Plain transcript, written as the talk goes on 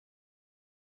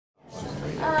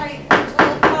All right, so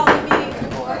we'll call the meeting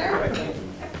to order.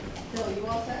 Bill, you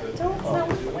all set?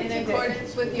 In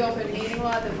accordance with the open meeting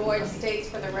law, the board states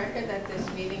for the record that this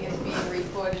meeting is being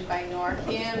recorded by NORCAM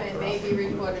and may be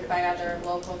recorded by other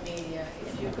local media.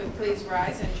 If you could please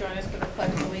rise and join us for the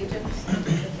Pledge of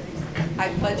Allegiance. I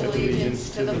pledge allegiance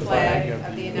to the flag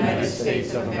of the United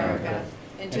States of America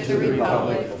and to the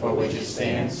republic for which it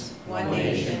stands, one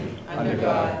nation, under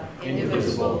God,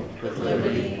 indivisible, with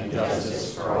liberty and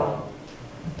justice for all.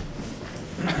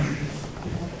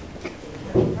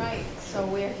 Right, so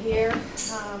we're here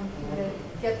to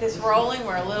get this rolling.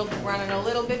 We're running a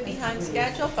little bit behind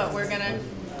schedule, but we're going to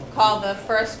call the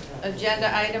first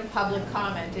agenda item public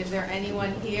comment. Is there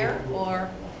anyone here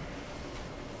or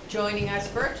joining us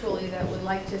virtually that would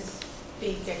like to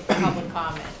speak at public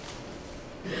comment?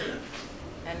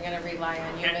 I'm going to rely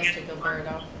on you, Mr.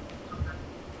 Gilberto.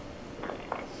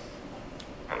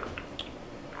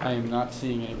 I am not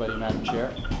seeing anybody, Madam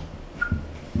Chair.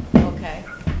 Okay.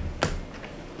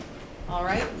 All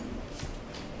right.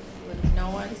 With no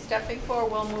one stepping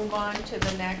forward, we'll move on to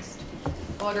the next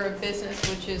order of business,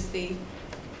 which is the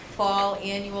Fall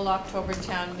Annual October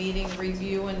Town Meeting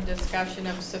review and discussion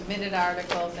of submitted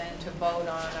articles and to vote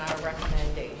on our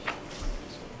recommendations,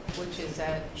 which is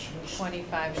at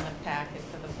 25 in the packet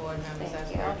for the board members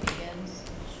as where it begins.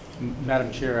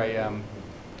 Madam Chair, I am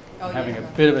having a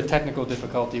bit of a technical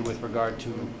difficulty with regard to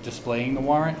displaying the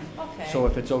warrant. Okay. So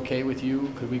if it's okay with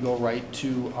you, could we go right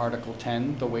to Article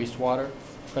 10, the wastewater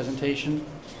presentation?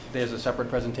 There's a separate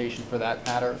presentation for that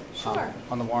matter. Sure.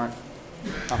 On the warrant.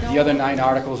 The other 9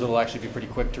 articles will actually be pretty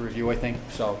quick to review, I think.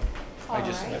 So I'm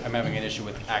having an issue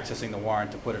with accessing the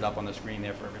warrant to put it up on the screen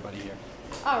there for everybody here.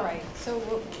 All right, so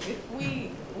if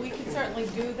we can certainly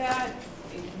do that.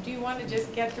 Do you want to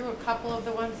just get through a couple of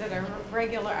the ones that are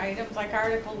regular items, like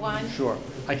Article 1? Sure,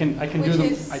 I can do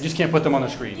them. I just can't put them on the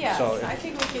screen. Yes, so I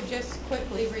think we could just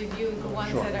quickly review the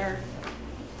ones that are,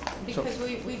 because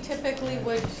we typically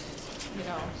would, you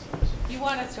know, you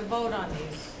want us to vote on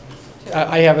these too.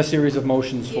 I have a series of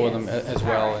motions for them as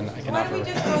well, and I can Why offer. don't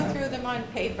we just go through them on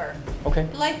paper? Okay.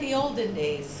 Like the olden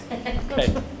days.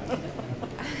 Okay.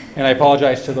 And I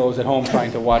apologize to those at home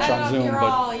trying to watch on Zoom. I don't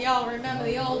know if y'all remember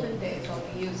the olden days when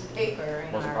we used paper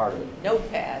and our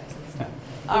notepads and stuff.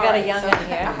 We got a young one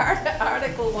here.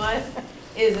 Article 1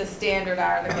 is a standard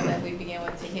article that we begin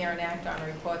with to hear and act on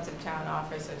reports of town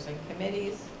officers and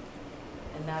committees.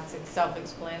 And that's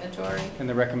self-explanatory. And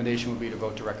the recommendation would be to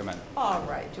vote to recommend. All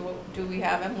right, do we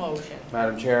have a motion?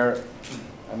 Madam Chair,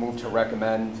 I move to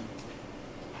recommend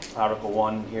Article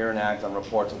 1, hear and act on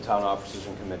reports of town officers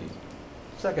and committees.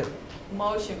 Second.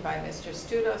 Motion by Mr.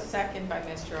 Studo, second by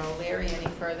Mr. O'Leary. Any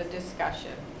further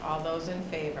discussion? All those in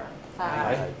favor?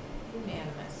 Aye.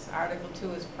 Unanimous. Article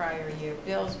 2 is prior year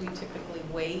bills. We typically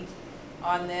wait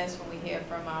on this when we hear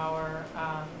from our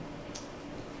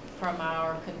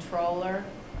controller,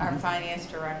 our finance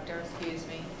director, excuse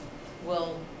me.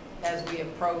 Will, as we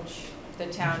approach the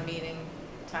town meeting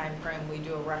time frame, we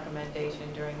do a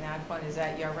recommendation during that point. Is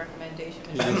that your recommendation,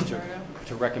 Mr. Gilberto?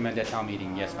 To recommend at town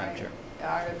meeting, yes, Madam Chair.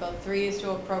 Article 3 is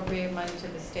to appropriate money to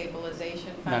the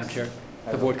stabilization fund. Madam Chair,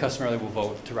 the board customarily will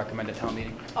vote to recommend at town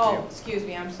meeting. Oh, excuse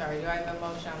me, I'm sorry. Do I have a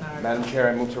motion on that? Madam Chair,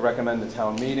 I move to recommend the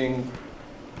town meeting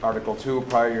Article 2,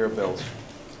 prior year bills.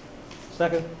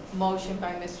 Second. Motion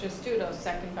by Mr. Studo,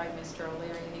 second by Mr.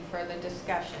 O'Leary. Any further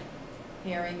discussion?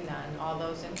 Hearing none. All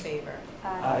those in favor?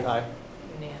 Aye.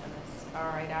 Unanimous. All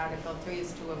right, Article 3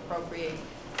 is to appropriate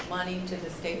money to the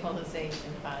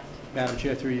stabilization fund. Madam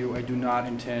Chair, through you, I do not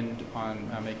intend on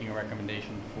making a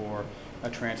recommendation for a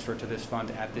transfer to this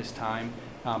fund at this time,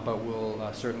 but we'll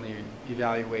certainly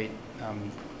evaluate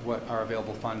what our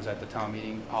available funds at the town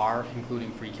meeting are,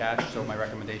 including free cash. So my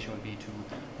recommendation would be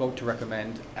to vote to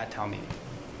recommend at town meeting.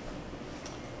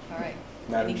 All right.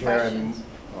 Madam Any Chair, questions?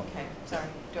 Okay, sorry.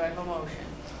 Do I have a motion?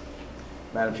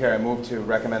 Madam Chair, I move to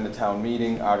recommend the town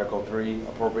meeting Article 3,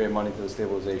 appropriate money to the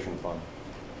stabilization fund.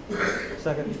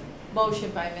 Second.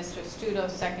 Motion by Mr. Studo,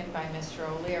 second by Mr.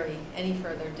 O'Leary. Any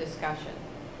further discussion?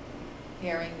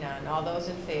 Hearing none. All those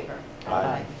in favor?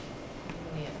 Aye.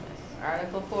 Unanimous.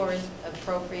 Article 4 is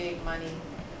appropriate money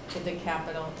to the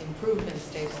capital improvement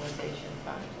stabilization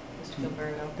fund. Mr.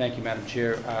 Gilberto. Thank you, Madam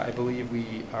Chair. I believe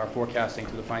we are forecasting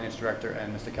through the Finance Director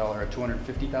and Mr. Keller a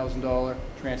 $250,000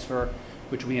 transfer,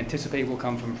 which we anticipate will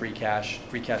come from free cash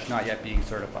not yet being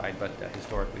certified, but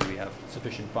historically we have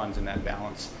sufficient funds in that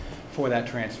balance for that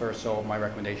transfer, so my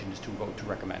recommendation is to vote to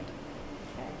recommend.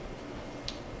 Okay.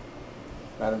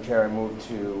 Madam Chair, I move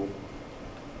to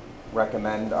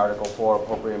recommend Article 4,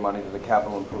 appropriate money to the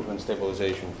capital improvement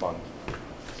stabilization fund.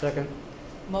 Second.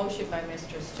 Motion by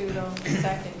Mr. Studo,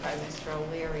 second by Mr.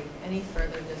 O'Leary. Any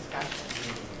further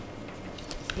discussion?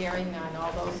 Hearing none.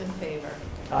 All those in favor?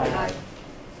 Aye.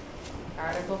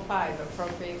 Article 5,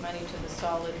 appropriate money to the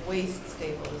solid waste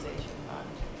stabilization fund.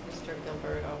 Mr.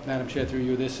 Gilberto. Madam Chair, through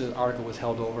you, this article was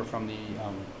held over from the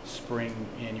spring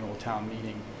annual town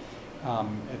meeting.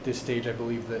 At this stage, I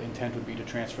believe the intent would be to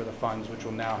transfer the funds, which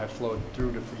will now have flowed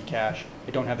through to free cash.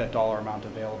 I don't have that dollar amount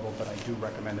available, but I do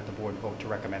recommend that the board vote to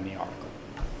recommend the article.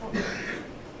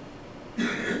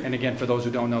 And again, for those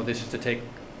who don't know, this is to take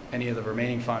any of the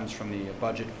remaining funds from the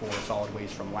budget for solid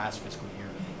waste from last fiscal year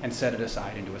and set it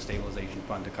aside into a stabilization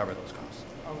fund to cover those costs.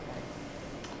 Okay.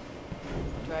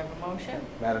 Do I have a motion?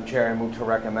 Madam Chair, I move to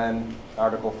recommend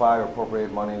Article 5,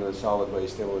 appropriate money to the Solid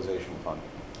Waste Stabilization Fund.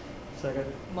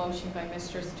 Second. Motion by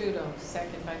Mr. Studo,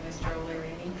 second by Mr.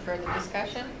 O'Leary. Any further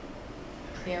discussion?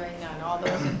 Hearing none. All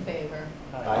those in favor?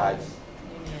 Aye.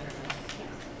 Unanimous.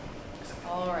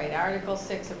 All right, Article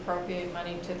 6, appropriate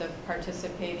money to the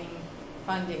participating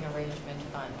funding arrangement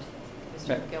fund.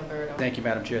 Mr. Gilberto. Thank you,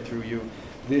 Madam Chair, through you.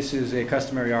 This is a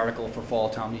customary article for fall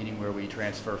town meeting where we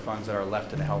transfer funds that are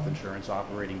left in the health insurance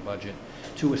operating budget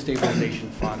to a stabilization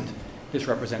fund. This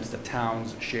represents the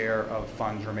town's share of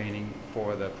funds remaining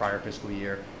for the prior fiscal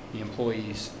year. The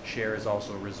employees' share is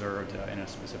also reserved in a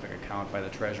specific account by the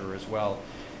treasurer as well,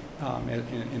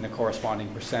 in the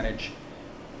corresponding percentage.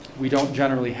 We don't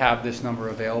generally have this number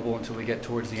available until we get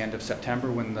towards the end of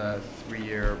September when the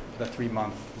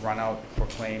three-month run-out for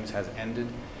claims has ended.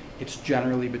 It's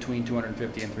generally between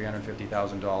 $250,000 and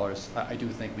 $350,000. I do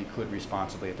think we could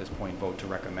responsibly at this point vote to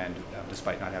recommend,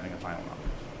 despite not having a final number.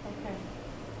 Okay.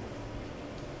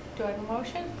 Do I have a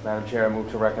motion? Madam Chair, I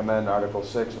move to recommend Article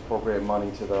 6, appropriate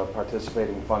money to the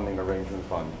participating funding arrangement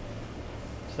fund.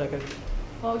 Second.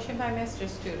 Motion by Mr.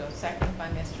 Studo, second by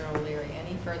Mr. O'Leary.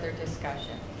 Any further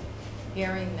discussion?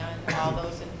 Hearing none. All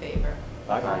those in favor?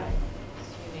 Aye.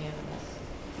 It's unanimous.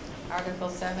 Article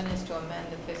 7 is to amend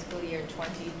the fiscal year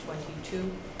 2022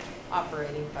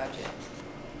 operating budget.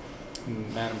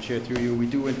 Madam Chair, through you, we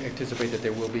do anticipate that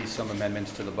there will be some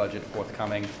amendments to the budget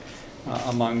forthcoming.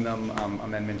 Among them,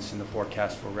 amendments in the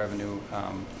forecast for revenue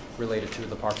related to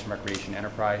the Parks and Recreation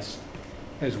enterprise,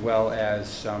 as well as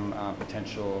some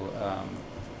potential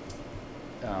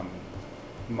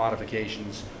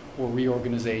modifications or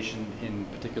reorganization in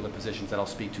particular positions that I'll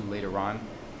speak to later on.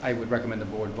 I would recommend the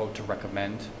board vote to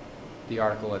recommend the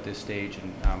article at this stage,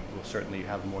 and we'll certainly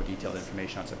have more detailed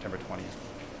information on September 20th.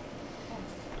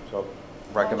 So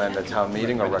recommend at town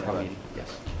meeting or recommend?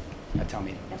 Yes, at town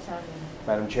meeting.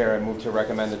 Madam Chair, I move to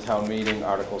recommend the town meeting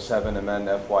Article 7, amend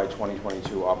FY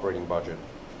 2022 operating budget.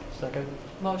 Second.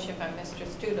 Motion by Mr.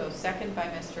 Studo, second by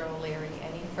Mr. O'Leary.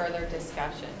 Any further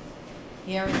discussion?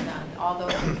 Hearing none. All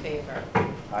those in favor?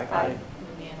 Aye.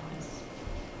 Unanimous.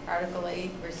 Article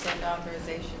 8, rescind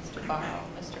authorizations to borrow.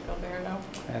 Mr. Gilberto.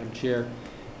 Madam Chair,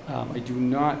 I do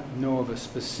not know of a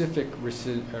specific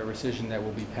rescission that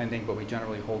will be pending, but we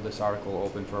generally hold this article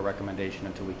open for a recommendation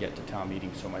until we get to town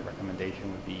meeting, so my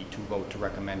recommendation would be to vote to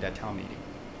recommend at town meeting.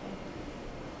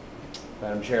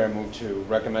 Madam Chair, I move to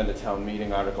recommend at town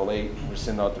meeting Article 8,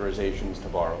 rescind authorizations to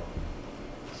borrow.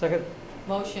 Second.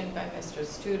 Motion by Mr.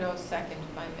 Studo, second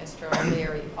by Mr.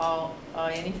 O'Leary.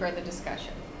 Any further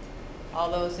discussion? All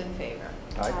those in favor?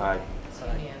 Aye. It's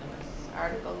unanimous.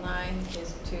 Article 9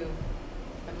 is to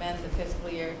amend the fiscal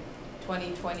year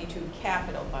 2022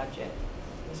 capital budget.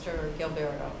 Mr.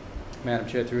 Gilberto. Madam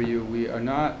Chair, through you, we are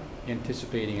not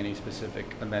anticipating any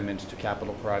specific amendments to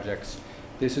capital projects.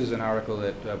 This is an article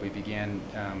that we began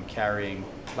carrying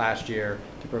last year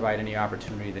to provide any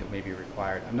opportunity that may be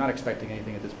required. I'm not expecting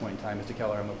anything at this point in time. Mr.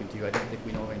 Keller, I'm looking to you. I don't think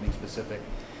we know of anything specific.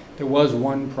 There was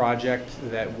one project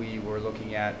that we were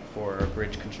looking at for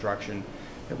bridge construction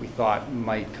that we thought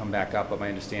might come back up, but my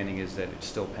understanding is that it's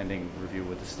still pending review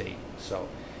with the state. So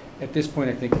at this point,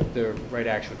 I think the right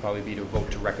action would probably be to vote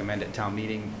to recommend at town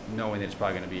meeting, knowing that it's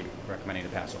probably going to be recommending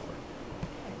to pass over.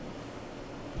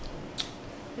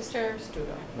 Mr.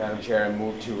 Studo. Madam Chair, I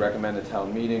move to recommend at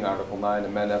town meeting Article 9,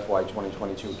 amend FY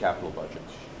 2022 capital budget.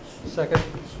 Second.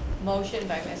 Motion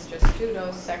by Mr.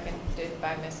 Studo, seconded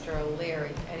by Mr.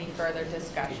 O'Leary. Any further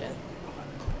discussion?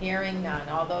 Hearing none.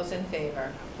 All those in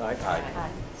favor? Aye.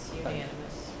 It's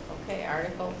unanimous. Okay,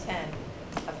 Article 10,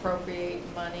 appropriate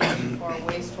money for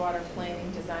wastewater planning,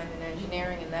 design, and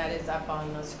engineering, and that is up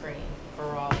on the screen for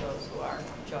all those who are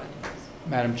joining us.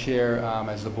 Madam Chair,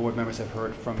 as the board members have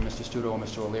heard from Mr. Studo and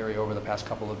Mr. O'Leary over the past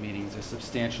couple of meetings, a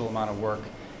substantial amount of work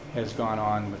has gone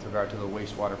on with regard to the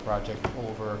wastewater project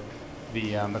over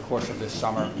the course of this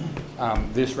summer.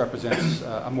 This represents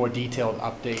a more detailed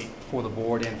update for the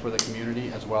board and for the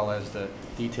community, as well as the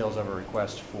details of a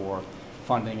request for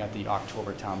funding at the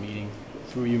October town meeting.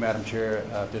 Through you, Madam Chair,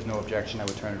 if there's no objection, I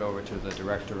would turn it over to the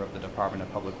Director of the Department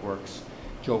of Public Works,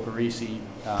 Joe Parisi,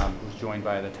 who's joined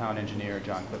by the Town Engineer,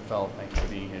 John Clipfeld. Thanks for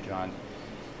being here, John.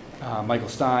 Michael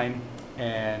Stein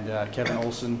and Kevin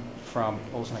Olson from,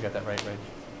 I got that right?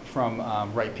 From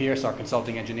Wright Pierce, our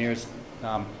consulting engineers.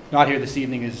 Not here this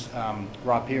evening is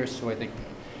Rob Pierce, who I think,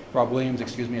 Rob Williams,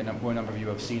 excuse me, a number of you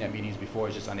have seen at meetings before,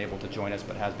 is just unable to join us,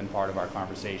 but has been part of our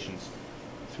conversations.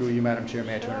 Through you, Madam Chair,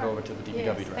 may I turn it over to the DPW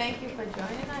Director? Thank you for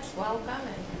joining us. Welcome,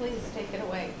 and please take it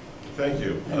away. Thank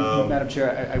you. Madam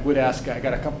Chair, I would ask, I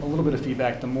got a little bit of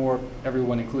feedback. The more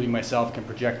everyone, including myself, can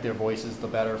project their voices, the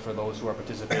better for those who are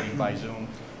participating by Zoom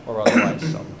or otherwise,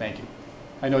 so thank you.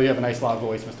 I know you have a nice loud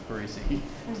voice, Mr. Parisi.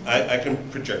 I can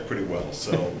project pretty well,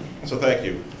 so thank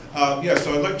you. Yeah,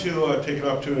 so I'd like to take an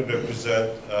opportunity to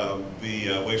present the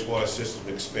wastewater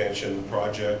system expansion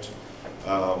project.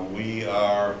 We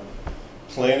are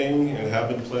planning and have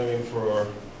been planning for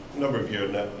a number of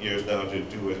years now to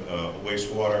do a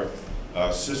wastewater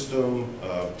system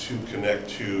to connect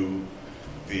to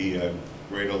the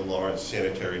Greater Lawrence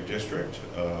Sanitary District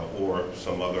or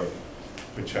some other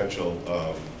potential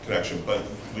connection. But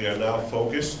we are now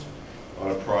focused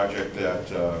on a project that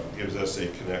gives us a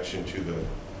connection to the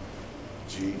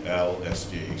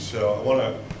GLSD. So I want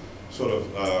to sort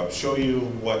of show you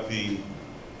what the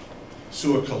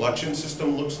sewer collection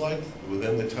system looks like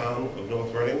within the town of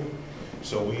North Reading.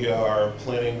 So we are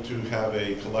planning to have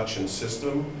a collection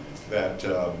system that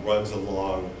runs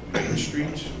along Main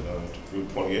Street, Route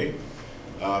 28.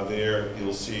 There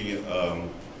you'll see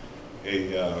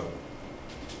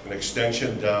an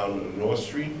extension down North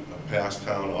Street, past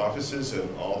town offices, and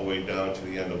all the way down to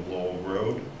the end of Lowell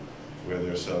Road, where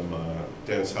there's some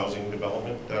dense housing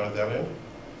development down at that end.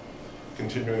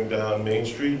 Continuing down Main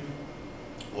Street,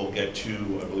 we'll get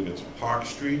to, I believe it's Park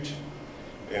Street,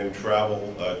 and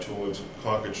travel towards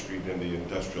Concord Street in the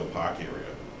industrial park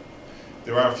area.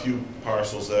 There are a few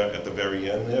parcels there at the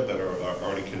very end there that are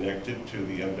already connected to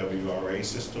the MWRA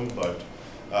system, but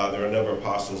there are a number of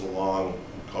parcels along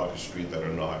Concord Street that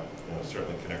are not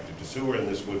certainly connected to sewer, and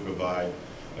this would provide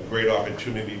a great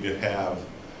opportunity to have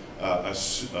a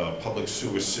public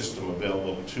sewer system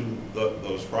available to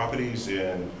those properties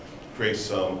and create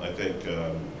some, I think,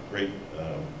 great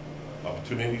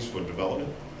opportunities for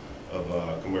development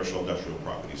of commercial industrial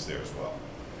properties there as well.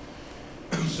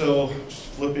 So just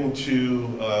flipping to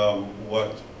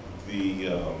what the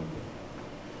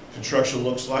construction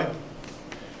looks like.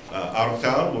 Out of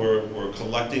town, we're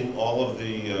collecting all of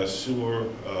the sewer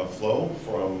flow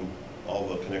from all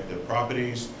the connected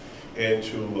properties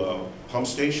into pump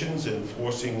stations and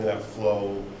forcing that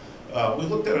flow. We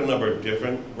looked at a number of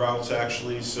different routes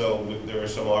actually, so there are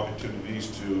some opportunities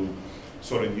to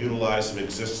sort of utilize some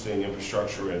existing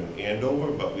infrastructure in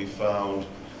Andover, but we found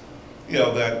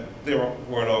that there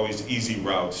weren't always easy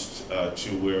routes to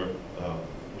where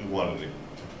we wanted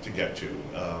to get to.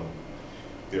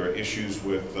 There are issues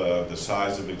with the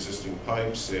size of existing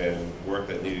pipes and work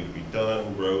that needed to be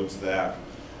done, roads that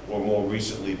were more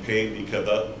recently paved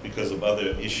because of other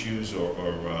issues or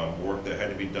work that had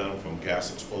to be done from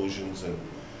gas explosions. And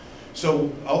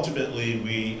so ultimately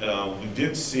we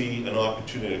did see an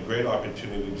opportunity, a great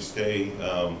opportunity to stay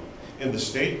in the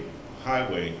state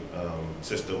highway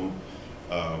system,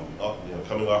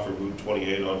 coming off of Route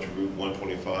 28 onto Route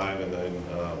 125 and then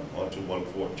onto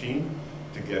 114.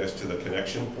 To get us to the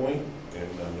connection point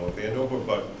in North Andover,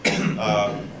 but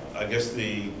I guess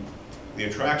the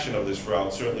attraction of this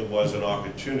route certainly was an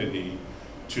opportunity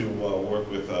to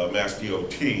work with Mass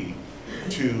DOT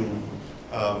to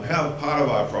have part of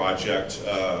our project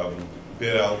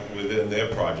bid out within their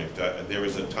project. There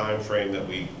is a time frame that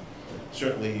we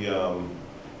certainly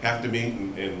have to meet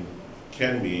and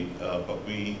can meet, but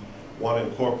we want to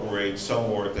incorporate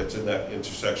some work that's in that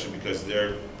intersection because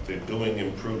they're doing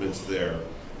improvements there,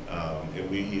 and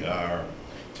we are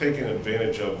taking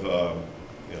advantage of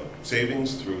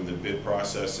savings through the bid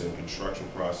process and construction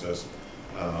process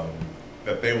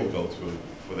that they will go through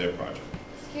for their project.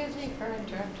 Excuse me for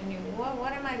interrupting you.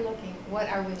 What am I looking? What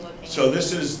are we looking? So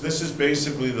this is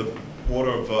basically the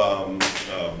border of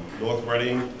North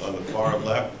Reading on the far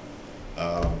left.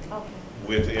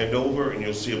 With Andover, and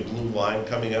you'll see a blue line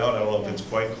coming out. I don't know if it's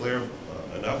quite clear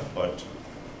enough, but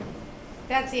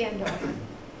that's the Andover.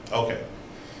 Okay,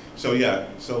 so yeah,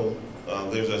 so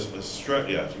there's a stretch.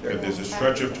 Yeah, there's a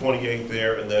stretch of 28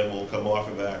 there, and then we'll come off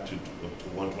of that to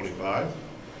 125,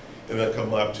 and then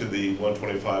come up to the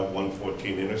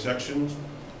 125-114 intersection,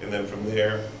 and then from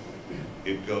there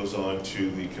it goes on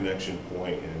to the connection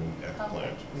point at the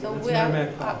plant. So That's we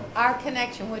Merrimack Power. our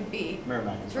connection would be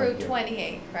Merrimack is through right here.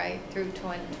 28, right? Through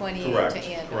 28 to Correct,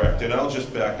 Andover. correct. And I'll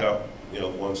just back up,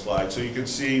 one slide. So you can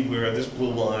see where this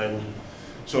blue line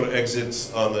sort of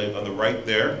exits on the right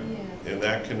there, Yeah. and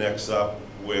that connects up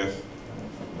with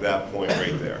that point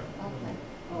right there.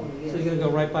 Okay. So you're gonna go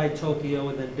right by Tokyo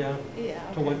and then down Yeah.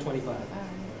 to 125. All right.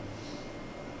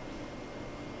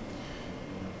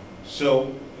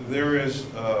 So there is,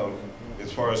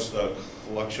 as far as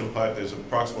collection pipe, there's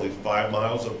approximately 5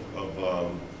 miles of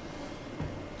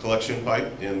collection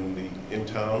pipe in the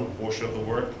in-town portion of the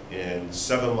work, and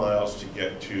 7 miles to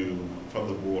get from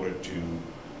the border to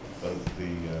the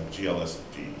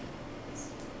GLSD. Can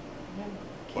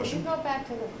you Question? go back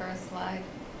to the first slide?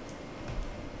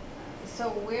 So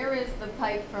where is the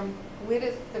pipe where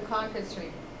does the Concord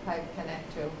Street pipe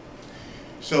connect to?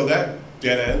 So that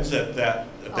dead ends at that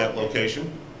Okay.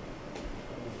 location.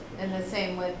 And the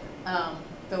same with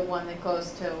the one that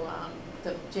goes to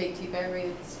the J.T. Berry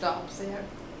that stops there?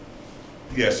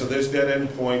 Yeah, so there's dead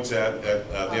end points at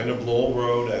the end of Lowell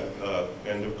Road, at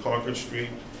end of Concord Street,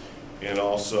 and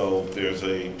also there's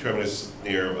a terminus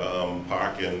near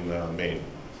Park in Maine.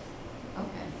 Okay.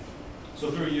 So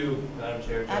through you, Madam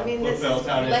Chair, I John mean, this is Cliffell,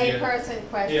 town engineer. layperson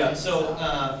question. Yeah,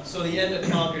 so the end of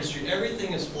Concord Street,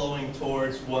 everything is flowing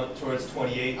towards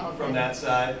 28 Okay. from that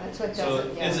side. That's what So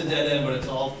doesn't, yeah. it's a dead end, but it's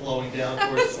all flowing down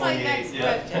towards That's my 28. next yeah.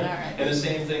 question, all right. And the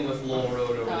same thing with Lowell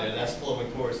Road over Okay. there, that's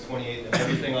flowing towards 28, and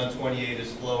everything on 28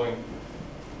 is flowing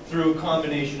through a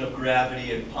combination of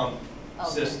gravity and pump Okay,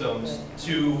 systems good.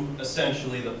 to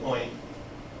essentially the point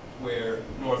where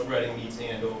North Reading meets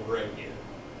Andover right here.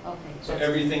 Okay. So that's-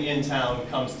 everything in town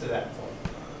comes to that point.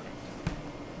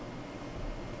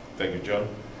 Thank you, John.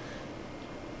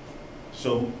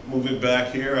 So moving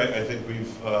back here, I think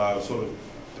we've sort of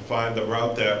defined the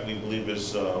route that we believe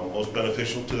is most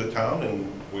beneficial to the town,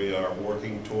 and we are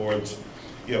working towards,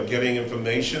 getting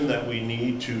information that we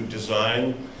need to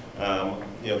design,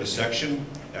 the section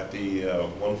at the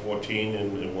 114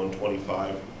 and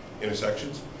 125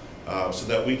 intersections, so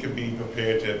that we can be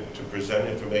prepared to present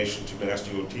information to Mass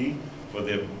DOT for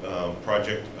their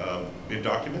project bid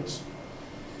documents.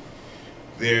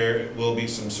 There will be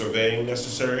some surveying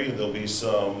necessary. There'll be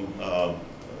some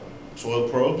soil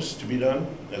probes to be done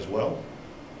as well,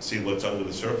 see what's under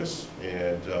the surface,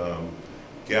 and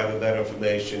gather that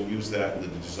information, use that in the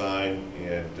design,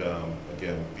 and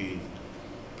again, be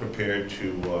prepared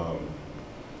to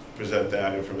present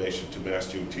that information to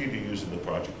Mass DOT to use in the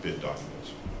project bid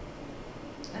documents.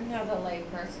 Another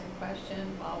layperson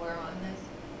question while we're on this.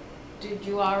 Did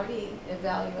you already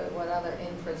evaluate what other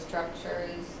infrastructure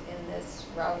is in this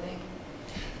routing?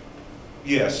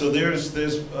 Yeah, so there's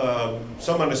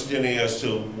some understanding as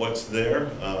to what's there.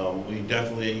 We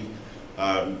definitely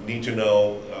need to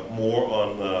know more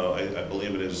on, I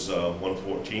believe it is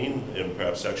 114 and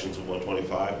perhaps sections of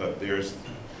 125, but there's,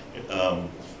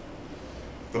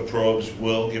 the probes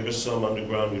will give us some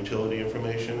underground utility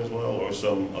information as well, or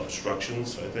some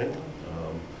obstructions, I think.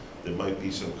 There might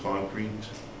be some concrete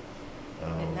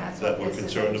And that's that what we're this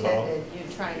is concerned about. intended,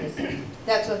 you're trying to,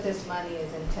 that's what this money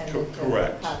is intended to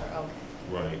Correct. cover, okay.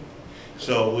 Right.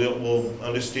 So we'll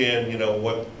understand,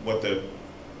 what the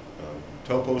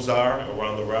topos are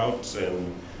around the routes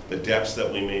and the depths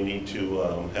that we may need to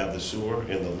have the sewer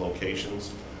in the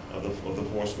locations of the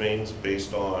force mains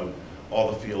based on all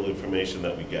the field information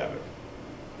that we gather.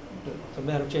 So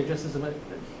Madam Chair, just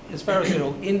as far as,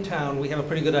 in town, we have a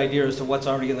pretty good idea as to what's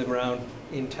already in the ground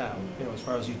in town, as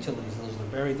far as utilities, those are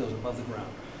buried, those are above the ground.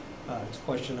 It's a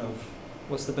question of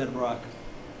what's the bedrock,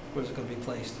 where's it going to be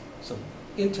placed. So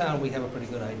in town, we have a pretty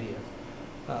good idea.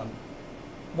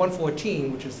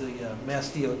 114, which is the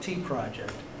Mass DOT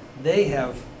project, they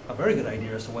have a very good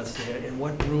idea as to what's there and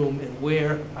what room and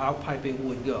where our piping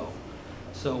would go.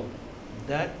 So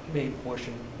that main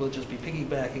portion will just be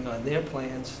piggybacking on their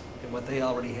plans and what they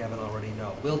already have and already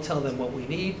know. We'll tell them what we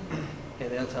need,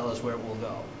 and they'll tell us where it will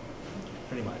go,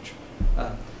 pretty much.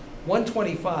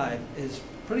 125 is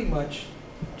pretty much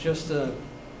just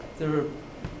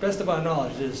best of our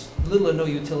knowledge, there's little or no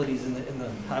utilities in the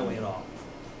highway at all.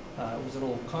 It was an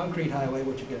old concrete highway,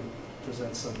 which again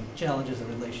presents some challenges in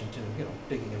relation to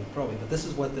digging and probing. But this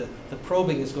is what the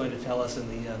probing is going to tell us, and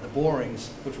the borings,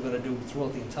 which we're going to do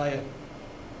throughout the entire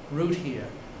route here,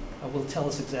 will tell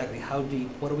us exactly how deep,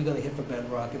 what are we going to hit for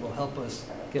bedrock. It will help us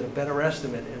get a better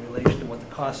estimate in relation to what the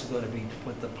costs are going to be to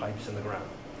put the pipes in the ground.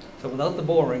 So without the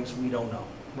borings, we don't know,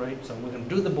 right? So we're going to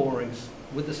do the borings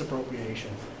with this appropriation,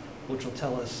 which will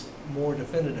tell us more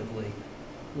definitively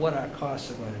what our costs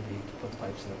are going to be to put the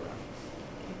pipes in the ground.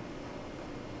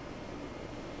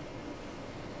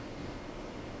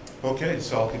 Okay,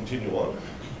 so I'll continue on.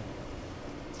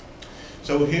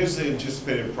 So here's the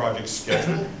anticipated project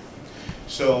schedule.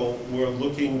 So we're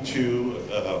looking to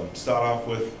start off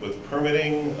with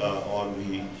permitting on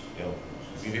the,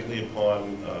 immediately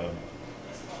upon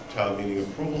town meeting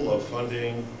approval of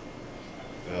funding.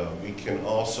 We can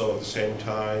also at the same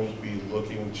time be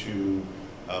looking to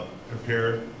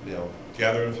prepare,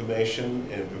 gather information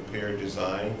and prepare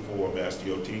design for Mass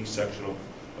DOT section of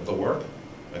the work.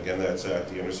 Again, that's at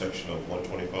the intersection of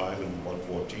 125 and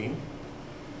 114.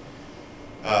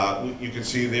 You can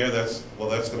see there, that's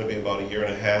going to be about 1.5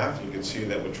 years. You can see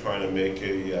that we're trying to make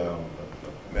a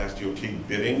Mass DOT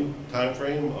bidding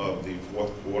timeframe of the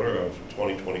 4th quarter of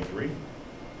 2023.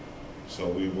 So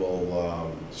we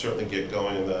will certainly get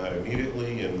going on that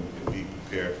immediately and be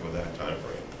prepared for that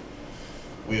timeframe.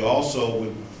 We also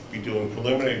would be doing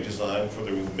preliminary design for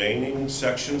the remaining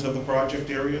sections of the project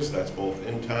areas. That's both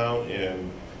in town and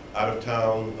out of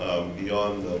town,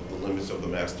 beyond the limits of the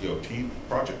Mass DOT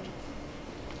project.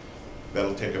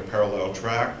 That'll take a parallel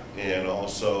track, and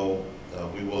also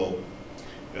we will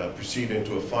proceed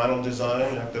into a final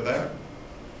design after that,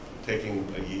 taking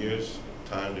 1 year's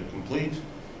time to complete,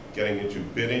 getting into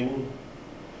bidding,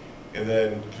 and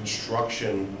then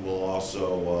construction will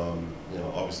also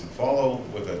obviously follow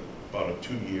with about a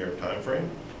 2-year time frame.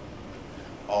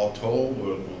 All told,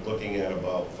 we're looking at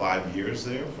about 5 years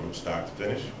there from start to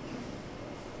finish.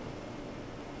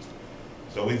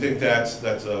 So we think that's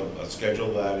a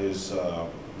schedule that is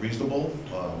reasonable.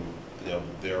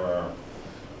 There are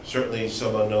certainly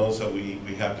some unknowns that we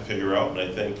have to figure out, and I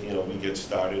think we get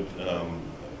started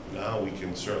now. We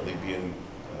can certainly be in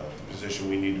the position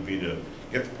we need to be to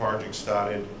get the project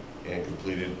started and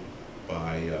completed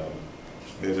by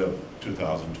mid of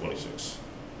 2026.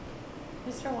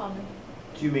 Mr. Wallner?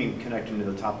 Do you mean connecting to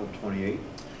the top of 28?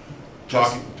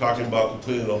 Talking about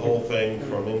completing the whole thing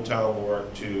from in-town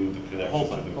work to the connection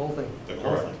to the... Whole thing. The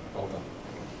correct.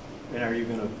 And are you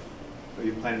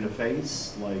planning to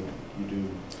phase, like you do?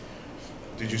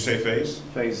 Did you say phase?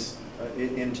 Phase,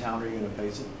 in town, are you gonna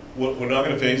phase it? We're not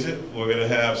going to phase it. We're going to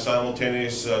have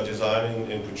simultaneous design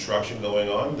and construction going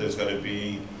on. There's going to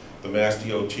be the Mass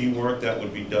DOT work that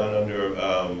would be done under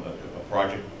a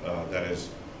project that is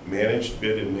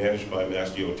bid and managed by Mass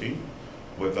DOT,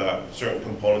 with certain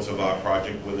components of our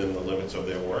project within the limits of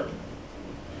their work.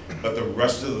 But the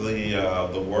rest of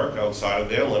the work outside of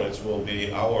their limits will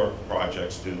be our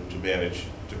projects to manage,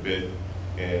 to bid,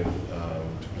 and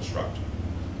to construct.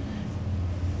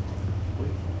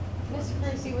 Mr.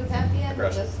 Percy, was that the end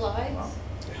of the slides?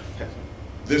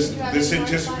 This Did you have any more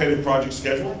anticipated slides? project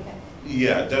schedule? Okay.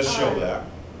 Yeah, it does show All right. that.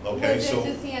 Okay, This so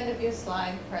is the end of your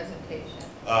slide presentation.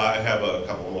 I have a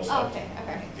couple more slides. Okay,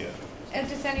 okay. Yeah. And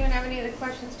does anyone have any other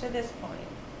questions to this point?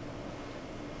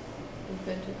 We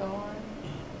good to go on?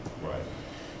 Right.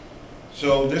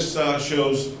 So this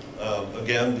shows,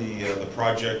 again, the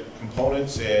project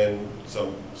components and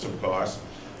some costs.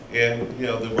 And,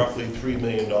 the roughly $3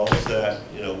 million that,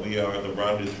 we are the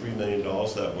rounded $3 million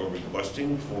that we're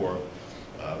requesting for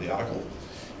the article.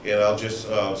 And I'll just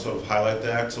sort of highlight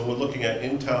that. So we're looking at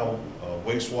in-town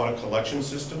wastewater collection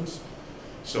systems.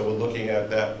 So we're looking at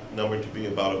that number to be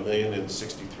about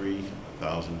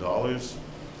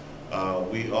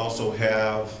 $1,063,000. We also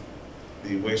have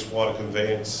the wastewater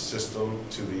conveyance system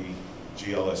to the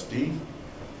GLSD.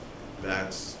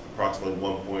 That's approximately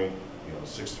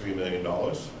 $1.63 million.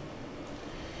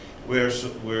 We're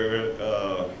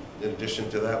in addition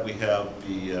to that, we have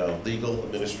the legal,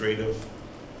 administrative,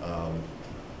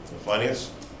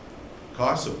 finance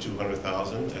costs of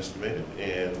 $200,000 estimated,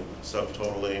 and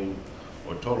totaling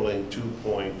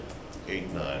 2.89, I believe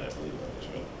that is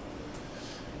right.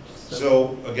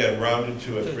 So again, rounded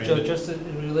to a Joe, just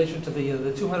in relation to the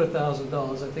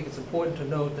 $200,000, I think it's important to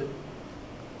note that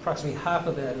approximately half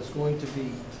of that is going to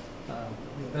be, the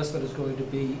investment is going to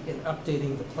be in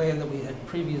updating the plan that we had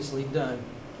previously done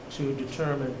to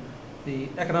determine the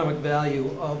economic value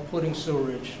of putting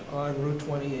sewerage on Route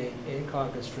 28 and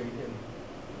Concord Street. And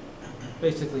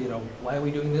basically, why are we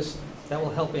doing this? That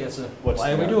will help answer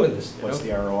why are we doing this. What's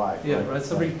the ROI? Yeah,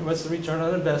 what's the return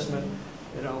on investment,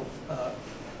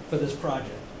 for this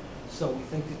project? So we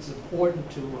think it's important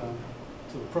to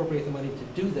appropriate the money to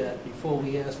do that before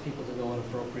we ask people to go and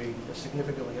appropriate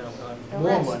significantly more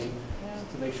rest. money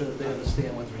to make sure that they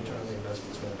understand what the return on the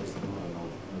investment is going to be.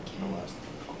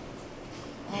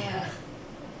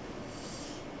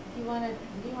 Do you want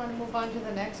to move on to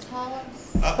the next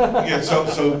columns? Yeah,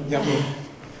 so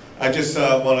I just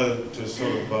wanted to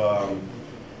sort of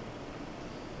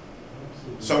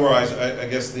summarize. I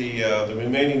guess the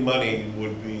remaining money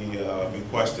would be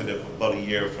requested about 1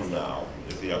 year from now.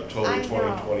 is the October I know.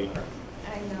 2020.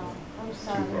 I know, I'm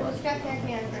sorry. Who's got their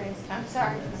hand raised? I'm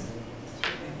sorry.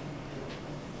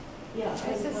 Yeah, I have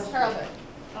a Mrs. question. Hurlbut.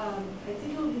 I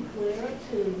think it would be clear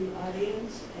to the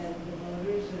audience and the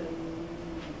voters and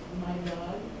my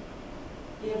dog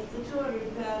if the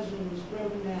 200,000 was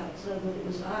broken out so that it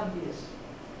was obvious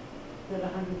that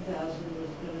 100,000 was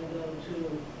going to go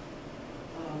to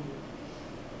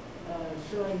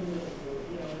showing if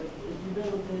you know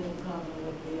what they will come and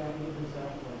what the arguments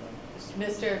are for them.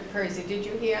 Mr. Percy, did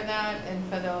you hear that? And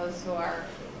for those who are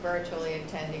virtually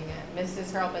attending it,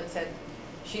 Mrs. Hurlbut said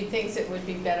she thinks it would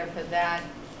be better for that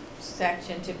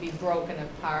section to be broken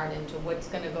apart into what's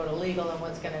going to go to legal and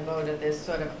what's going to go to this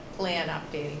sort of plan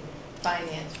updating,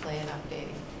 finance plan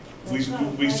updating.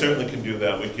 We certainly can do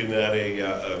that. We can add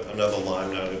another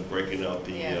line out of breaking out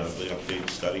the updated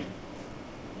study.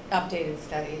 Updated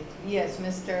study. Yes,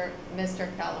 Mr.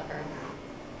 Kelleher.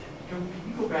 Can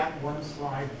you go back one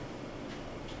slide?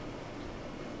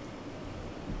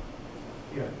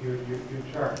 Yeah, your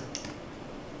chart.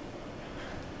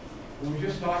 We were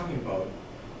just talking about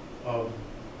of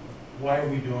why are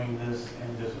we doing this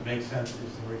and does it make sense?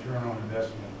 Is the return on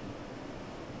investment?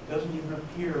 Doesn't even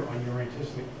appear on your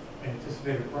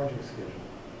anticipated project schedule.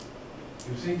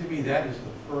 It seems to me that is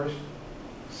the first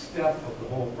step of the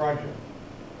whole project.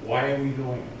 Why are we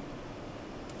doing it?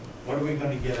 What are we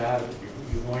going to get out of it?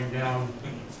 You're going down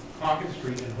Concord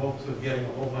Street in hopes of getting a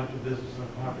whole bunch of business on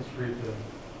Concord Street to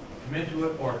come into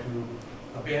it or to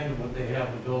abandon what they have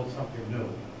and build something new.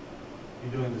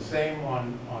 You're doing the same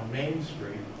on Main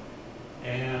Street,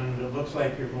 and it looks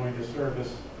like you're going to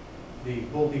service the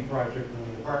Pulte project and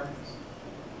the apartments.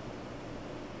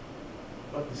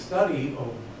 But the study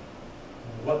of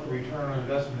what the return on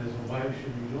investment is and why we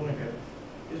should be doing it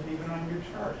isn't even on your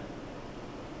chart.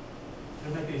 It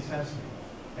doesn't make any sense to me.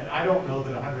 And I don't know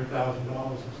that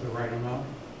 $100,000 is the right amount.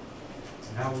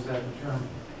 And how was that determined?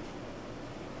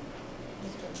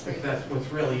 If that's what's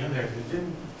really in there.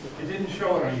 It didn't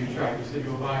show it on your chart. You said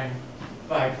you were buying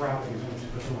 5 properties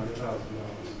for $200,000.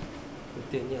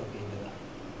 But Danielle gave me that.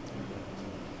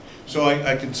 So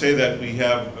I can say that we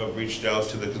have reached out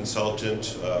to the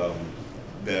consultant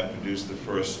that produced the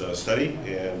first study,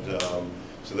 and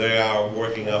so they are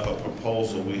working up a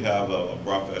proposal. We have a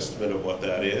rough estimate of what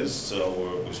that is,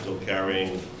 so we're still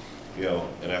carrying,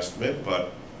 an estimate,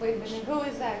 but. Wait a minute, who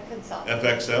is that consultant?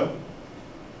 FXM?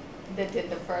 That did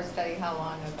the first study how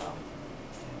long ago?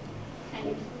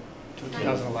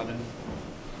 2011.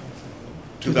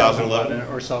 2011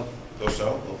 or so. Or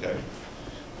so, okay.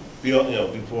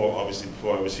 Before I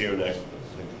was here, and I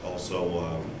think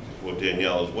also before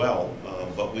Danielle as well,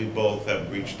 but we both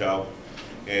have reached out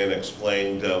and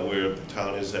explained where the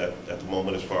town is at the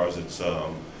moment as far as its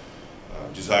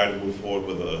desire to move forward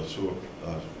with a sewer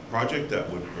project that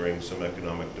would bring some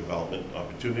economic development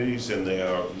opportunities, and they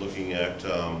are looking at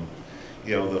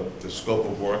the scope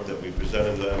of work that we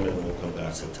presented them, and we'll come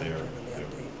back with their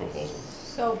proposal.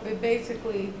 So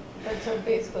basically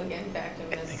getting back to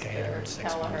Mr. Kelleher and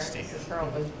Mrs.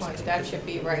 Hurlbut's point, that should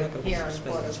be right here in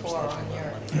quarter 4 on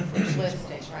your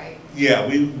listing, right? Yeah,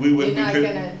 we would. You're not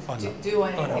going to do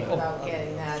anything without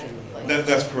getting that in place.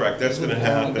 That's correct. That's going to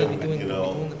happen,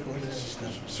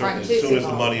 certainly as soon as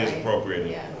the money is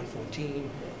appropriated. Yeah. Okay.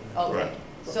 Correct.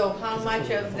 So how much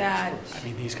of that, I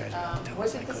mean, these guys.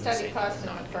 what did the study cost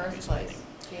in the first place?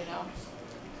 Do you know?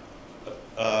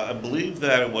 I believe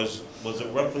that it was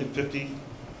it roughly $50,000?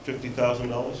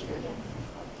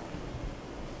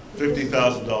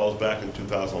 $50,000 back in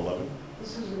 2011.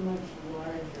 This is a much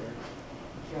larger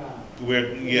job.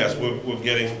 We're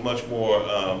getting much more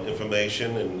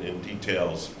information and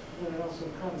details. But it also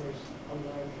covers a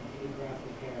larger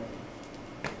geographic area.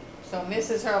 So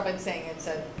Mrs. Hurlbut's saying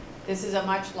this is a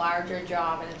much larger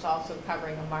job, and it's also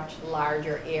covering a much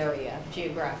larger area,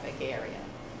 geographic area.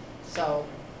 So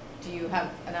do you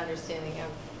have an understanding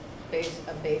of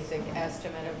a basic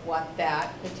estimate of what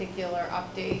that particular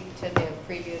update to the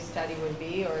previous study would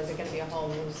be, or is it going to be a whole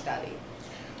new study?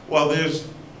 Well, there's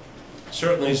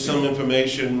certainly some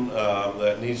information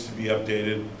that needs to be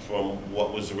updated from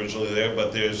what was originally there,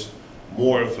 but there's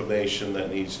more information that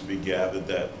needs to be gathered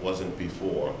that wasn't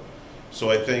before. So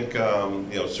I think,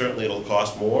 certainly it'll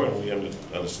cost more, and we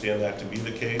understand that to be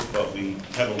the case, but we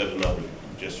haven't got a number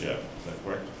just yet. Is that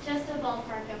correct? Just a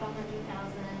ballpark of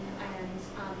 100,000, and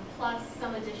plus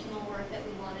some additional work that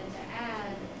we wanted to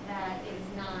add that is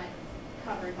not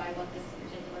covered by what this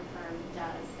particular firm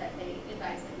does, that they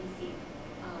advise that we seek,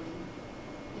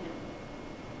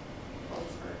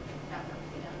 quotes for that work to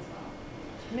be done as well.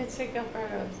 Mr.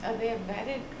 Gilberto, are they a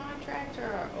vetted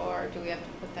contractor, or do we have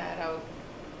to put that out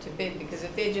to bid, because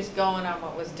if they're just going on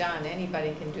what was done,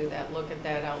 anybody can do that, look at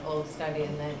that old study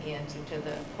and then answer to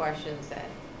the questions that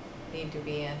need to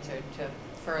be answered to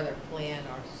further plan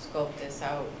or scope this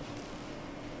out.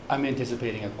 I'm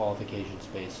anticipating a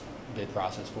qualifications-based bid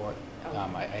process for it. Okay.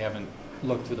 I haven't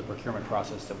looked through the procurement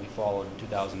process that we followed in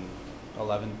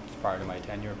 2011 prior to my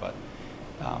tenure, but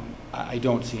I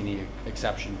don't see any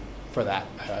exception for that.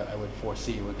 I would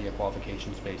foresee it would be a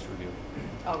qualifications-based review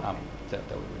Okay. that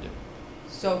we would do.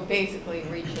 So basically,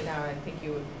 reaching out, I think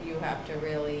you have to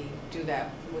really do that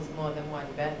with more than one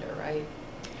vendor, right?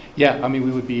 Yeah, I mean,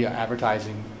 we would be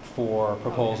advertising for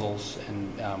proposals,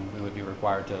 and we would be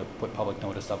required to put public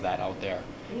notice of that out there.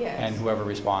 Yes. And whoever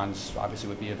responds, obviously,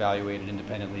 would be evaluated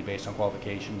independently based on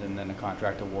qualifications, and then a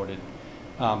contract awarded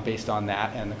based on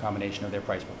that and the combination of their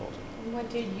price proposal. What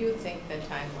did you think the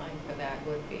timeline for that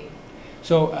would be?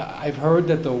 So I've heard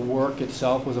that the work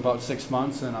itself was about 6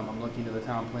 months, and I'm looking to the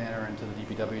town planner and to the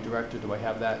DPW director. Do I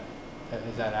have that?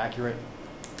 Is that accurate?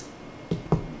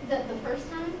 The first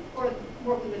time, or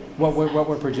what we would What we're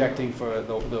expect? projecting for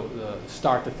the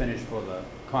start to finish for the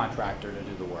contractor to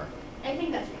do the work? I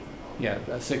think that's reasonable. Yeah,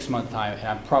 a 6-month time,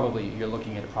 and you're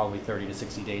looking at probably 30 to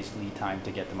 60 days lead time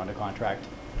to get them under contract.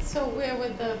 So where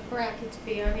would the brackets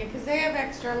be on here? Because they have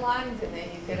extra lines in there.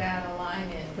 You could add a line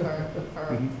in for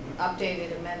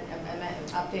updated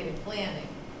updated planning,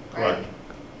 right? Correct.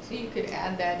 So you could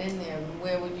add that in there.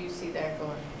 Where would you see that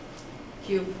going?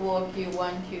 Q4,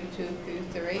 Q1, Q2,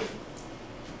 Q3?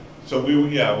 So we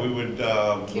would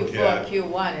look Q4, at,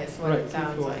 Q1 is what Right, it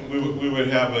sounds Q4. like. we would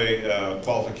have a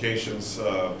qualifications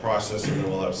process, and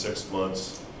then we'll have 6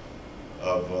 months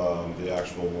of the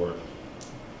actual work.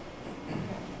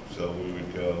 So we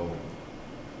would go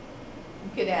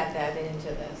You could add that into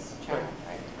this chart,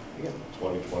 right?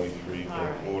 2023 All third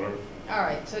right. quarter. All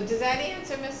right, so does that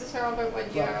answer, Mrs. Hurlbut,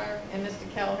 what your, and Mr.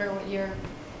 Kelleher, what your?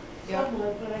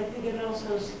 Somewhat, but I think it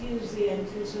also skews the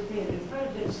anticipated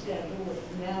project schedule, which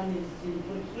now needs to be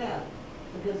pushed out,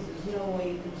 because there's no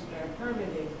way you can start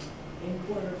permitting in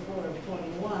Q4 of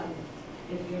 '21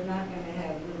 if you're not gonna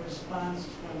have the response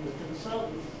from the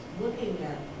consultant looking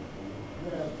at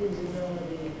the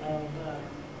feasibility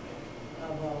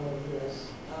of all of this,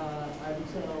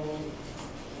 until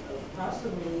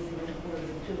possibly even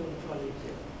Q2 of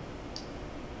 '22.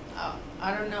 Oh,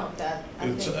 I don't know if that, I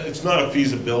It's think, not a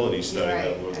feasibility study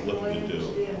that Right. we're I looking to do.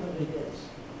 understand what it is.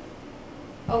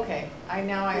 okay, I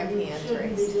have But we hands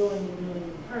shouldn't be raised. going and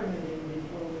doing permitting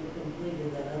before we've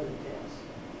completed that other task.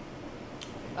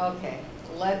 Okay,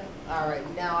 all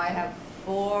right, now I have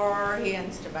 4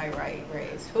 hands to my right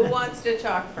raised. Who wants to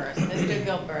talk first? Mr.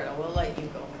 Gilberto, we'll let you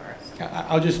go first.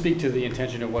 I'll just speak to the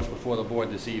intention of what's before the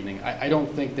board this evening. I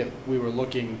don't think that we were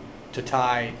looking to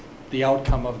tie the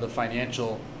outcome of the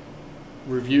financial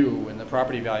review and the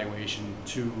property valuation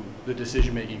to the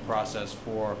decision-making process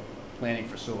for planning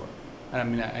for sewer. And I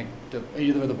mean,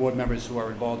 either of the board members who are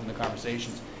involved in the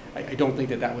conversations, I don't think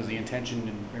that that was the intention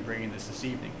in bringing this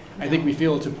evening. I think we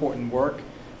feel it's important work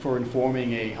for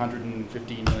informing a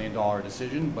 $115 million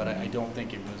decision, but I don't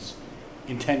think it was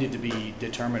intended to be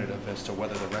determinative as to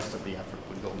whether the rest of the effort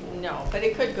would go forward. No, but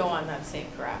it could go on that same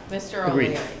graph. Mr.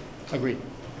 Agreed. O'Leary. Agreed.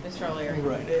 Mr. O'Leary.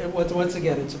 Right, and once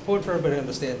again, it's important for everybody to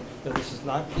understand that this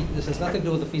has nothing to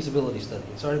do with the feasibility study.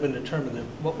 It's already been determined that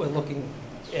what we're looking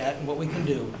at and what we can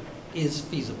do is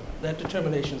feasible. That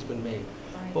determination's been made.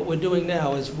 Right. What we're doing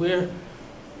now is we're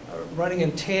running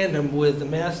in tandem with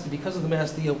because of the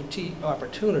Mass DOT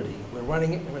opportunity, we're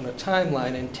running it in a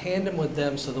timeline in tandem with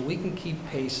them so that we can keep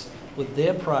pace with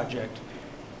their project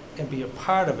and be a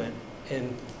part of it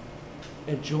and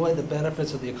enjoy the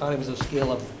benefits of the economies of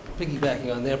scale of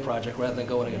piggybacking on their project rather than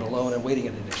going it alone and waiting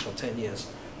an additional 10 years.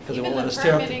 Because they Even won't let the us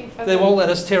tear up, permitting for they the won't let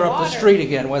us tear up the water. street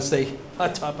again once they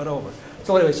hot top it over.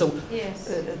 So anyway, Yes.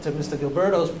 to Mr.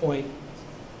 Gilberto's point,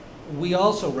 we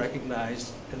also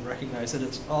recognize that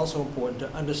it's also important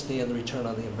to understand the return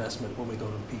on the investment when we go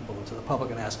to the people and to the public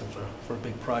and ask them for a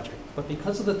big project. But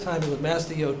because of the timing with Mass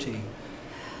DOT,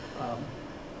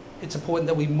 it's important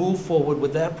that we move forward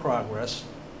with that progress,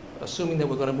 assuming that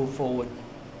we're going to move forward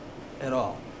at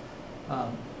all.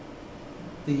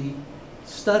 The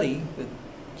study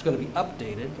that's going to be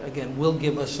updated, again, will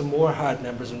give us some more hard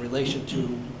numbers in relation to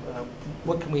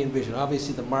what can we envision.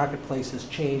 Obviously, the marketplace has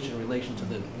changed in relation to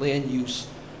the land use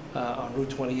on Route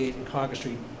 28 and Congress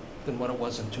Street than what it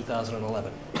was in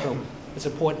 2011. So it's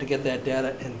important to get that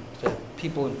data and to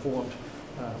people informed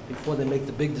before they make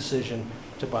the big decision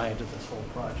to buy into this whole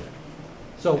project.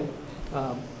 So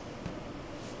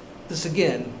this,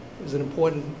 again, is an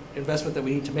important investment that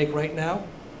we need to make right now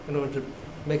in order to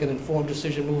make an informed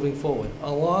decision moving forward,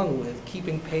 along with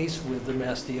keeping pace with the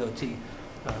Mass DOT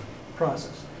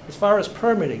process. As far as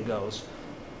permitting goes,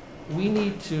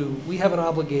 we have an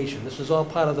obligation. This is all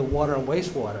part of the water and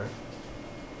wastewater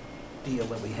deal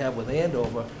that we have with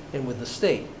Andover and with the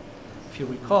state. If you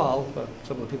recall,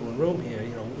 some of the people in the room here,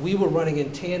 we were running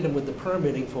in tandem with the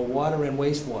permitting for water and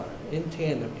wastewater, in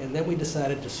tandem, and then we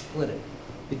decided to split it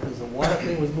because the water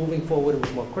thing was moving forward, it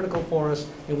was more critical for us,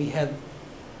 and we had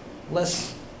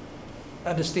less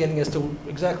understanding as to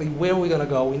exactly where we're going to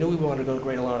go. We knew we wanted to go to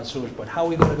Greater Lawrence Sewage, but how are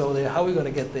we going to go there, how are we going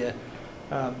to get there,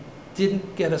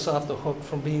 didn't get us off the hook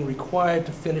from being required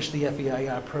to finish the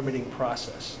FEIR permitting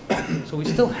process. So we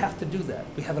still have to do that.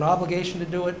 We have an obligation to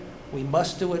do it, we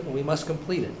must do it, and we must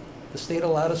complete it. The state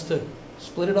allowed us to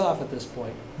split it off at this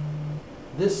point.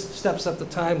 This steps up the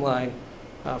timeline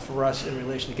for us in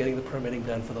relation to getting the permitting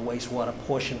done for the wastewater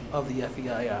portion of the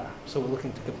FEIR. So we're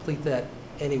looking to complete that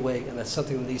anyway, and that's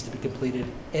something that needs to be completed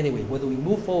anyway. Whether we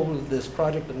move forward with this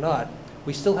project or not,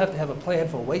 we still have to have a plan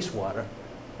for wastewater,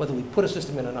 whether we put a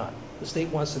system in or not. The state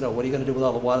wants to know, what are you going to do with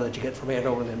all the water that you get from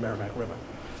Andover and the Merrimack River?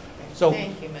 So,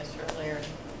 thank you, Mr. O'Leary.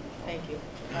 Thank you.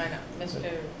 I know. Mr.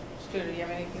 Studer, do you have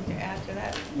anything to add to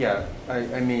that? Yeah,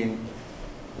 I mean,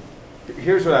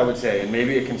 here's what I would say, and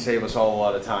maybe it can save us all a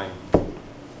lot of time.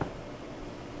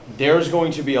 There's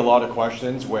going to be a lot of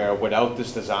questions where without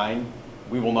this design,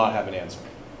 we will not have an answer.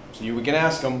 So we can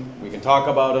ask them, we can talk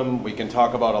about them, we can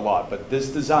talk about a lot, but this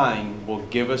design will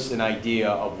give us an idea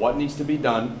of what needs to be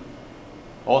done.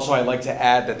 Also, I'd like to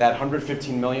add that that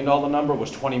 $115 million number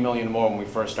was $20 million more when we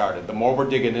first started. The more we're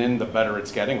digging in, the better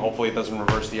it's getting. Hopefully it doesn't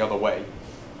reverse the other way.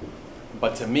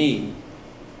 But to me,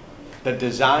 the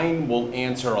design will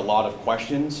answer a lot of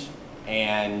questions,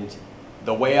 and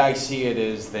the way I see it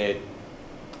is that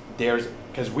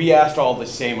because we asked all the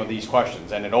same of these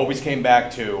questions, and it always came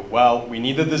back to, well, we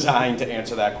need the design to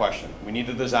answer that question. We need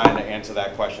the design to answer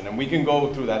that question. And we can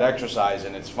go through that exercise,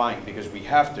 and it's fine, because we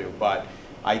have to. But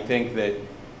I think that,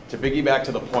 to piggyback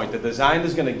to the point, the design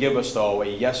is going to give us, though, a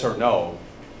yes or no.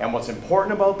 And what's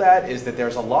important about that is that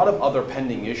there's a lot of other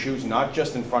pending issues, not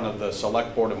just in front of the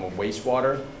Select Board of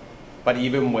Wastewater, but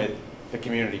even with the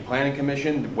Community Planning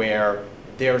Commission, where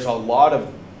there's a lot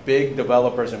of big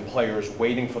developers and players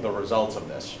waiting for the results of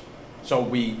this. So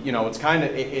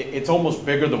it's almost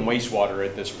bigger than wastewater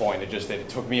at this point. It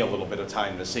took me a little bit of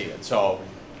time to see it. So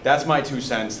that's my 2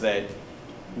 cents that,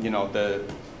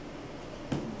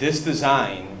 this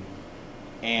design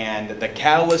and the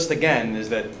catalyst again is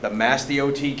that the Mass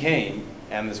DOT came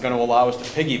and is going to allow us to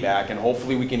piggyback, and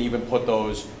hopefully we can even put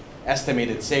those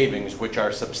estimated savings, which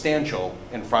are substantial,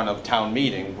 in front of town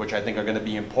meeting, which I think are going to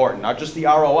be important. Not just the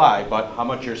ROI, but how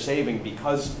much you're saving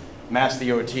because Mass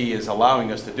DOT is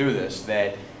allowing us to do this.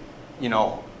 That,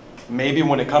 maybe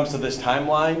when it comes to this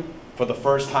timeline, for the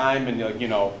first time in,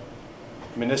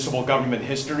 municipal government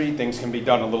history, things can be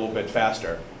done a little bit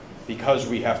faster because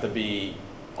we have to be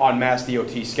on Mass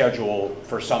DOT schedule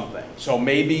for something. So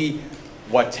maybe,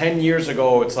 10 years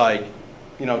ago, it's like,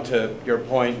 to your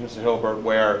point, Mr. Hilbert,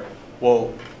 where,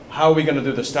 well, how are we going to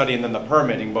do the study and then the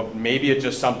permitting? But maybe it's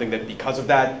just something that because of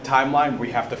that timeline,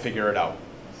 we have to figure it out.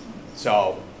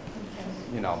 So,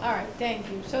 All right, thank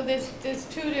you. So there's there's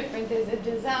a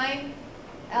design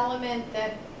element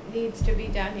that needs to be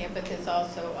done here, but there's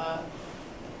also a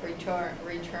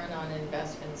return on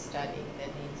investment study that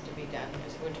needs to be done here.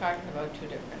 So we're talking about two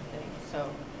different things. So,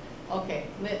 okay,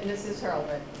 Mrs.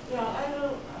 Hurlbut. Yeah,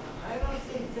 I don't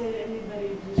think that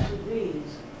anybody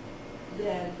disagrees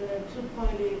that the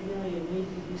 $2.8 million need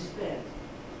to be spent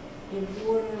in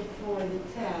order for the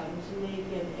town to make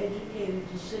an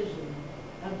educated decision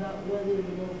about whether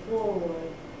to go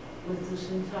forward with this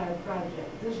entire project.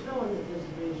 There's no one that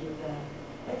disagrees with that.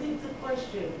 I think the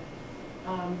question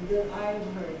that I've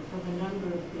heard from a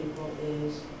number of people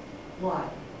is why?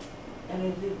 And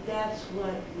I think that's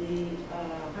what the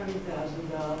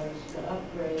 $100,000 to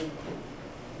upgrade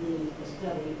the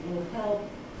study will help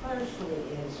partially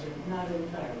answer, not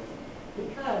entirely.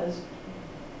 Because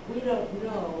we don't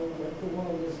know what the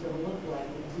world is going to look like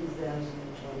in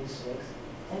 2026.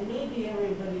 And maybe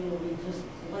everybody will be just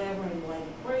clamoring like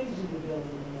crazy to build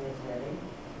in the military.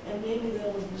 And maybe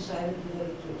they'll have decided to go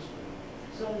to Tucson.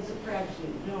 So it's a crapshoot,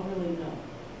 you don't really know.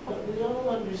 But we all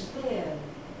understand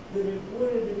that in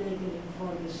order to make an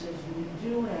informed decision, you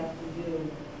do have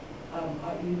to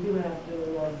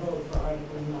vote for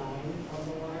Article 9 on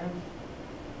the warrant.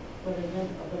 But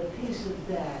a piece of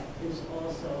that is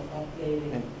also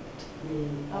updating the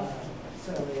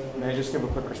survey. May I just give a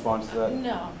quick response to that?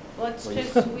 No,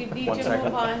 Please. we need to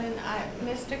move on, and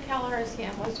Mr. Kelleher's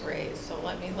hand was raised, so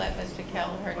let Mr.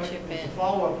 Kelleher chip in. To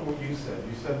follow up on what you said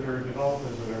there are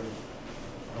developers that are,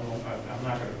 I'm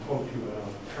not going to quote you, but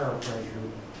I'll paraphrase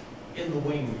you, in the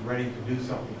wings, ready to do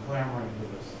something, clamoring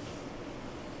for this.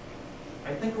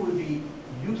 I think it would be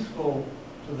useful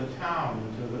to the town,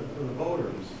 to the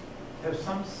voters, to have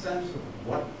some sense of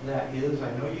what that is.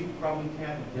 I know you probably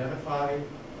can't identify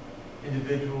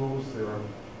individuals. There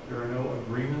are no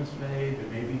agreements made. There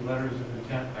may be letters of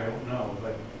intent. I don't know.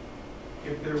 But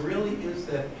if there really is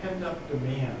that pent-up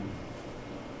demand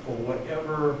for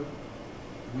whatever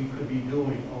we could be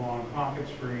doing along Concord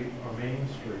Street or Main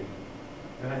Street,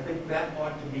 then I think that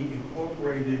ought to be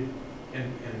incorporated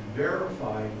and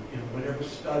verified in whatever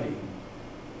study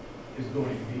is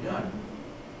going to be done.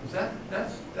 Because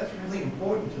that's really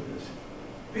important to this.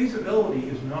 Feasibility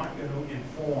is not going to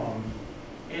inform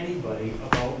anybody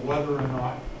about whether or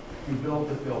not you built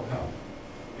it, they'll come.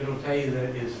 It'll tell you that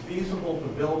it is feasible to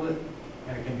build it,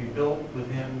 and it can be built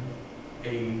within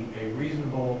a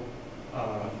reasonably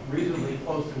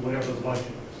close to whatever the budget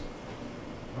is.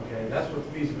 Okay, that's what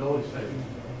the feasibility study is.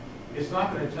 It's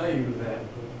not going to tell you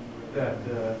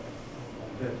that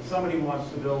somebody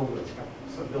wants to build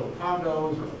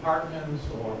condos or apartments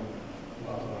or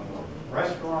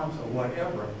restaurants or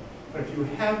whatever. But if you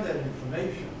have that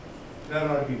information, that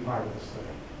ought to be part of the study.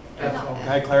 That's all. Can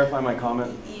I clarify my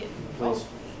comment, please?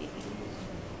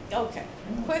 Okay,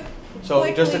 quick. So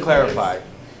just to quickly, clarify,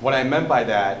 what I meant by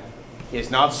that is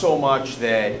not so much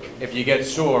that if you get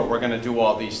sewer, we're going to do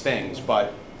all these things,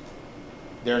 but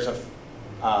there's a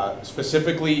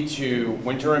specifically to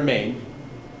Winter and Main,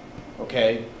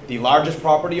 okay, the largest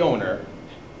property owner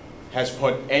has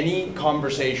put any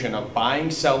conversation of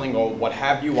buying, selling, or what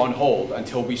have you on hold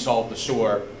until we solve the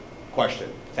sewer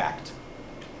question, fact.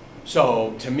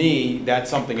 So to me, that's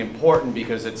something important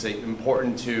because it's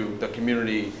important to the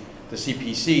community, the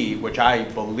CPC, which I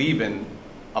believe in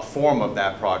a form of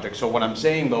that project. So what I'm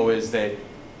saying though is that,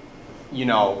 you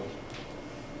know,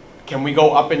 can we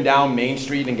go up and down Main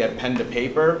Street and get pen to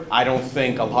paper? I don't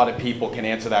think a lot of people can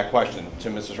answer that question, to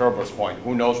Mrs. Herbert's point.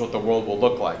 Who knows what the world will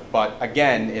look like? But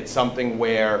again, it's something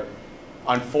where,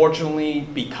 unfortunately,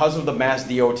 because of the Mass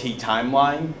DOT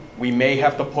timeline, we may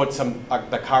have to put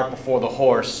the cart before the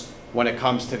horse when it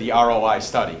comes to the ROI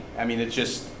study. I mean, it's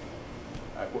just,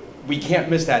 we can't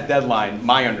miss that deadline,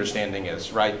 my understanding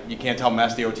is, right? You can't tell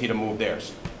Mass DOT to move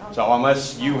theirs. So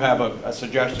unless you have a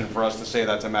suggestion for us to say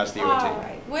that's a Mass DOT. All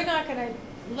right, we're not gonna,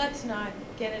 let's not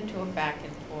get into a back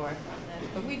and forth on this,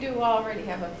 but we do already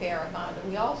have a fair amount,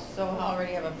 we also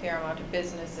already have a fair amount of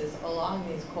businesses along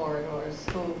these corridors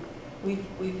who,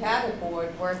 we've had a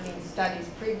board working studies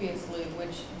previously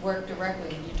which work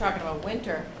directly, you're talking about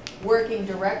Winter, working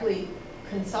directly,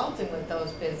 consulting with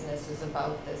those businesses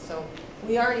about this. So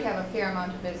we already have a fair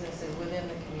amount of businesses within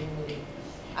the community.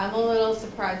 I'm a little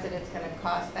surprised that it's going to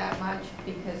cost that much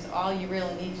because all you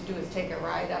really need to do is take a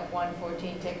ride up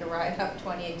 114, take a ride up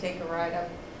 28, take a ride up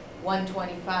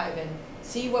 125 and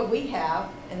see what we have,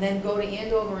 and then go to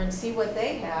Andover and see what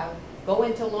they have, go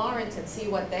into Lawrence and see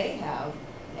what they have,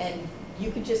 and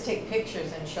you could just take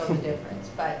pictures and show the difference.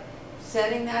 But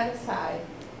setting that aside,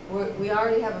 we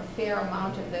already have a fair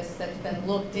amount of this that's been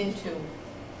looked into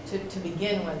to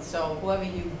begin with, so whoever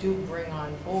you do bring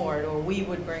on board, or we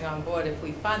would bring on board if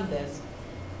we fund this,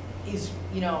 is,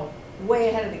 you know, way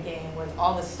ahead of the game with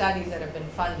all the studies that have been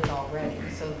funded already.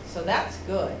 So that's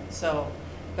good. So,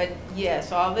 but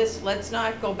yes, all this, let's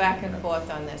not go back and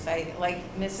forth on this. Like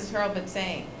Mrs. Hurlbut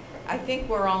saying, I think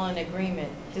we're all in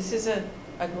agreement. This is a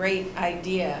great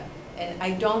idea, and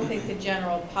I don't think the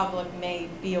general public may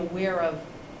be aware of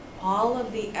all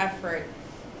of the effort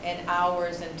and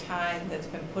hours and time that's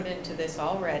been put into this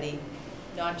already,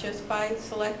 not just by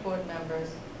select board members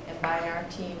and by our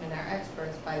team and our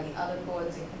experts, by the other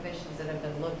boards and commissions that have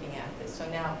been looking at this. So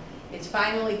now it's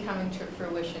finally coming to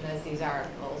fruition as these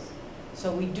articles.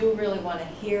 So we do really want to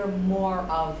hear more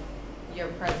of your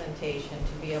presentation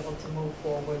to be able to move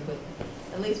forward with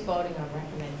at least voting on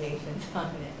recommendations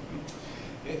on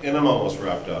it. And I'm almost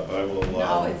wrapped up. I will.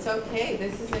 No, it's okay.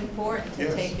 This is important to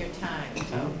Yes. take your time.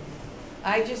 So.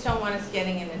 I just don't want us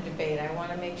getting in a debate. I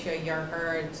want to make sure you're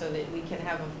heard so that we can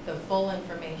have the full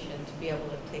information to be able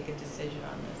to take a decision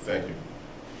on this. Thank you.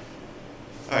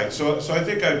 All right, so I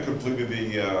think I've completed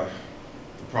the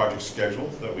project schedule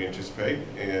that we anticipate,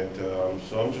 and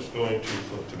so I'm just going to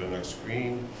flip to the next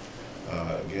screen.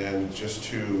 Again, just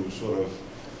to sort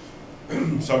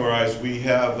of summarize, we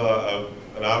have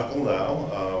an article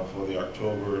now for the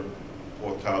October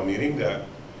 4th town meeting that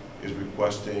is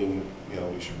requesting, you know,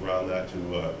 we should round that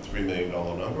to a $3 million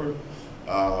number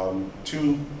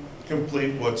to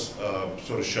complete what's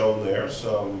sort of shown there,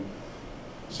 some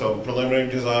preliminary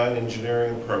design,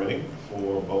 engineering, and permitting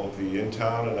for both the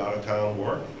in-town and out-of-town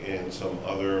work, and some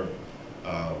other,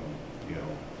 you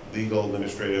know, legal,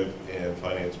 administrative, and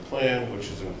finance plan, which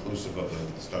is inclusive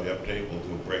of the study update. We'll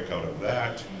do a breakout of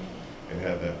that and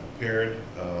have that prepared.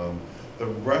 The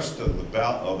rest of the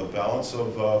balance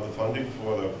of the funding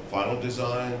for the final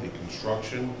design, the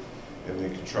construction, and the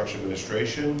construction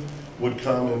administration would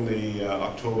come in the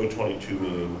October 22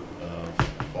 meeting,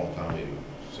 fall town meeting,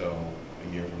 so a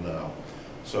year from now.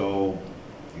 So,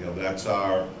 you know, that's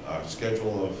our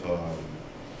schedule of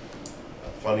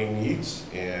funding needs,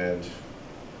 and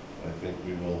I think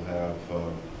we will have,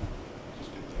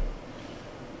 just get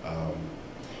that.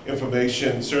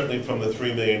 Information, certainly from the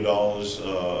 $3 million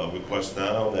request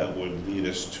now, that would lead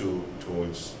us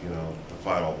towards, you know, the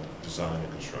final design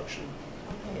and construction.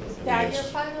 Okay, is that your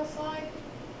final slide?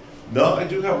 No, I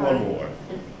do have one more.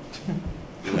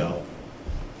 You know,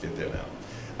 get there now.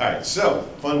 All right, so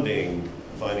funding,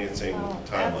 financing,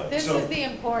 timeline. This So is the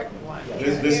important one.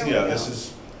 this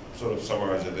is sort of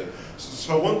summarizing it.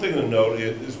 So one thing to note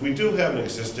is we do have an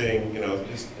existing, you know,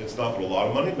 it's not for a lot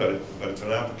of money, but it's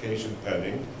an application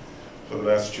pending for the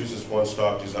Massachusetts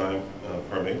one-stop design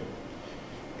permit.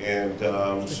 And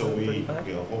so we,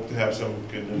 you know, hope to have some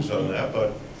good news on that,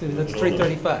 but That's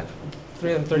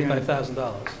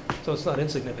 $335,000. So it's not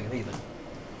insignificant either.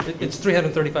 It's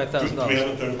 $335,000.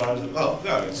 $335,000. Oh,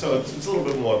 got it. So it's a little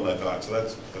bit more than I thought. So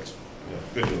that's you know,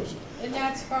 good news. And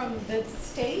that's from the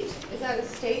state? Is that a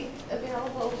state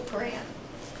available grant?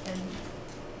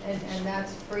 And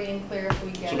that's free and clear if we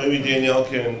get it? So maybe Danielle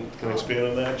can expand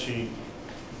on that. She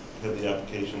had the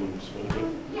application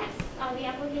submitted. Yes, the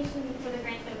application for the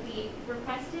grant that we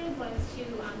requested was to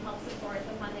help support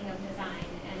the funding of design,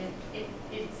 and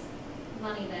it's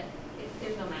money that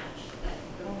there's no match.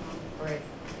 Great.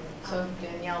 So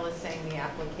Danielle is saying the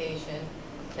application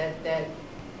that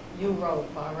you wrote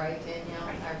for, right, Danielle?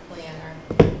 Right. Our planner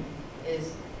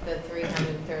is the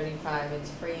 335. It's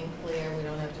free and clear. We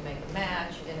don't have to make a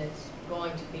match, and it's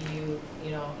going to be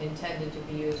intended to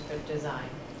be used for design,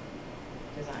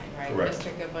 right? Correct.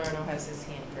 Mr. Gilberto has his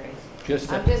hand raised.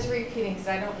 Just I'm just repeating because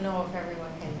I don't know if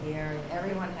everyone can hear, and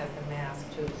everyone has the mask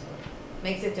too, so it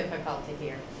makes it difficult to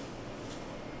hear.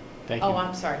 thank you. Oh,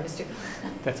 I'm sorry, Mr.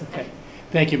 That's okay.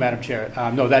 Thank you, Madam Chair.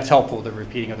 No, that's helpful, the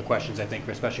repeating of the questions, I think,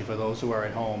 especially for those who are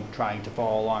at home trying to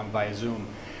follow along via Zoom.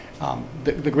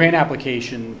 The grant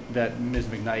application that Ms.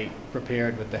 McKnight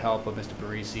prepared with the help of Mr.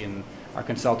 Parisi and our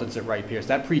consultants at Wright Pierce,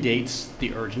 that predates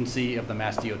the urgency of the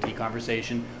Mass DOT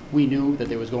conversation. We knew that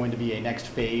there was going to be a next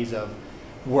phase of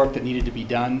work that needed to be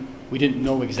done. We didn't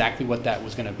know exactly what that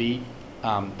was going to be.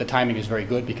 The timing is very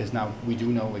good because now we do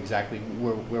know exactly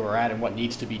where we're at and what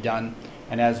needs to be done.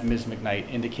 And as Ms. McKnight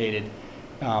indicated,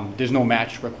 there's no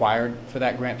match required for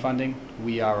that grant funding.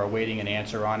 We are awaiting an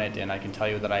answer on it, and I can tell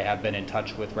you that I have been in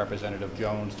touch with Representative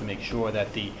Jones to make sure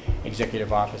that the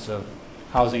Executive Office of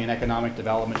Housing and Economic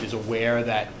Development is aware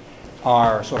that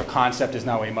our sort of concept is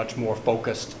now a much more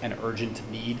focused and urgent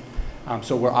need.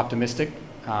 So we're optimistic.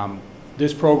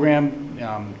 This program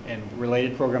and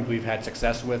related programs we've had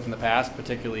success with in the past,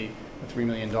 particularly the $3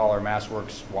 million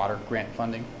MassWorks water grant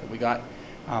funding that we got.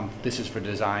 This is for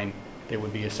design. There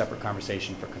would be a separate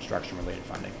conversation for construction-related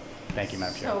funding. Thank you,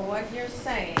 Madam Chair. So what you're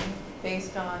saying,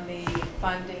 based on the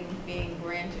funding being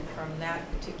granted from that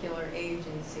particular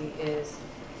agency, is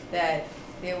that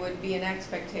there would be an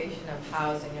expectation of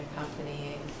housing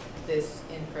accompanying this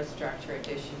infrastructure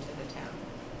addition to the town?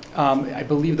 I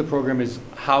believe the program is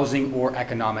housing or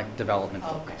economic development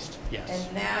Okay. focused. Yes.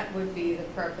 And that would be the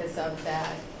purpose of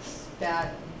that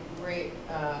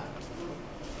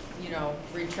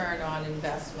return on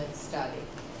investment study,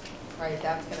 right?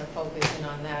 That's going to focus in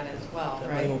on that as well, That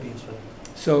right? money won't be used for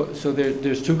that. So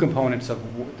there's two components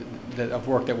of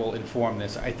work that will inform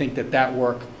this. I think that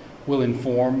work will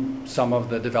inform some of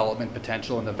the development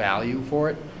potential and the value for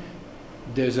it.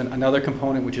 There's another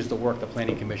component, which is the work the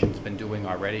Planning Commission's been doing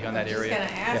already on that area. I'm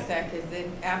just going to ask that because the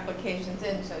application's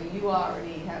in, so you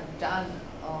already have done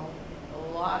a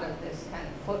lot of this kind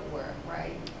of footwork,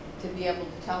 right? To be able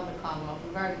to tell the Commonwealth,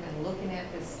 we've already been looking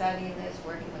at this, studying this,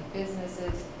 working with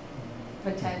businesses,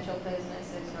 potential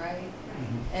businesses, right?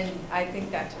 And I think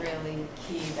that's really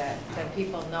key, that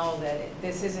people know that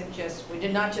this isn't just,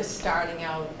 we're not just starting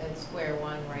out at square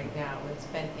one right now. It's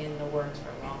been in the works for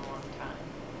a long, long time.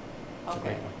 That's a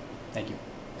great point. Thank you.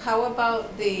 How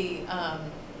about the,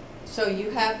 so you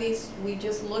have these, we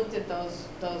just looked at those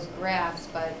graphs,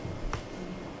 but,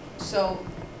 so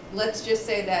let's just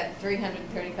say that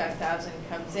 335,000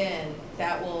 comes in,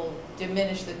 that will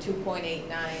diminish the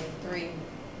 2.893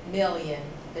 million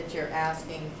that you're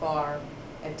asking for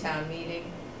at town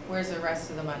meeting. Where's the rest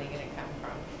of the money going to come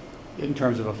from? In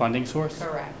terms of a funding source?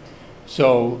 Correct.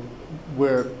 So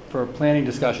for planning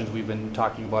discussions, we've been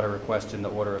talking about a request in the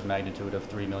order of magnitude of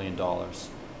 $3 million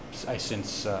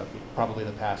since probably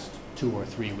the past 2 or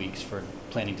 3 weeks for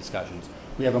planning discussions.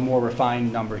 We have a more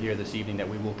refined number here this evening that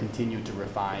we will continue to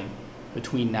refine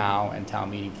between now and town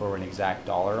meeting for an exact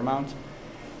dollar amount.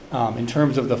 In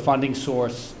terms of the funding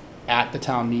source at the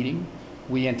town meeting,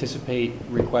 we anticipate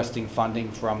requesting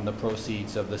funding from the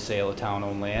proceeds of the sale of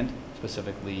town-owned land,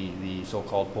 specifically the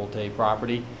so-called Polte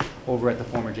property over at the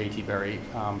former J.T. Berry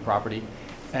property.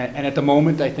 And at the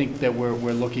moment, I think that we're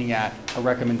looking at a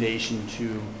recommendation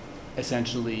to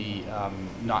essentially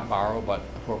not borrow but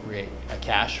appropriate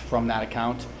cash from that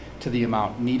account to the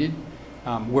amount needed.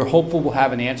 We're hopeful we'll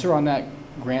have an answer on that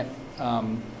grant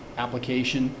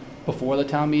application before the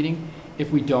town meeting.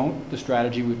 If we don't, the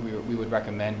strategy we would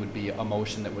recommend would be a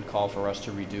motion that would call for us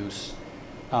to reduce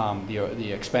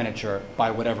the expenditure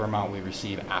by whatever amount we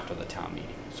receive after the town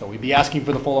meeting. So we'd be asking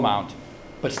for the full amount,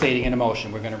 but stating in a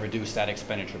motion we're going to reduce that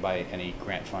expenditure by any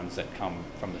grant funds that come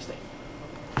from the state.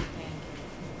 And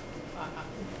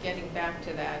getting back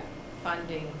to that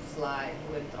funding slide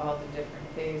with all the different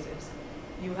phases,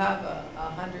 you have a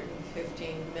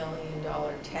 $115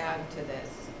 million tag to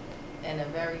this and a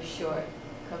very short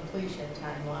completion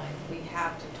timeline. We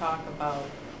have to talk about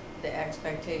the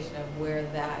expectation of where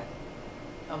that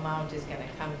amount is going to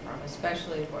come from,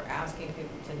 especially if we're asking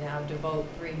people to now devote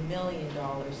 $3 million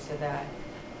to that.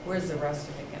 Where's the rest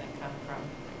of it going to come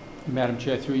from? Madam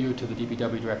Chair, through you to the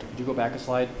DPW Director. Could you go back a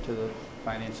slide to the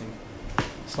financing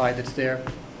slide that's there?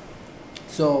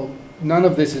 So none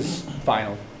of this is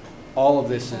final. All of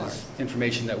this is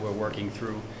information that we're working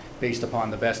through based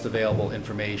upon the best available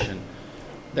information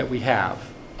that we have.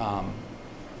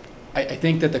 I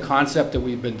think that the concept that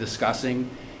we've been discussing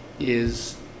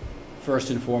is first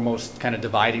and foremost kind of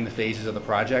dividing the phases of the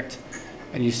project.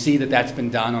 And you see that that's been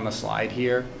done on the slide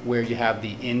here, where you have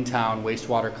the in-town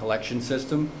wastewater collection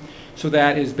system. So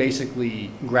that is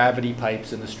basically gravity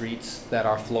pipes in the streets that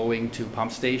are flowing to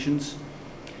pump stations.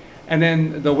 And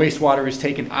then the wastewater is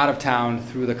taken out of town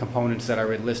through the components that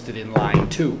are listed in line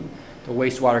 2, the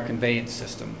wastewater conveyance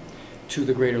system, to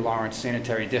the Greater Lawrence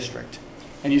Sanitary District.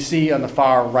 And you see on the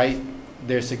far right,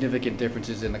 there's significant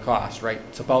differences in the cost, right?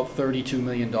 It's about $32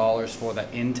 million for the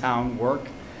in-town work.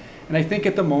 And I think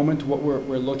at the moment, what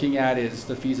we're looking at is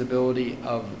the feasibility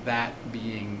of that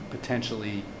being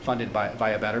potentially funded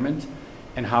via betterment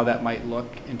and how that might look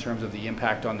in terms of the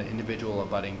impact on the individual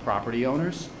abutting property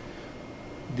owners.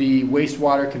 The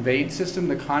wastewater conveyance system,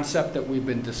 the concept that we've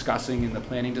been discussing in the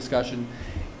planning discussion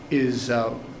is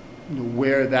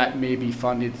where that may be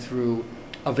funded through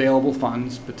available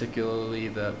funds, particularly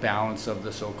the balance of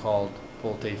the so-called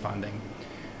Polte funding.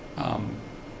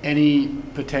 Any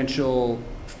potential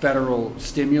federal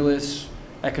stimulus,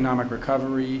 economic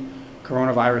recovery,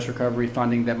 coronavirus recovery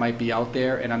funding that might be out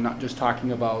there, and I'm not just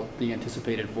talking about the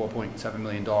anticipated $4.7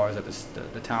 million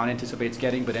that the town anticipates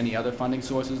getting, but any other funding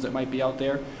sources that might be out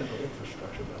there. Federal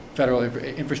infrastructure bill. Federal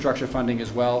infrastructure funding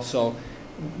as well. So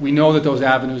we know that those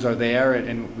avenues are there,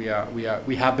 and we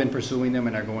have been pursuing them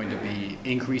and are going to be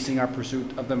increasing our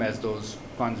pursuit of them as those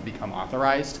funds become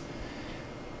authorized,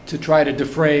 to try to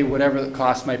defray whatever the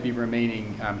cost might be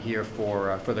remaining here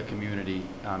for the community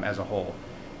as a whole.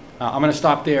 I'm going to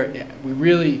stop there. We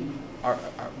really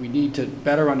we need to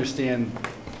better understand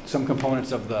some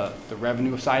components of the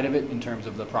revenue side of it in terms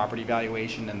of the property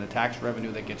valuation and the tax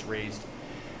revenue that gets raised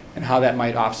and how that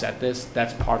might offset this.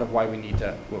 That's part of why we need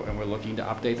to, and we're looking to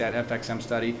update that FXM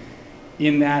study.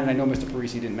 In that, and I know Mr.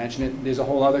 Parisi didn't mention it, there's a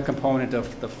whole other component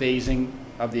of the phasing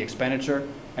of the expenditure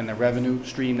and the revenue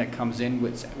stream that comes in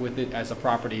with it as the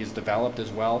property is developed as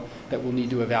well, that we'll need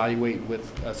to evaluate with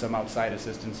some outside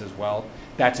assistance as well.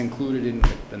 That's included in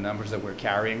the numbers that we're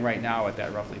carrying right now at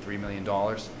that roughly $3 million.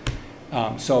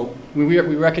 So we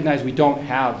recognize we don't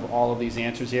have all of these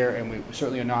answers here, and we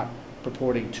certainly are not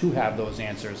purporting to have those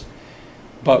answers.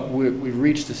 But we've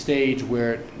reached a stage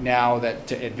where now that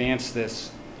to advance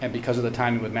this, and because of the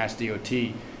timing with Mass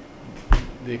DOT,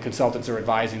 the consultants are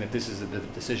advising that this is the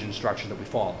decision structure that we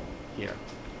follow here.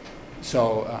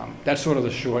 So that's sort of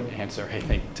the short answer, I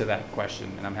think, to that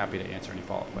question, and I'm happy to answer any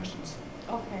follow-up questions.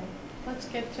 Okay, let's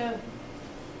get to,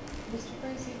 Mr.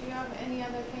 Parisi, do you have any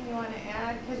other thing you want to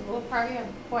add? Because we'll probably have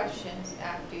questions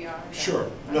after you are. Sure.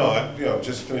 No,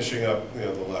 just finishing up,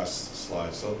 the last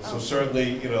slide. So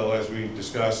certainly, as we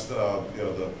discussed,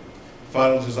 the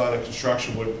final design and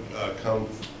construction would come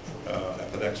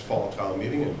at the next fall town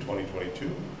meeting in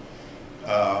 2022.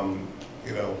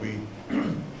 We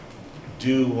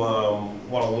do want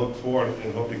to look for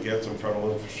and hope to get some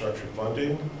federal infrastructure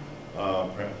funding,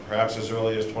 perhaps as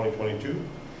early as 2022.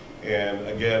 And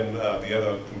again, the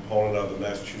other component of the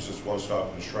Massachusetts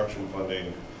One-Stop Construction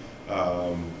Funding,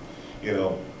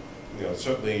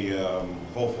 certainly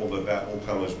hopeful that that will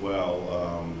come as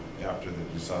well after the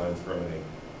design permitting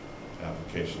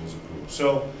application is approved.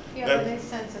 So Do you have any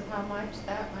sense of how much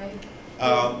that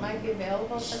might be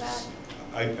available for that?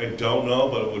 I don't know,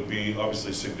 but it would be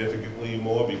obviously significantly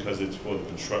more because it's for the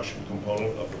construction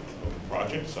component of the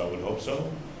project, so I would hope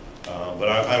so. But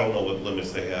I don't know what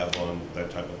limits they have on that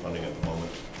type of funding at the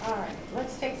moment. All right,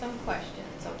 let's take some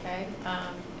questions, okay?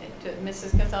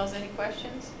 Mrs. Gonzalez, any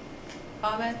questions?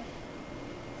 Comment?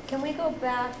 Can we go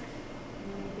back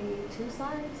maybe 2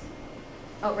 slides?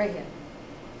 Oh, right here.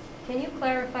 Can you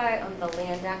clarify on the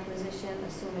land acquisition,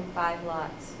 assuming 5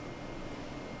 lots?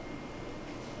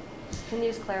 Can you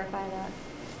just clarify that?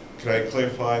 Can I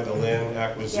clarify the land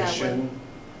acquisition?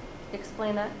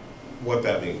 Explain that? What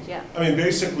that means? Yeah. I mean,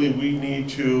 basically, we need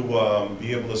to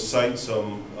be able to site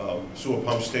some sewer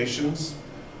pump stations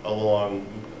along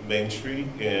Main Street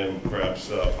and perhaps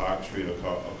Park Street or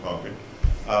Concord.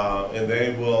 And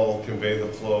they will convey the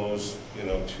flows,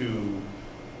 to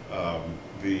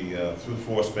through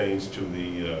force mains to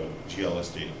the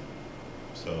GLSD.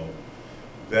 So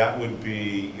that would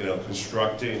be,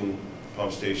 constructing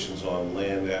pump stations on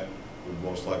land that would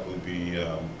most likely be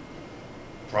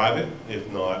private,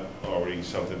 if not already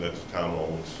something that the town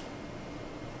owns.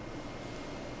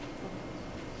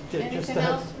 Anything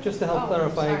else? Just to help Oh,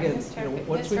 clarify sorry, again, Mr.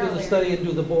 once we do the O'Leary. study and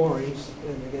do the borings,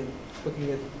 and again,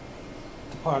 looking at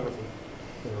topography,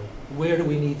 where do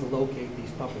we need to locate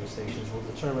these pumping stations will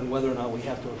determine whether or not we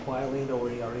have to acquire land or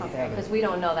we already Okay, have because it. we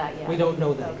don't know that yet. We don't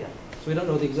know that Okay. yet. So we don't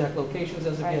know the exact locations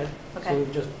as of Right. yet. So Okay.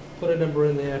 we've just put a number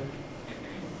in there.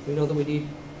 We know that we need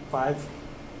 5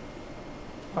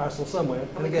 parcels somewhere.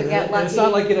 And We again, could get and it's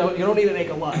not lucky. like, you don't need an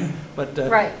acre lot, but.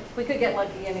 Right, we could get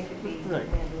lucky and it could be Right.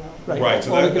 land well. Right,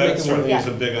 so Or we that can make it certainly work. is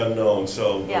a big unknown,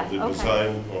 so Yeah, the okay.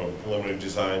 design or preliminary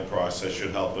design process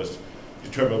should help us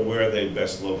determine where they're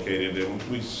best located, and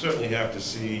we certainly have to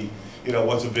see,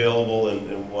 what's available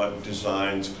and what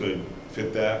designs could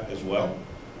fit that as well.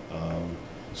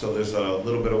 So there's a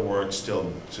little bit of work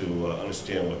still to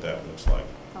understand what that looks like.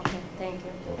 Okay, thank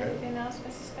you. Okay? Anything else,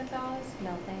 Mrs. Gonzalez?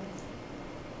 No, thanks.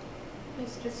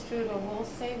 Mr. Strudel, we'll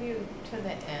save you to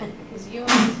the end, because you and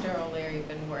Mr. O'Leary have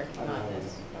been working on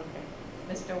this. Okay.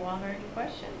 Mr. Walner, any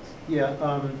questions?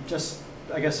 Yeah, just,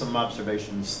 I guess some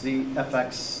observations. The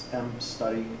FXM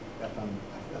study,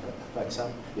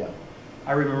 FXM, yeah.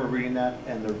 I remember reading that,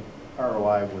 and the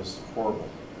ROI was horrible,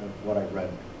 what I read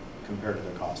compared to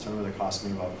the cost. I remember the cost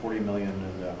being about $40 million,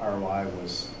 and the ROI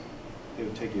was, it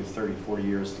would take you 30, 40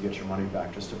 years to get your money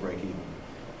back just to break even.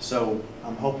 So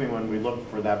I'm hoping when we look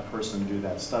for that person to do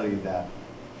that study that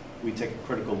we take a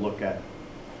critical look at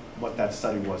what that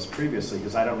study was previously,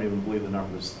 because I don't even believe the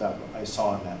numbers that I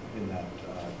saw in that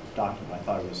document. I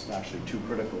thought it was actually too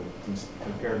critical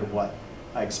compared to what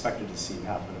I expected to see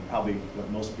happen, and probably what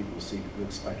most people would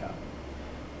expect happen.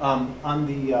 On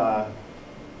the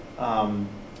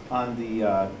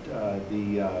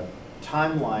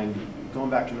timeline, going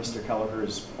back to Mr.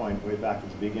 Kelleher's point way back at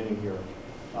the beginning here,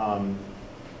 and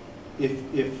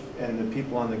the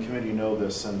people on the committee know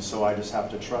this, and so I just have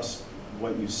to trust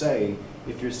what you say.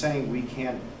 If you're saying we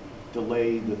can't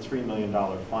delay the $3 million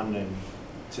funding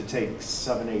to take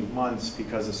 7-8 months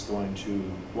because it's going to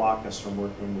block us from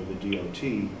working with the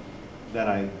DOT,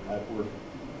 then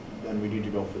then we need to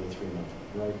go for the $3 million,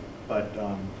 right?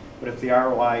 But if the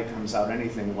ROI comes out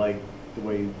anything like the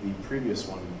way the previous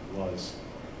one was,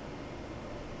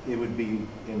 it would be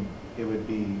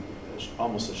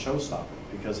almost a showstopper,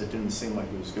 because it didn't seem like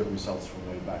it was good results from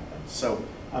way back then. So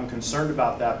I'm concerned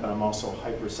about that, but I'm also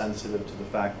hypersensitive to the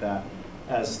fact that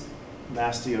as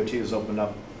Mass DOT has opened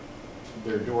up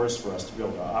their doors for us to be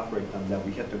able to operate them, that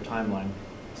we hit their timeline.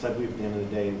 So I believe at the end of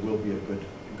the day, it will be a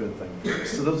good thing for us.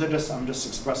 So those are I'm just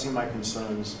expressing my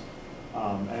concerns.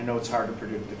 And I know it's hard to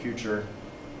predict the future.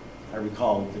 I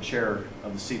recall the chair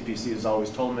of the CPC has always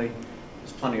told me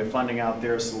there's plenty of funding out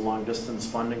there, so long distance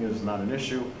funding is not an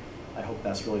issue. I hope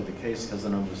that's really the case, because the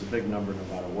number is a big number no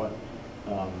matter what.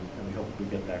 And we hope we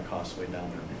get that cost way down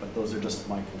there. But those are just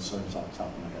my concerns off the top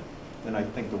of my head. And I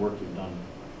think the work you've done,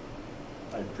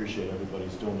 I appreciate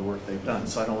everybody's doing the work they've done,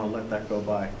 so I don't want to let that go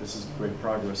by. This is great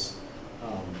progress,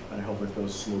 and I hope it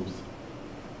goes smooth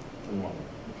and well.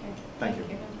 Okay. Thank you.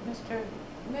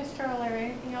 Mr. O'Leary,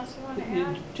 anything else you want to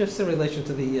add? Just in relation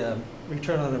to the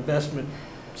return on investment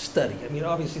study, I mean,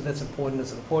 obviously that's important.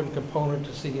 It's an important component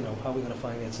to see, how we're going to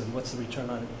finance it and what's the return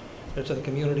on it to the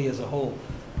community as a whole.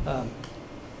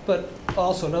 But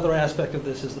also another aspect of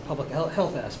this is the public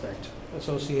health aspect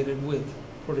associated with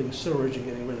putting sewerage and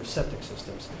getting rid of septic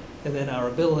systems. And then our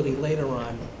ability later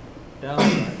on,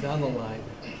 down the line,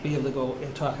 be able to go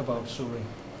and talk about sewering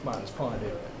Martin's Pond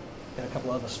area and a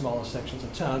couple other smaller sections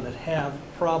of town that have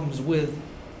problems with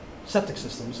septic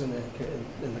systems in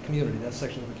the community, that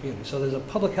section of the community. So there's a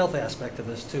public health aspect to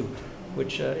this too,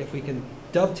 which if we can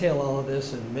dovetail all of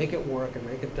this and make it work and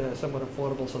make it somewhat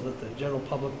affordable so that the general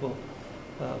public will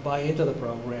buy into the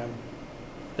program,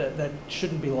 that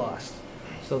shouldn't be lost.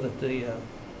 So that the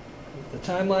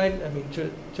timeline, I mean,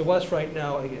 to us right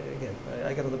now, again,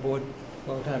 I got on the board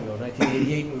a long time ago,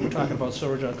 1988, and we were talking about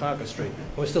sewage on Concord Street.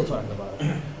 We're still talking about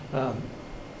it.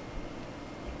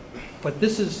 But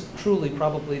this is truly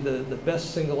probably the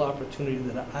best single opportunity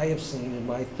that I have seen in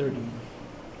my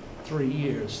 33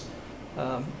 years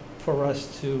for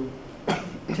us to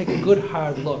take a good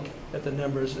hard look at the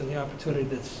numbers and the opportunity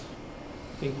that's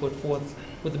being put forth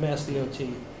with the Mass DOT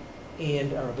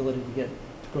and our ability to get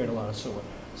to Greater Lawrence Sewer.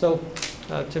 So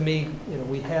to me,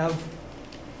 we have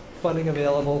funding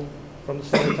available from the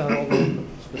state of town,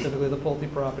 specifically the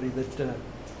Pulte property, that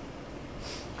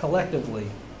collectively,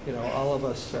 all of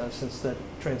us, since that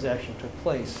transaction took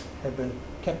place, have been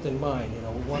kept in mind.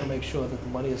 We want to make sure that the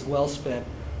money is well spent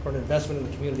for an investment in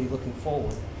the community looking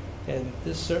forward. And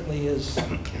this certainly is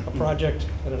a project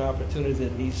and an opportunity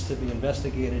that needs to be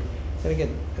investigated. And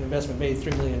again, an investment made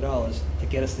 $3 million to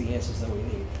get us the answers that we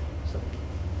need. So.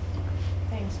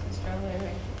 Thanks, Mr.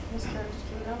 O'Leary. Mr.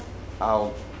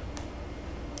 Studo?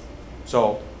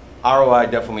 So ROI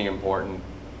definitely important.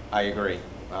 I agree.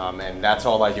 And that's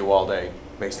all I do all day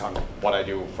based on what I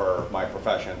do for my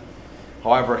profession.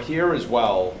 However, here as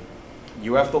well,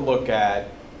 you have to look at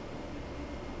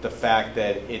the fact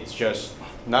that it's just,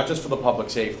 not just for the public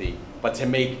safety, but to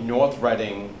make North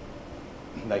Reading,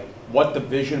 like what the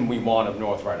vision we want of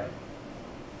North Reading.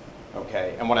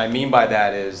 Okay, and what I mean by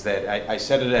that is that I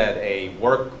said it at a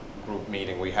work group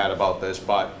meeting we had about this,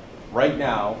 but right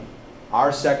now,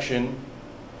 our section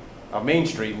of Main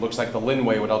Street looks like the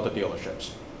Linway without the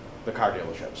dealerships, the car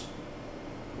dealerships.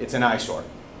 It's an eyesore.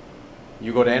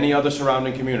 You go to any other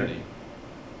surrounding community,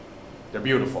 they're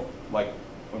beautiful. Like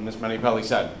when Ms. Menipelli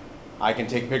said, I can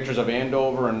take pictures of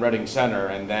Andover and Reading Center,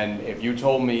 and then if you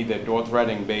told me that North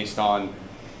Reading, based on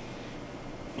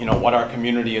what our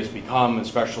community has become,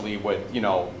 especially with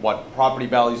what property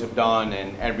values have done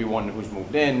and everyone who's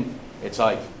moved in, it's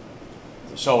like,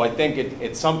 so I think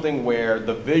it's something where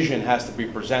the vision has to be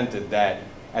presented that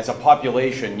as a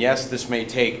population, yes, this may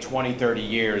take 20, 30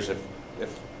 years if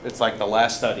it's like the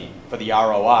last study for the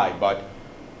ROI, but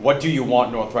what do you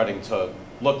want North Reading to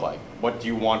look like? What do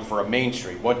you want for a Main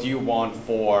Street? What do you want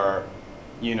for,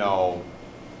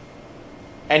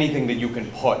 anything that you can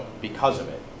put because of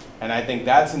it? And I think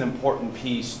that's an important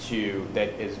piece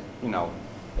that is,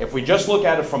 if we just look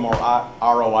at it from our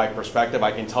ROI perspective,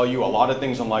 I can tell you a lot of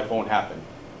things in life won't happen.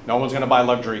 No one's going to buy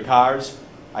luxury cars.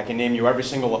 I can name you every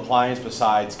single appliance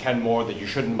besides Kenmore that you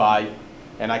shouldn't buy.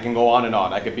 And I can go on and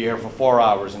on. I could be here for 4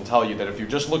 hours and tell you that if you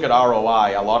just look at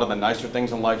ROI, a lot of the nicer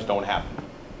things in life don't happen.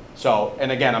 So,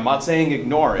 and again, I'm not saying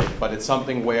ignore it, but it's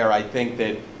something where I think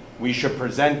that we should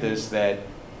present this, that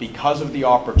because of the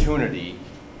opportunity,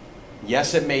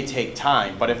 yes, it may take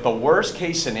time, but if the worst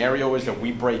case scenario is that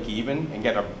we break even and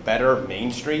get a better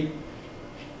Main Street,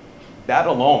 that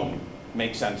alone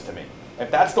makes sense to me.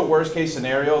 If that's the worst case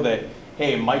scenario, that,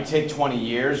 hey, it might take 20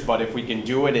 years, but if we can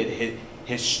do it at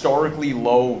historically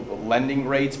low lending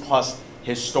rates plus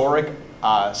historic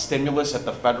stimulus at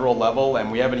the federal level,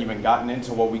 and we haven't even gotten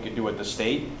into what we could do at the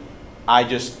state, I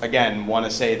just, again, want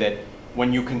to say that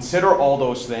when you consider all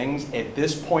those things, at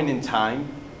this point in time,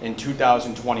 in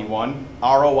 2021,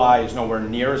 ROI is nowhere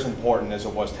near as important as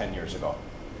it was 10 years ago.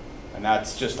 And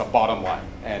that's just a bottom line.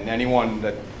 And anyone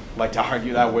that would like to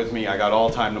argue that with me, I got all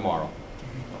time tomorrow.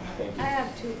 Thank you. I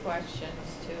have 2 questions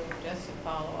too, just to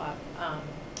follow up.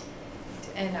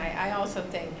 And I also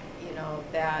think,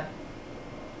 that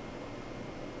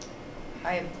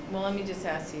well, let me just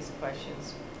ask these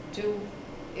questions.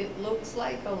 It looks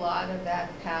like a lot of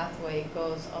that pathway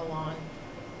goes along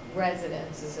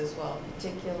residences as well,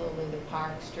 particularly the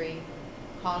Park Street,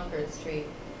 Concord Street.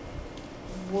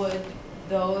 Would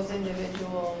those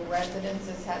individual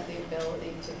residences have the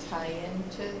ability to tie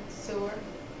into sewer?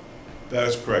 That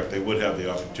is correct. They would have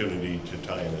the opportunity to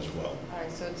tie in as well. All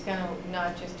right, so it's going to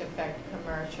not just affect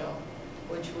commercial,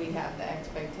 which we have the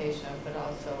expectation of, but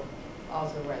also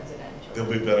residential.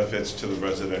 There'll be benefits to the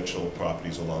residential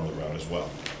properties along the route as well.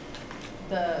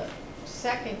 The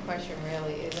second question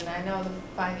really is, and I know the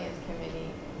Finance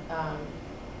Committee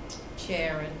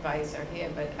chair and vice are here,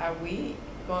 but are we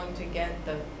going to get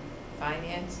the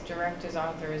Finance Director's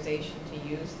authorization to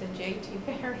use the J.T.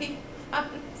 Berry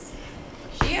funds.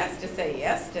 She has to say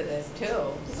yes to this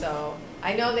too, so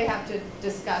I know they have to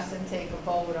discuss and take a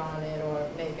vote on it or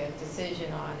make a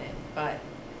decision on it, but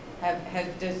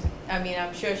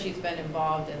I'm sure she's been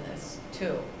involved in this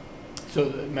too. So,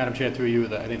 Madam Chair, through you,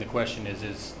 I think the question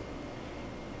is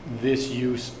this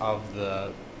use of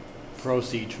the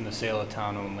proceeds from the sale of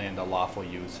town-owned land a lawful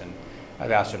use? And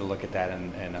I've asked her to look at that,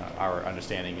 and our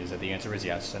understanding is that the answer is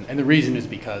yes. And the reason is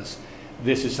because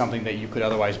this is something that you could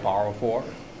otherwise borrow for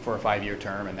a 5-year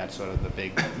term, and that's sort of the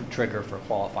big trigger for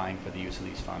qualifying for the use of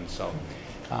these funds. So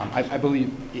I believe,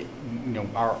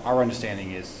 our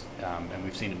understanding is, and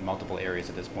we've seen it in multiple areas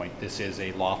at this point, this is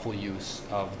a lawful use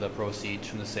of the proceeds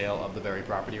from the sale of the very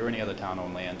property or any other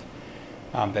town-owned land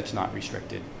that's not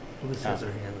restricted. Liz has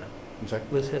her hand up. I'm sorry?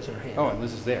 Liz has her hand Oh, up. and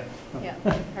Liz is there. Yeah,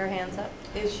 her hand's up.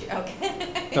 Is she,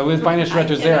 okay. The Liz Finance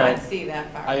Director's there. I cannot see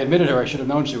that far. I admitted her. I should have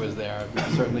known she was there.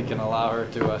 I certainly can allow her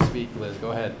to speak. Liz,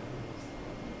 go ahead.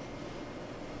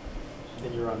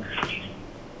 And you're on.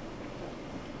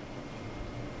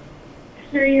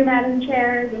 Through you, Madam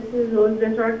Chair, this is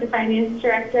Elizabeth Rourke, the Finance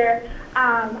Director.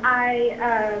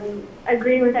 I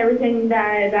agree with everything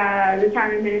that the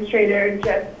Town Administrator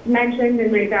just mentioned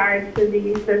in regards to the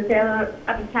use of sale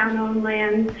of town-owned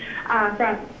land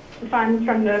from funds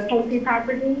from the Pulte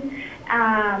property.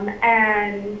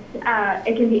 And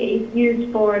it can be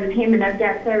used for the payment of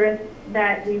debt service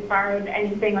that we've borrowed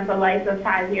anything with a life of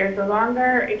 5 years or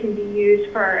longer. It can be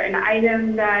used for an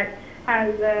item that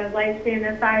has a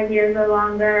lifespan of 5 years or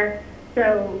longer.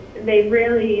 So they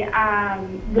really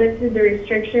listed the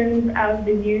restrictions of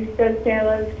the use of sale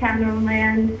of town-owned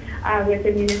land with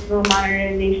the municipal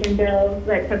modernization bills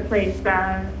that took place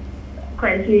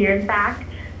quite a few years back.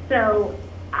 So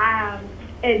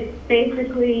it's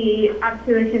basically up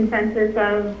to the consensus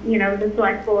of, the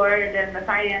select board and the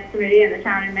finance committee and the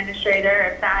town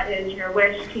administrator. If that is your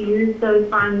wish to use those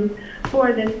funds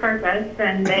for this purpose,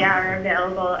 then they are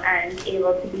available and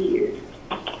able to be used.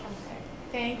 Okay.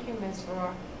 Thank you, Ms.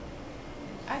 Rourke.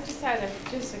 I just had a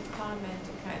comment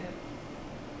to kind of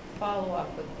follow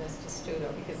up with Mr.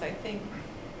 Studo, because I think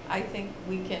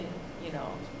we can,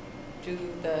 do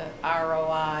the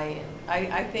ROI, and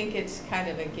I think it's kind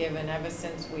of a given ever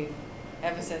since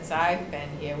I've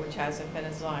been here, which hasn't been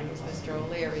as long as Mr.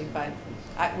 O'Leary, but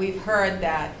we've heard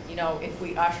that, if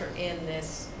we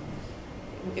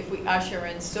usher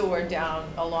in sewer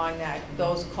down along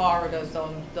those corridors,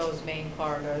 those main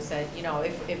corridors, that,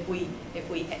 if we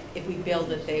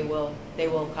build it, they will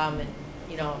come and,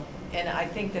 and I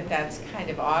think that that's kind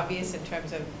of obvious in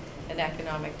terms of an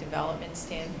economic development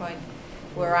standpoint.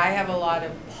 Where I have a lot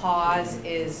of pause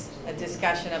is a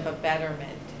discussion of a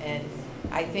betterment. And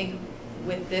I think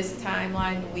with this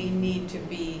timeline, we need to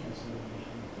be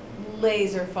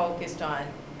laser focused on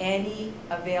any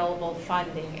available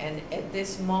funding. And at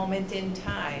this moment in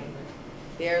time,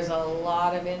 there's a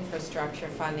lot of infrastructure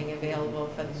funding available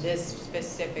for this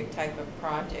specific type of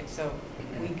project. So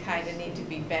we kind of need to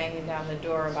be banging down the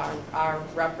door of our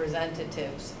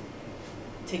representatives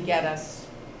to get us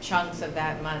chunks of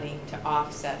that money to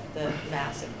offset the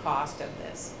massive cost of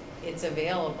this. It's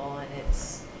available, and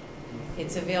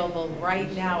it's available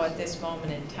right now at this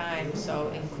moment in time, so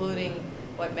including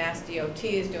what Mass DOT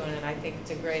is doing, and I think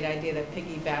it's a great idea that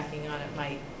piggybacking on it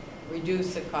might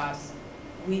reduce the costs.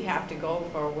 We have to go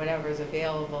for whatever is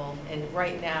available, and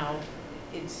right now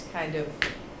it's kind of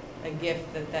a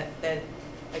gift that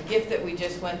we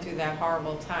just went through that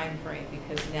horrible time frame,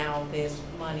 because now there's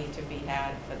money to be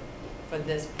had for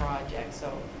this project.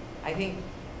 So I think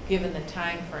given the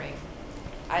time frame,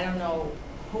 I don't know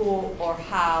who or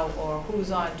how or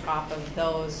who's on top of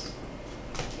those,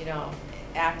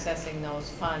 accessing those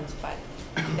funds, but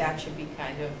that should be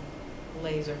kind of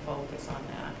laser focus on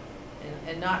that,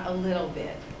 and not a little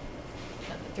bit.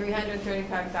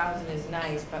 335,000 is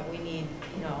nice, but we need,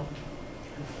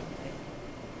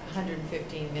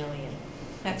 115 million.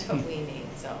 That's what we need.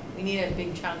 So we need a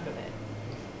big chunk of it.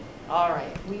 All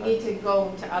right, we need to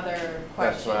go to other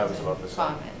questions That's what I was about to and say.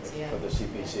 comments. Yeah. For the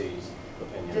CPC's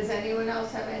opinion. Does anyone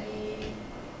else have any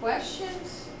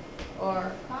questions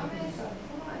or comments?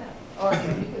 Come on up. Or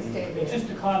you can stay there. Just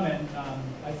a comment,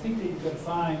 I think that you're going to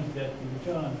find that the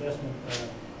return on investment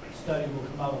study will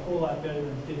come out a whole lot better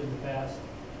than it did in the past.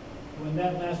 When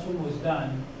that last one was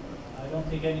done, I don't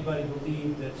think anybody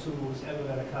believed that sewer was ever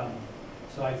going to come.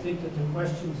 So I think that the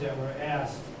questions that were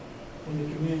asked in the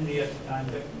community at the time,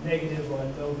 the negative or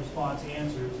no response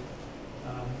answers,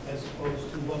 as opposed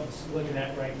to what we're looking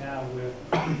at right now, where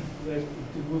the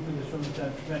group in this room has done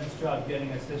a tremendous job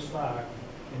getting us this far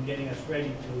and getting us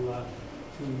ready to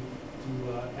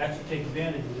actually take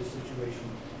advantage of this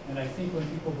situation. And I think when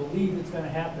people believe it's going to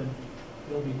happen,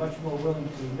 they'll be much more willing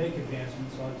to make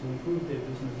advancements or to improve their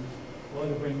businesses or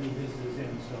to bring new businesses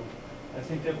in. So I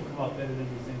think that will come out better than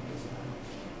you think this time.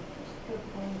 Good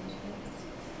point.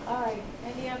 All right,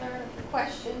 any other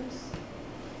questions,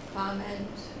 comment?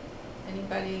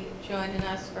 Anybody joining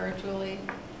us virtually?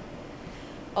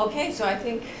 Okay, so I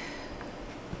think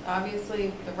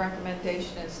obviously the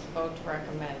recommendation is to vote to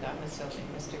recommend. I'm assuming,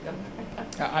 Mr.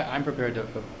 Gilbert. I'm prepared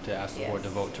to ask the board to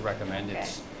Yes. vote to recommend. Okay.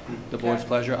 It's the board's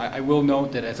pleasure. I will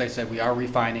note that, as I said, we are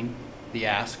refining the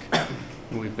ask.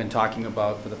 We've been talking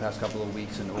about for the past couple of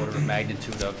weeks an order of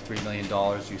magnitude of $3 million.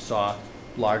 You saw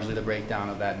largely the breakdown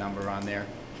of that number on there.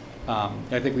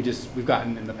 I think we've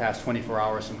gotten in the past 24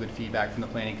 hours some good feedback from the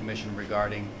Planning Commission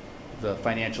regarding the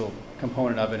financial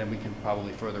component of it, and we can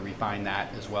probably further refine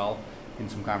that as well in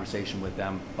some conversation with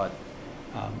them. But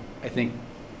I think,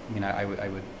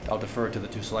 I'll defer to the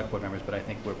two select board members, but I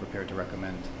think we're prepared to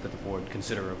recommend that the board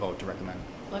consider a vote to recommend.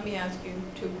 Let me ask you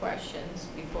two questions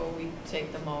before we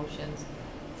take the motions.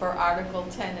 For Article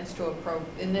 10, it's to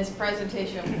in this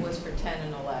presentation was for 10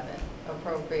 and 11.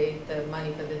 Appropriate the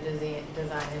money for the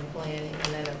design and planning, and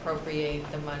then appropriate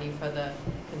the money for the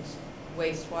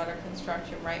wastewater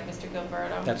construction, right, Mr.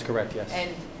 Gilberto? That's correct, yes.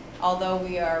 And although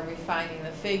we are refining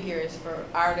the figures for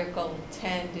Article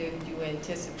 10, do you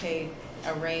anticipate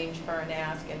a range for an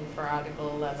ask, and for Article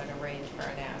 11 a range for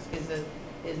an ask? Is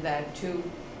that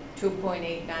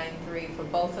 2.893 for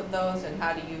both of those, and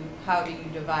how do you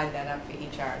divide that up for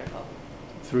each article?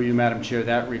 Through you, Madam Chair,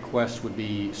 that request would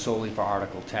be solely for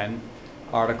Article 10.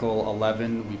 Article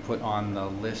 11, we put on the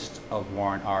list of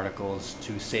warrant articles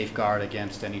to safeguard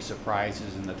against any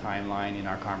surprises in the timeline in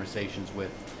our conversations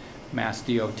with Mass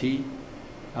DOT.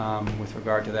 With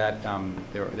regard to that,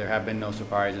 there have been no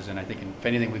surprises, and I think if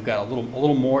anything, we've got a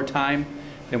little more time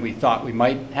than we thought we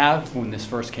might have when this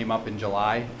first came up in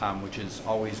July, which is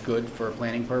always good for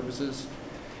planning purposes.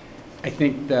 I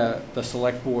think the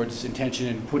select board's intention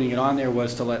in putting it on there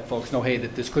was to let folks know, hey,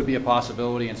 that this could be a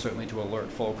possibility, and certainly to alert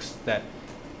folks that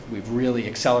we've really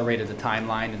accelerated the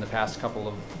timeline in the past couple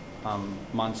of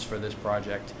months for this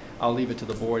project. I'll leave it to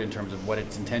the board in terms of what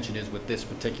its intention is with this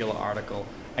particular article.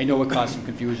 I know it caused some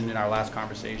confusion in our last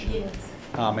conversation. Yes.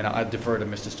 And I'll defer to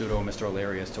Mr. Studo and Mr.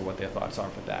 O'Leary as to what their thoughts are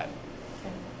for that.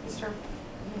 Okay. Mr.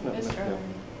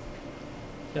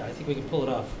 Yeah, I think we can pull it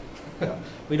off. Yeah.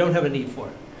 We don't have a need for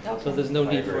it. Okay. So there's no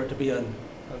I need agree. for it to be on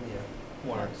the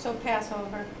warrant. So pass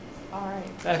over. All right.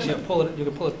 Actually, you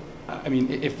can pull it. I mean,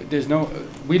 if there's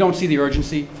we don't see the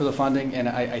urgency for the funding, and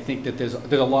I think that there's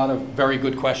a lot of very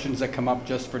good questions that come up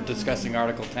just for discussing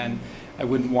Article 10. I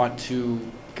wouldn't want to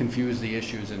confuse the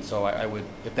issues, and so I would,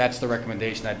 if that's the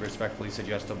recommendation, I'd respectfully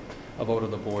suggest a vote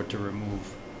of the board to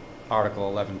remove Article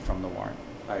 11 from the warrant.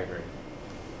 I agree.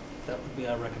 That would be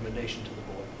our recommendation to the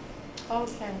board.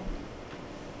 Okay.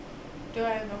 Do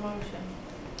I have a motion?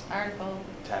 Article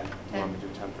 10. You want me to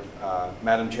do 10 first?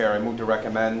 Madam Chair, I move to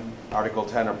recommend Article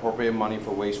 10, appropriate money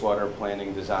for wastewater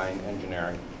planning, design,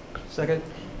 engineering. Second?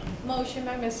 Motion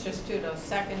by Mr. Studo,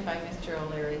 second by Mr.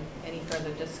 O'Leary. Any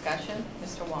further discussion?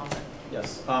 Mr. Wallner.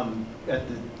 Yes, at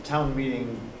the town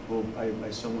meeting, I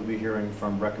assume we'll be hearing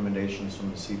from recommendations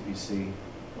from the CPC.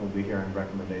 We'll be hearing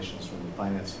recommendations from the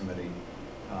Finance Committee.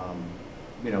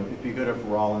 It'd be good if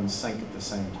we're all in sync at the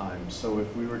same time. So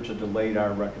if we were to delay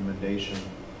our recommendation,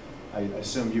 I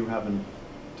assume you haven't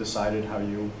decided how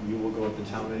you will go at the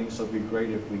town meeting, so it'd be great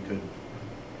if we could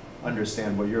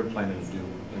understand what you're planning to do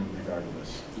in regard to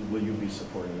this. Will you be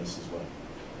supporting this as well?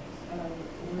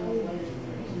 We're waiting for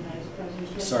tonight's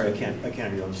presentation. Sorry, I can't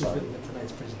hear you, I'm sorry.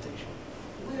 Tonight's presentation.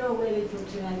 We are waiting for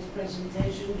tonight's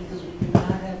presentation because we do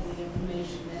not have the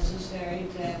information necessary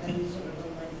to have any sort of a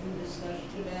lengthy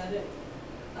discussion about it.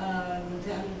 The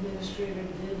town administrator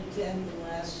did attend the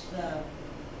last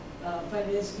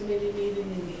Finance Committee meeting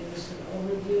and gave us an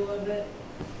overview of it.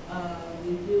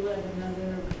 We do have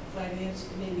another Finance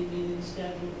Committee meeting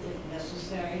scheduled, if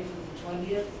necessary, for the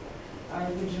 20th. Our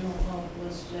original hope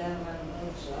was to have our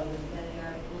votes on as many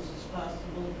articles as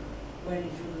possible ready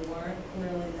for the warrant.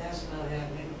 Clearly, that's not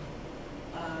happening.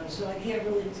 So I can't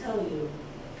really tell you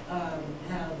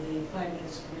how the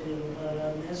Finance Committee will vote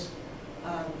on this.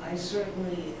 I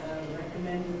certainly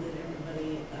recommended that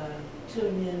everybody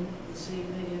tune in this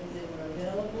evening if they were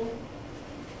available,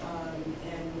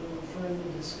 and we'll further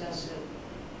discuss it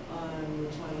on the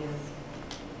 20th.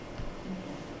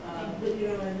 But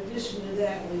in addition to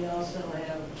that, we also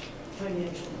have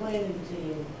financial planning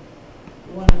team,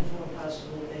 1 and 4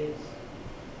 possible dates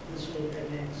this week or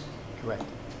next. Correct.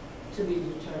 To be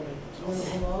determined.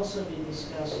 We'll also be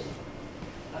discussing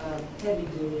heavy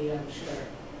duty, I'm sure.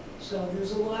 So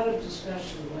there's a lot of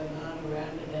discussion going on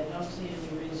around it. I don't see any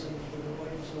reason for the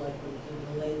board of selectmen to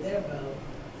delay their vote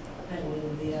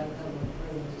pending the outcome of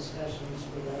further discussions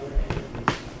with other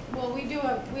entities. Well, we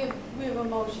have a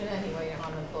motion anyway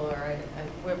on the floor.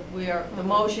 The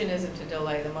motion isn't to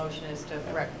delay, the motion is to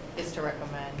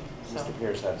recommend, so. Mr.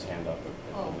 Pierce has his hand up.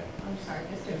 Oh, I'm sorry,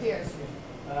 Mr. Pierce.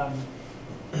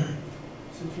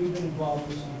 Since we've been involved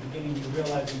with this from the beginning, you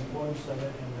realize the importance of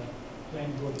it, and the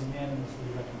planning board unanimously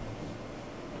recommends.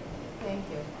 Thank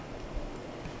you.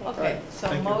 Okay, so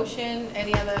Thank you. motion,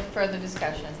 any other further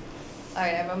discussion? All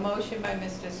right, I have a motion by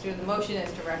Mr. Stu, the motion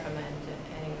is to recommend,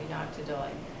 anyway, not to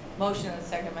delay. Motion and a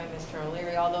second by Mr.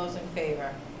 O'Leary, all those in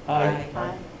favor? Aye.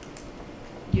 Aye.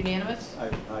 Unanimous?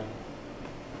 Aye.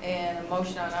 And a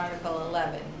motion on Article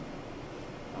 11.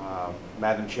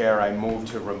 Madam Chair, I move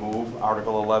to remove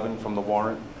Article 11 from the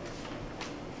warrant.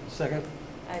 Second?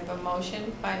 I have a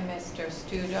motion by Mr.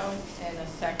 Studo and a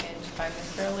second by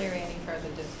Mr. O'Leary. Any further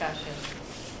discussion?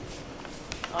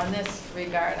 On this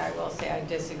regard, I will say I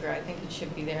disagree. I think it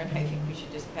should be there, and I think we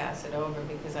should just pass it over,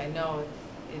 because I know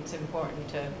it's important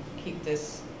to keep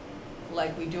this,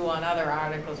 like we do on other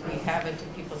articles, we have it to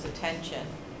people's attention,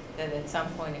 that at some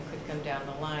point it could come down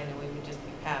the line and we would just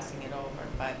be passing it over.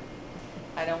 But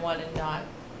I don't want to not,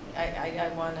 I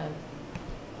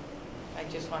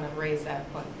just want to raise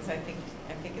that point, because I think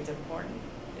it's important.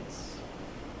 It's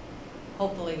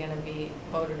hopefully going to be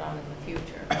voted on in the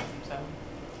future, so.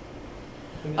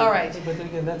 All right. But then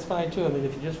again, that's fine too. I mean,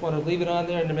 if you just want to leave it on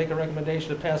there and to make a recommendation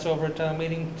to pass over at town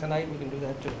meeting tonight, we can do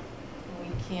that too. We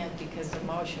can't, because the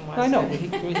motion was. I know, I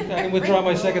can withdraw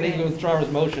my second, he can withdraw his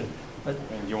motion. But,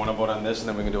 And you want to vote on this, and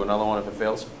then we can do another one if it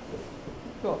fails?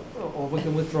 or we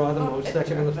can withdraw the motion,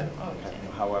 second. Okay.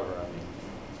 However, I mean.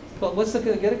 Well, let's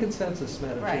get a consensus,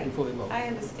 Madam Chair, Right. before we vote. I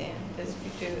understand. Is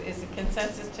it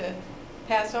consensus to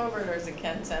pass over it, or is it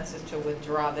consensus to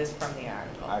withdraw this from the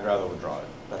article? I'd rather withdraw it.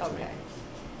 That's me. Okay.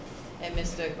 And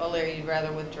Mr. O'Leary, you'd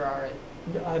rather withdraw it?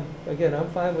 Again, I'm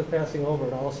fine with passing over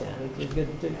it also.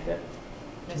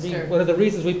 Mr. One of the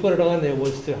reasons we put it on there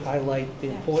was to highlight the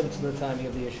Yeah. importance and the timing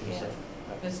of the issue, Yeah. so.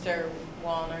 Mr.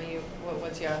 Wallner,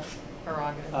 what's your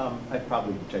prerogative? I'd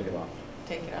probably take it off.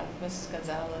 Take it off. Mrs.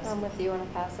 Gonzalez? I'm with you on a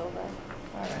pass over.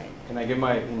 All right. Can I give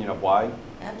my opinion of why?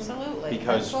 Absolutely.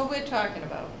 Because- That's what we're talking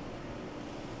about.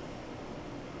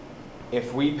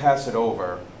 If we pass it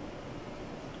over,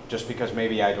 just because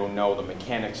maybe I don't know the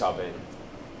mechanics of it,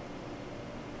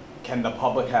 can the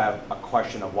public have a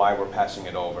question of why we're passing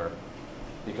it over?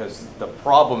 Because the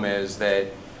problem is that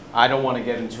I don't want to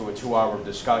get into a 2-hour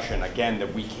discussion, again,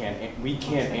 that we can't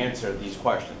answer these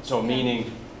questions. So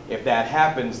meaning, if that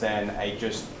happens, then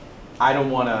I don't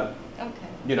want to, Okay.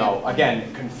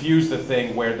 again, confuse the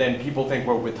thing where then people think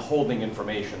we're withholding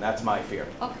information. That's my fear.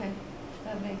 Okay,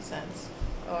 that makes sense.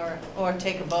 Or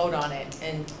take a vote on it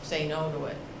and say no to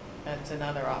it. That's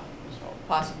another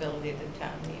possibility at the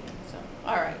town meeting, so,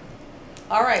 all right.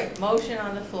 All right, motion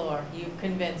on the floor. You've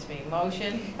convinced me.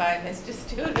 Motion by Mr.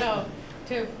 Studo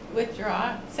to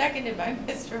withdraw, seconded by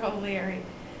Mr. O'Leary.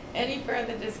 Any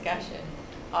further discussion?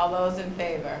 All those in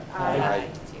favor? Aye.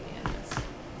 It's unanimous.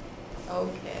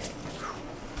 Okay.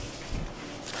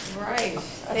 Right,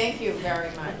 thank you very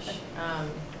much.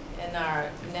 And our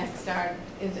next are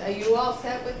you all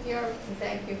set with your,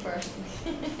 thank you for.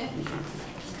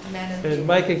 And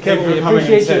Mike and Thank Kevin, you for coming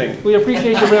and sitting. we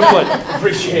appreciate your input.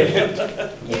 Appreciate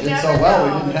it. You did never so well, we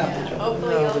know, didn't have to yeah.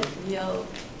 Hopefully you'll,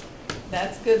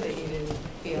 that's good that you didn't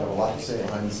feel. Have a lot to say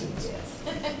behind the scenes. Yes.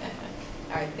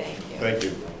 All right, thank you. Thank you.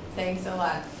 Thanks a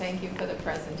lot. Thank you for the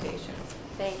presentation.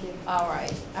 Thank you. All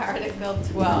right, Article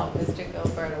 12, Mr.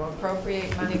 Gilberto,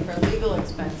 appropriate money for legal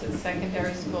expenses,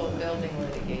 secondary school building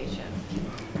litigation.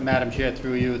 Madam Chair,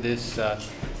 through you, this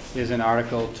is an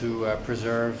article to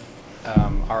preserve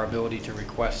our ability to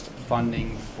request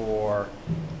funding for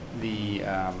the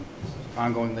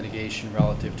ongoing litigation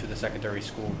relative to the secondary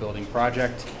school building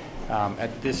project.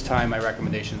 At this time, my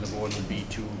recommendation to the board would be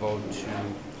to vote to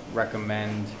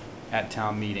recommend at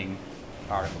town meeting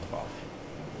Article 12.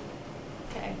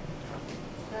 Okay.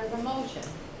 Do I have a motion?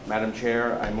 Madam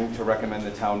Chair, I move to recommend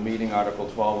the town meeting Article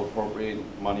 12 appropriate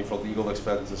money for legal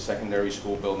expenses secondary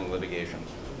school building litigation.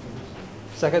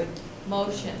 Second?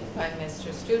 Motion by Mr.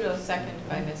 Studo, second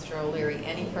by Mr. O'Leary.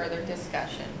 Any further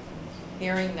discussion?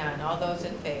 Hearing none. All those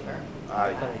in favor?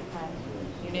 Aye.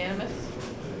 Unanimous?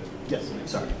 Yes,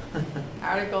 sorry.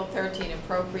 Article 13,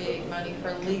 appropriate money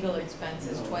for legal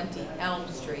expenses, 20 Elm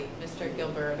Street. Mr.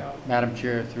 Gilberto. Madam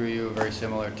Chair, through you, very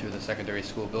similar to the secondary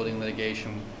school building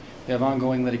litigation. We have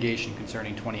ongoing litigation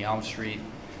concerning 20 Elm Street.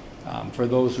 For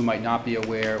those who might not be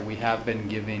aware, we have been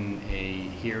given a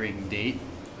hearing date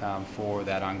for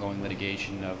that ongoing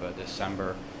litigation of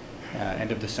December,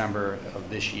 end of December of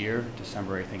this year,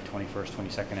 December, I think, 21st,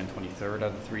 22nd, and 23rd are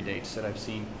the 3 dates that I've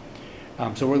seen.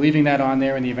 So we're leaving that on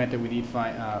there in the event that we need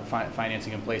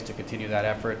financing in place to continue that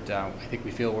effort. I think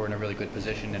we feel we're in a really good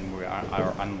position and we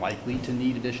are unlikely to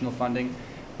need additional funding,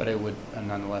 but I would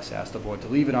nonetheless ask the board to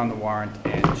leave it on the warrant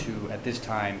and to, at this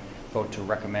time, vote to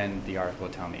recommend the article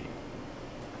at town meeting.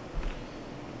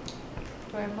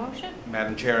 Do I have a motion?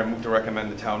 Madam Chair, I move to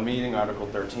recommend the town meeting, Article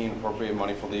 13, appropriate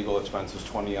money for legal expenses,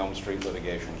 20 Elm Street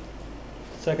litigation.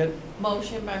 Second.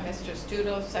 Motion by Mr.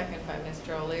 Studo, second by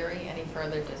Mr. O'Leary. Any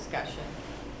further discussion?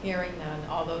 Hearing none.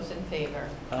 All those in favor?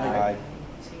 Aye.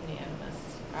 It's unanimous.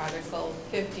 Article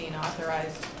 15,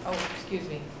 authorize,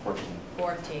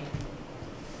 14.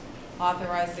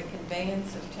 Authorize the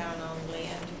conveyance of town-owned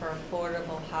land for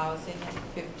affordable housing at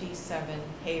 57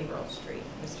 Haverhill Street.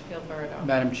 Mr. Gilberto.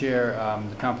 Madam Chair,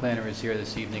 the town planner is here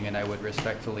this evening, and I would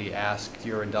respectfully ask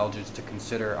your indulgence to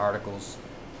consider Articles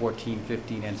 14,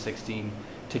 15, and 16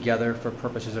 together for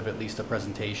purposes of at least a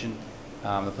presentation.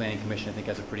 The Planning Commission, I think,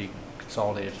 has a pretty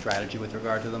consolidated strategy with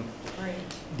regard to them. Right.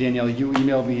 Danielle, you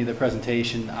emailed me the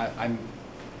presentation.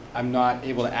 I'm not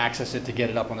able to access it to get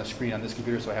it up on the screen on this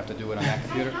computer, so I have to do it on that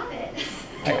computer. I have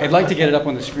it. I'd like to get it up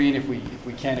on the screen if we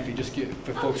can, if you just if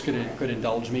folks could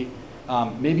indulge me.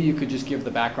 Maybe you could just give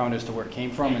the background as to where it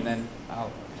came from, and then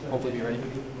I'll hopefully be ready.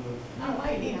 Oh,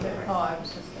 I need to. Oh, I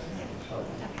was just going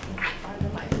to find the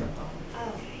microphone.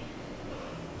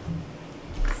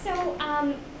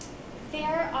 So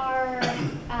there are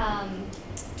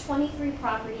 23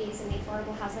 properties in the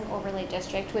Affordable Housing Overlay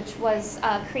District, which was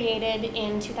created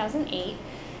in 2008.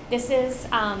 This is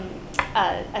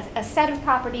a set of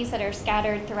properties that are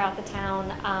scattered throughout the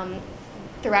town,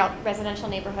 throughout residential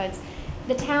neighborhoods.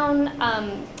 The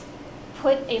town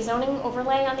put a zoning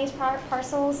overlay on these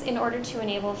parcels in order to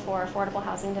enable for affordable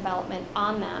housing development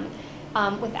on them.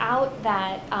 Without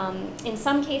that, in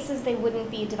some cases, they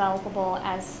wouldn't be developable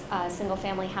as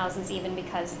single-family houses, even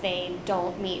because they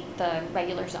don't meet the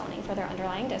regular zoning for their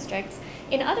underlying districts.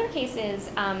 In other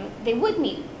cases, they would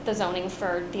meet the zoning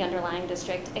for the underlying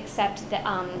district, except that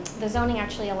the zoning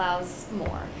actually allows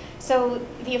more. So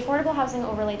the Affordable Housing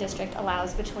Overlay District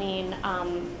allows between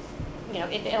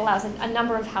it allows a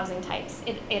number of housing types.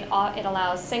 It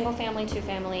allows single-family,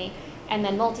 two-family, and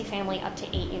then multifamily up to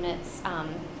 8 units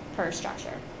per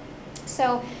structure.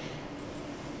 So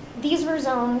these were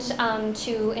zoned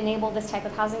to enable this type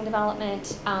of housing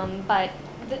development, but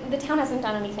the town hasn't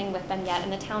done anything with them yet,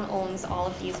 and the town owns all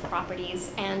of these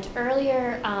properties. And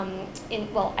earlier,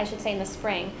 I should say in the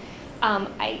spring,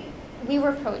 we were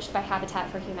approached by Habitat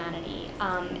for Humanity,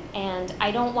 and I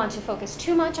don't want to focus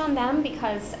too much on them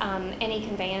because any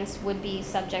conveyance would be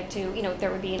subject to,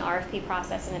 there would be an RFP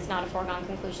process, and it's not a foregone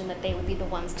conclusion that they would be the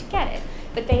ones to get it.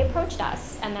 But they approached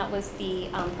us, and that was the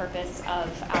purpose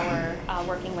of our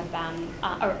working with them,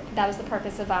 or that was the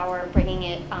purpose of our bringing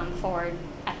it forward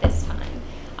at this time.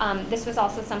 This was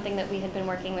also something that we had been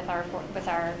working with our.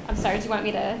 I'm sorry. Do you want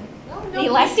me to be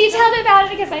less detailed about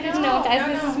it because I didn't know if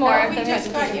this is more of the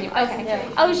presentation. Okay.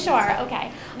 Oh, sure.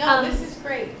 Okay. No, this is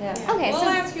great. Yeah. Okay. We'll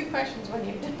ask you questions when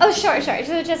you're done. Oh, sure.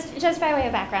 So just by way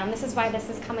of background, this is why this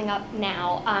is coming up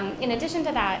now. In addition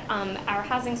to that, our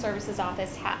housing services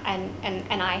office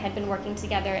and I had been working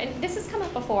together, and this has come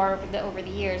up before over the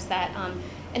years that.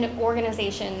 An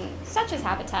organization such as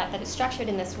Habitat that is structured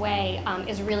in this way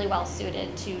is really well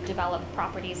suited to develop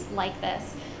properties like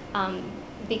this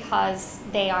because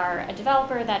they are a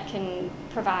developer that can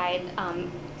provide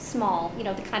small,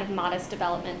 the kind of modest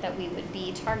development that we would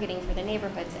be targeting for the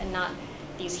neighborhoods and not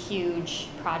these huge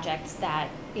projects that,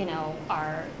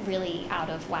 are really out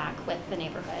of whack with the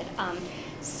neighborhood.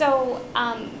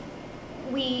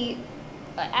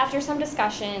 After some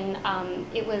discussion,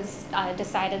 it was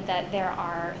decided that there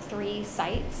are 3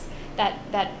 sites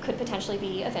that could potentially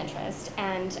be of interest,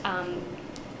 and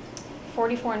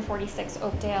 44 and 46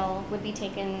 Oakdale would be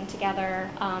taken together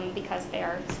because they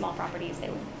are small properties. They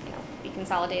would be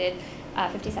consolidated.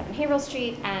 57 Haverhill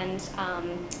Street and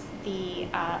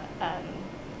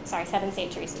 7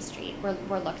 St. Teresa Street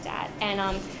were looked at.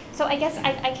 And so I guess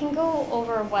I can go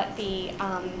over what the,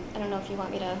 I don't know if you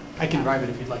want me to. I can drive it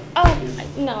if you'd like. Oh,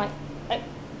 no.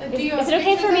 Is it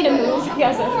okay for me to move?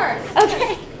 Yes. Of course.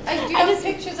 Okay. Do you have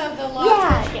pictures of the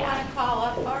lots that you want to call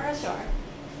up for us? Sure.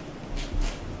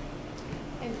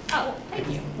 Thank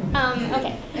you.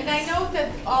 Okay. And I know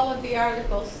that all of the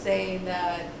articles say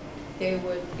that they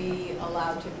would be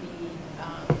allowed to be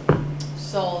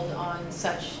sold on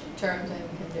such terms and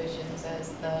conditions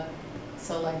as the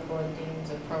select board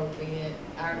deems appropriate.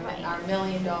 Our $1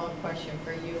 million question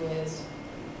for you is,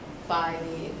 by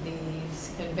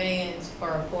these conveyance for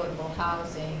affordable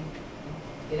housing,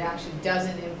 it actually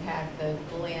doesn't impact the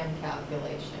GLAM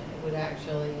calculation. It would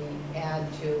actually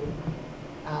add to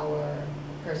our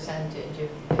percentage,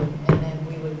 and then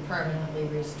we would permanently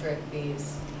restrict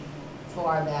these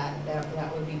for that.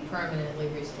 That would be permanently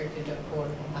restricted to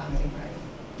affordable housing, right?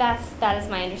 That is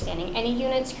my understanding. Any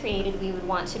units created, we would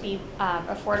want to be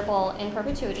affordable in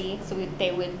perpetuity, so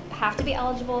they would have to be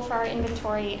eligible for our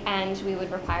inventory, and we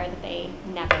would require that they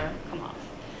never come off.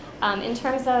 In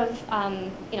terms of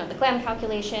the GLAM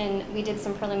calculation, we did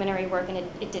some preliminary work, and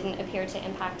it didn't appear to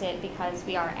impact it because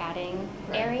we are adding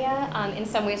area. In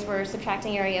some ways, we're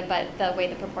subtracting area, but the way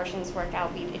the proportions work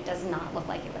out, it does not look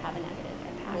like it would have a negative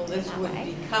impact. Well, this would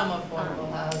become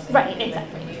affordable housing right, in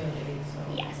exactly. the community. So.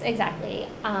 Yes, exactly.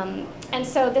 And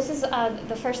so this is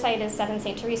the first site is 7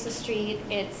 St. Teresa Street.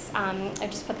 It's I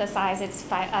just put the size. It's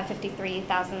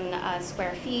 53,000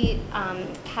 square feet.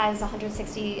 Has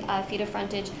 160 feet of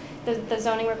frontage. The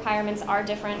zoning requirements are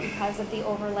different because of the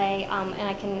overlay, and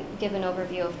I can give an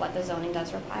overview of what the zoning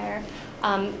does require.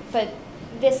 But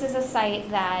this is a site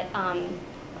that,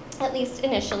 at least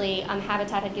initially,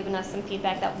 Habitat had given us some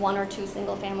feedback that 1 or 2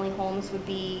 single-family homes would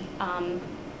be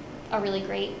a really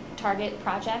great target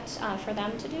project for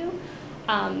them to do.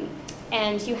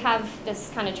 And you have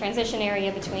this kind of transition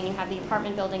area between, you have the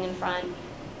apartment building in front,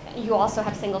 you also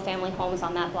have single-family homes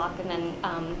on that block, and then,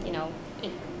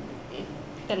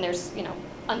 then there's,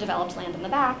 undeveloped land in the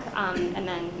back, and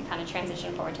then you kind of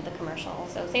transition forward to the commercial.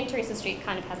 So St. Teresa Street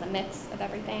kind of has a mix of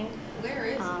everything. Where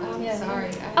is, sorry.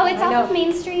 It's off of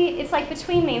Main Street. It's like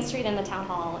between Main Street and the Town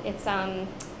Hall.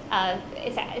 I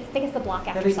think it's the block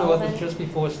after Heading Sullivan. north, just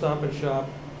before Stop and Shop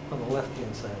on the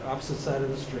left-hand side, opposite side of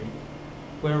the street,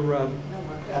 where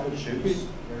Abbott Shoes.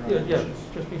 yeah,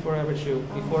 just before Abbott Shoe,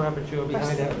 before Abbott Shoe, or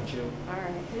behind Abbott Shoe. All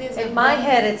right. In my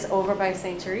head, it's over by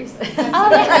St. Teresa.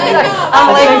 Oh,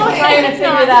 I'm like trying to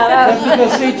figure that out. That's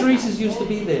because St. Teresa's used to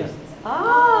be there.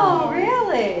 Oh,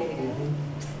 really?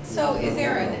 So is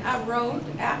there a road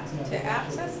to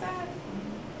access that?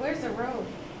 Where's the road?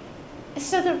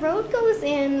 So the road goes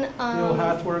in. You know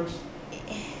Hearthworks?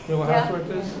 You know what Yeah.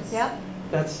 Hearthworks is? Yep.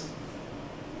 That's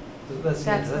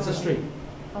That's a street.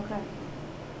 Okay.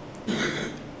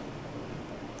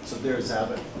 So there's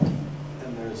Abbott,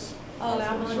 and there's. Oh,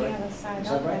 I'm on the right? other side. Is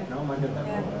that Okay. right? No, I got that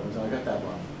wrong. I got that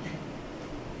wrong.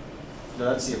 No,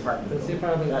 that's the apartment. That's the building.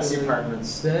 apartment That's the building.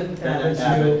 apartments. Then Then Abbott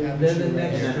Abbott, Shoe, then the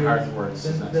next And then street. Hearthworks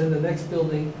is next. Then the next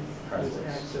building is Hearthworks.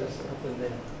 access up in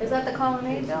there. Is that the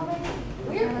Colonnade building?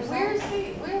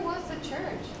 Where was the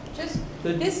church? Just,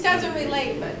 The- this doesn't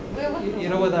relate, but where was? You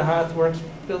know where the Hearthworks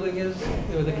building is?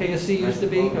 Where the KSC used to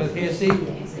be? Or the KSC?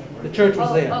 The church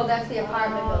was there. Oh, that's the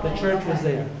apartment The building. church was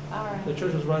there. All right. The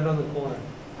church was right on the corner.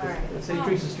 All right. St.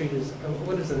 Teresa Street is,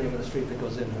 what is the name of the street that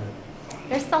goes in there?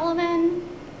 There's Sullivan,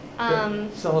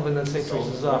 Sullivan and St.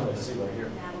 Teresa's office. See right here.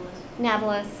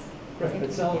 Nablus. Right,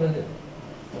 but Sullivan, Okay,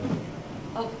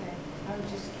 I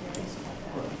was just curious about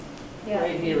that. Yeah.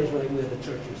 right here is where the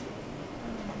church is.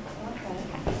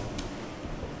 Okay.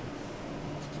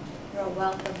 You're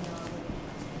welcome, Norman.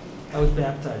 I was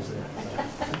baptized there.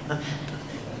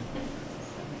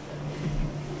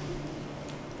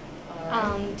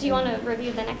 Do you want to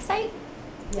review the next site?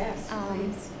 Yes,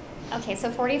 please. Okay, so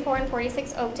 44 and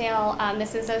 46 Oakdale,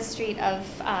 this is a street of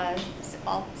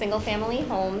all single-family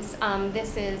homes.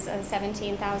 This is a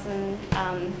 17,000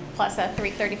 plus a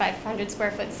 3,500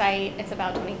 square foot site. It's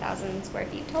about 20,000 square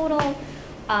feet total.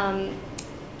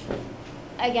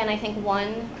 Again, I think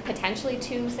 1, potentially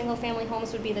 2 single-family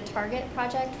homes would be the target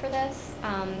project for this.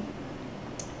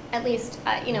 At least,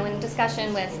 in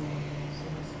discussion with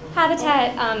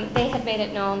Habitat, they had made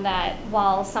it known that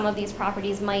while some of these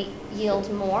properties might yield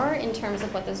more in terms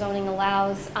of what the zoning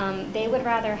allows, they would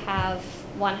rather have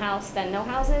one house than no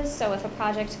houses. So if a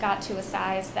project got to a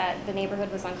size that the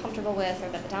neighborhood was uncomfortable with or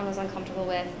that the town was uncomfortable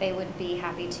with, they would be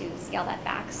happy to scale that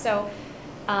back. So,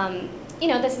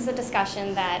 this is a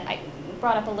discussion that I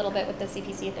brought up a little bit with the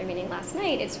CPC at their meeting last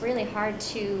night. It's really hard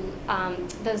to,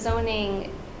 the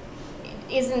zoning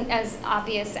isn't as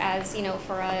obvious as,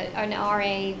 for an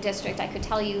RA district. I could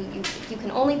tell you can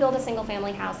only build a single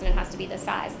family house and it has to be this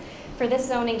size. For this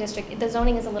zoning district, the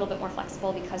zoning is a little bit more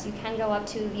flexible because you can go up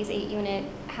to these 8-unit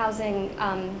housing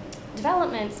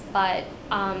developments, but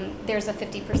there's a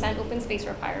 50% open space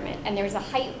requirement, and there's a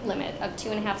height limit of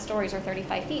 2.5 stories or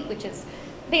 35 feet, which is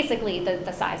basically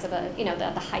the size of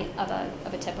the height of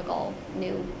a typical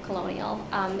new colonial.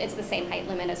 It's the same height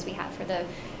limit as we have for the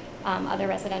other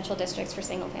residential districts for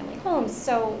single-family homes.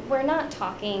 So we're not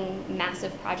talking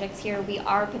massive projects here. We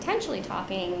are potentially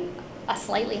talking a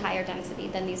slightly higher density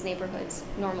than these neighborhoods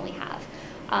normally have.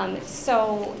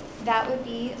 So that would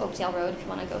be Oakdale Road, if you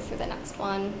want to go through the next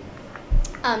one.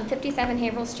 57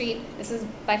 Haverhill Street, this is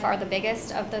by far the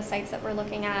biggest of the sites that we're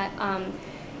looking at.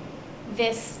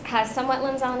 This has some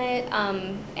wetlands on it,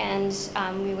 and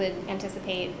we would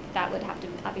anticipate that would have to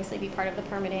obviously be part of the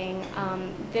permitting.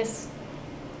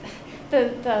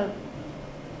 The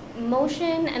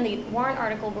motion and the warrant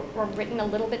article were written a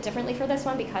little bit differently for this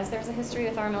one because there's a history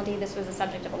with RMLD. This was a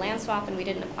subject of a land swap, and we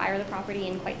didn't acquire the property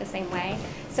in quite the same way.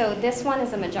 So this one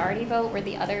is a majority vote, where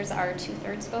the others are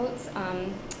 2/3 votes,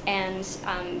 and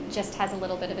just has a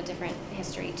little bit of a different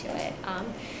history to it.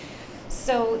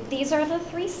 So these are the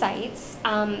 3 sites.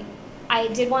 I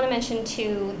did want to mention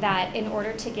too that in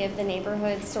order to give the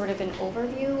neighborhood sort of an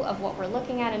overview of what we're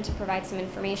looking at and to provide some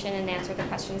information and answer the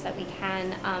questions that we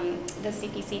can, the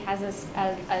CPC has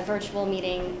a virtual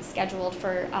meeting scheduled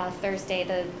for Thursday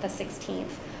the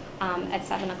 16th at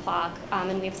 7 o'clock,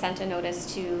 and we've sent a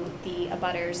notice to the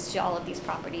abutters to all of these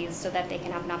properties so that they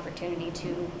can have an opportunity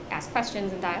to ask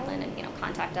questions and dial in and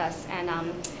contact us,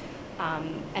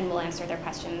 and we'll answer their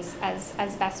questions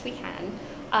as best we can.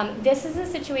 This is a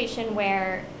situation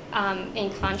where, in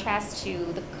contrast to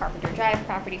the Carpenter Drive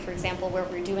property, for example, where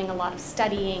we're doing a lot of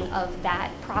studying of that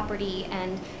property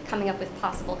and coming up with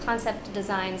possible concept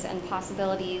designs and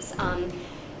possibilities,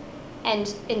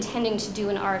 and intending to do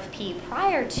an RFP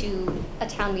prior to a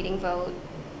town meeting vote,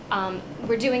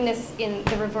 we're doing this in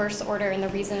the reverse order, and the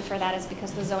reason for that is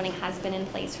because the zoning has been in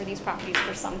place for these properties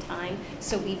for some time,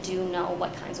 so we do know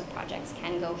what kinds of projects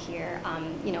can go here.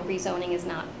 Rezoning is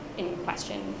not in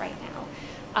question right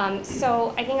now.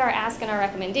 So I think our ask and our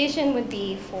recommendation would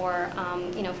be for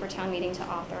town meeting to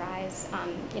authorize,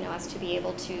 us to be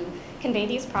able to convey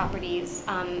these properties,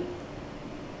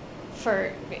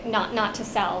 for not to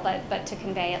sell, but to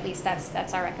convey. At least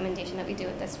that's our recommendation, that we do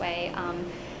it this way,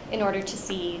 in order to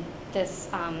see this,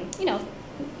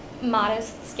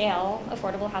 modest scale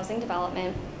affordable housing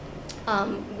development.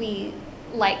 We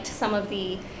liked some of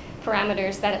the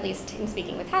parameters that, at least in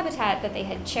speaking with Habitat, that they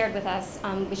had shared with us,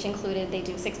 which included they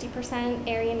do 60%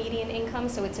 area median income,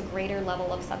 so it's a greater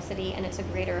level of subsidy and it's a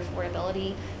greater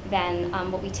affordability than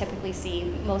what we typically see.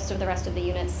 Most of the rest of the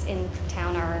units in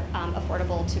town are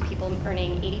affordable to people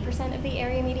earning 80% of the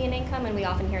area median income, and we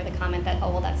often hear the comment that, oh,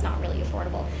 well, that's not really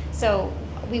affordable. So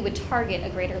we would target a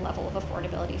greater level of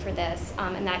affordability for this,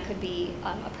 and that could be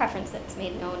a preference that's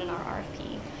made known in our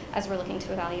RFP as we're looking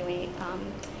to evaluate.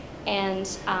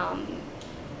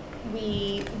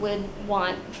 We would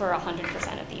want for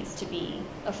 100% of these to be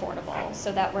affordable,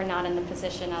 so that we're not in the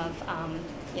position of,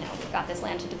 we've got this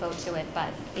land to devote to it, but,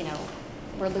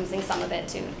 we're losing some of it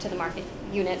to the market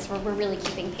units, where we're really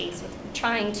keeping pace with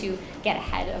trying to get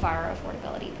ahead of our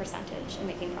affordability percentage and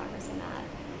making progress in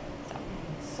that.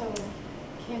 So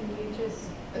can we just,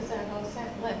 is that all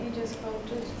set? Let me just go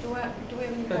to, do we have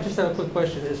any questions? I just have a quick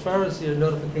question. As far as your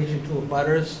notification to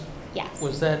abutters, yes.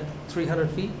 Was that 300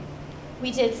 feet?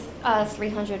 We did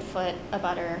 300-foot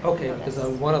abutter. Okay, notice. because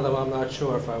on one of them, I'm not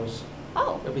sure if I was,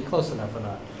 it'd be close enough or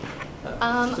not.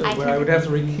 I would have to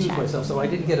recuse myself, so I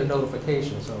didn't get a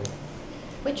notification, so.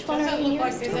 Which one are you?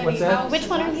 What's that? Which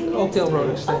one are you? Oakdale Road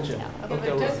Extension.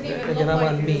 Oakdale Road. Again, I'm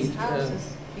on Mead. Again,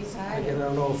 Beside I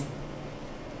don't know if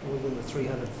within the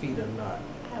 300 feet or not.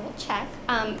 I will check.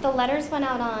 The letters went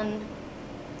out on,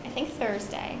 I think,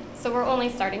 Thursday. So we're only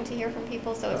starting to hear from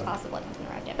people, so it's possible it hasn't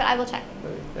arrived yet. But I will check.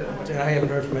 I haven't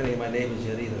heard from any of my neighbors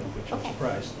yet either, which I'm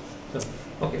surprised. So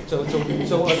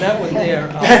on that one there,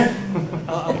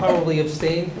 I'll probably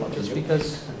abstain, just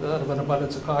because, out of an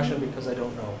abundance of caution, because I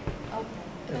don't know. Okay.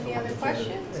 Any other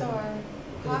questions or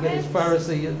comments? Again, as far as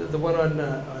the one on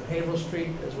Haverhill Street,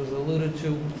 as was alluded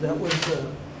to, that was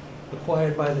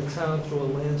acquired by the town through a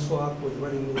land swap with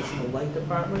Reading Municipal Light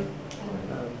Department.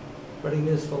 Reading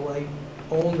Municipal Light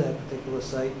owned that particular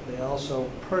site. They also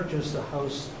purchased a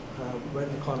house right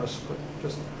in the corner,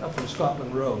 just up from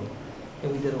Scotland Road.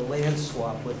 And we did a land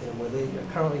swap with him, where they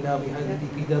are currently now behind the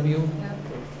DPW,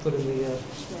 put in the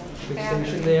big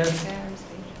station there.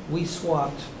 We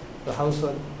swapped the house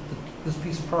on this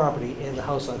piece of property and the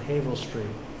house on Haverhill Street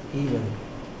even,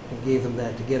 and gave them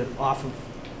that to get it off of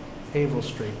Haverhill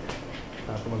Street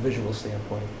from a visual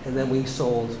standpoint. And then we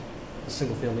sold a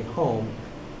single-family home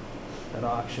at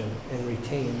auction and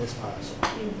retained this parcel.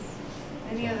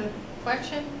 Any other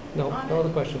question? No other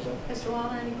questions. Mr.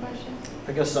 Wallner, any questions?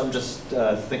 I guess I'm just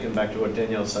thinking back to what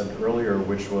Danielle said earlier,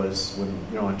 which was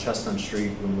when, on Chestnut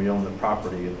Street, when we own the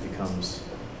property, it becomes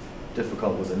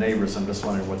difficult with the neighbors. I'm just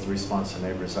wondering what the response to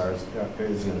neighbors is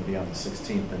going to be on the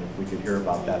 16th, and if we could hear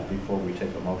about that before we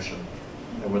take a motion.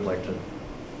 I would like to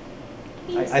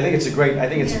I think it's a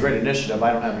great initiative.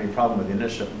 I don't have any problem with the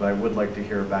initiative, but I would like to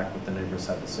hear back what the neighbors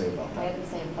have to say about I that. had the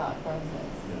same thought process.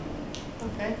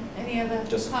 Okay, any other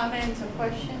Just- comments or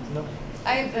questions? No.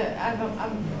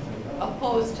 I'm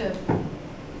opposed to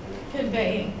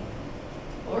conveying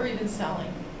or even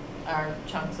selling our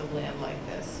chunks of land like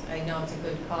this. I know it's a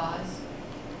good cause.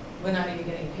 We're not even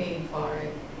getting paid for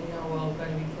it. You know, we're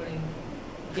going to be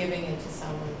giving it to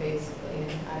someone basically.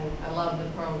 And I love the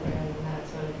program and that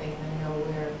sort of thing. I know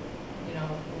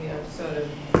we are sort of,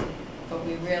 but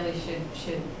we really should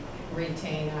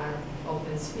retain our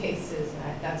open spaces.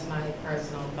 That's my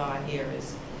personal thought here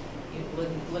is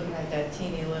looking at that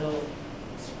teeny little,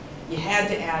 you had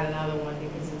to add another one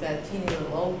because it's that teeny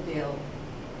little Oakdale.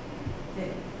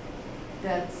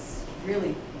 That's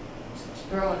really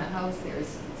throwing a house there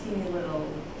is a teeny little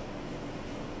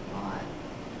lot.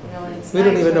 You know, and it's We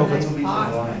don't nice even know for a if it's nice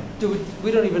park.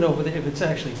 We don't even know if it's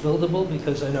actually buildable,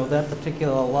 because I know that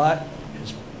particular lot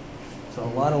is, it's a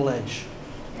lot of ledge.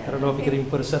 I don't know if you could even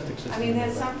put a septic system I mean, in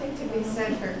there's there. something to be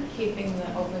said for keeping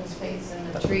the open space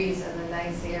and the trees and the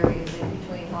nice areas in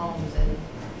between homes and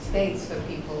space for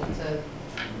people to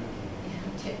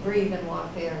breathe and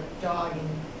walk their dog and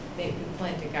maybe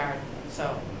plant a garden.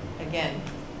 So, again,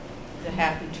 the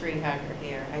happy tree hugger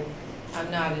here.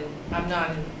 I'm not in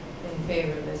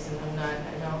favor of this, and I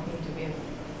don't mean to be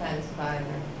offensive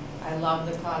either. I love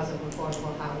the cause of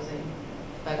affordable housing,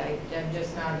 but I'm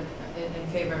just not in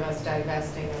favor of us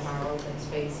divesting of our open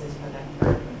spaces for that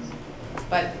purpose.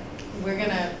 But we're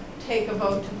gonna take a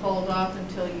vote to hold off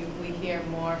until we hear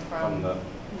more from.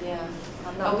 Yeah.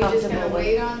 I'm Are not we just gonna comfortable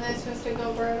wait with. on this, Mr.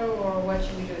 Gilberto, or what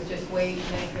should we do? Is just wait,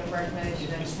 make a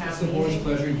recommendation at It's town the board's meeting?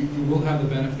 pleasure. You will have the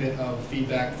benefit of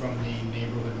feedback from the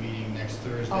neighborhood meeting next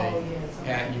Thursday Oh, yes.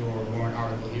 at your warrant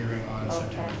article hearing on Okay.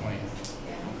 September 20th.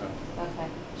 Yeah, okay.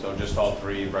 So just all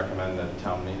three recommend the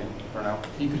town meeting for now?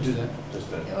 You could do that.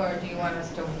 Just a, Or do you want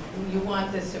us to, you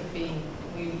want this to be,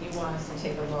 you want us to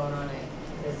take a vote on it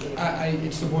this evening?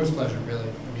 It's the board's pleasure, really.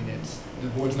 I mean, the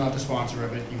board's not the sponsor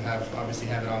of it. You obviously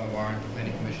have it on the warrant. The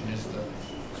planning commission is the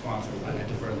sponsor. I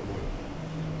defer to the board.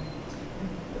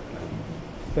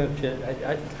 Madam Chair,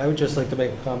 I would just like to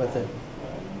make a comment that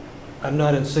I'm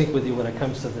not in sync with you when it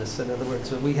comes to this. In other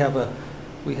words, we have a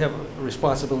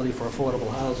responsibility for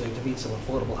affordable housing, to meet some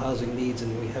affordable housing needs,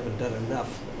 and we haven't done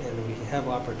enough. And we have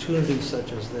opportunities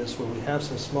such as this, where we have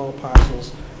some small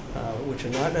parcels, which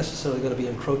are not necessarily going to be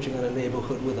encroaching on a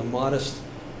neighborhood, with a modest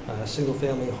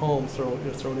single-family home thrown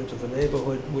into the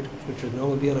neighborhood, which would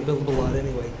normally be on a buildable lot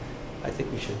anyway. I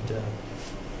think we should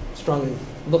strongly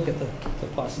look at the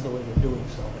possibility of doing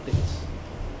so. I think it's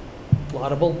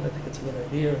laudable. I think it's a good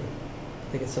idea. I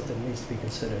think it's something that needs to be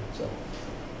considered. So,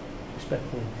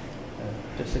 respectfully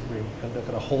disagree. I'm not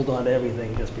going to hold on to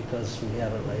everything just because we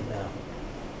have it right now.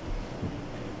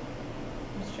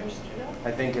 Mr. Studo?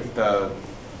 I think if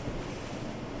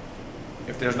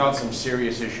there's not some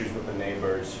serious issues with the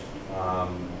neighbors,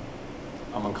 I'm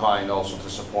inclined also to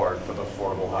support for the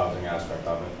affordable housing aspect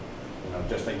of it. You know,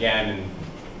 just again, and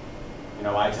you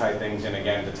know, I tie things in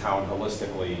again to town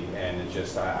holistically, and it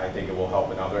just, I think it will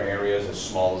help in other areas, as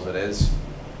small as it is.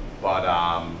 But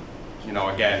you know,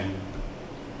 again,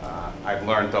 I've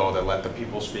learned though that let the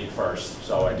people speak first.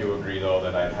 So I do agree though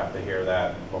that I'd have to hear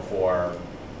that before,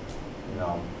 you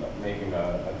know, making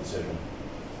a decision.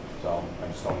 So I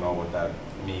just don't know what that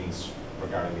means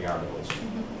regarding the articles.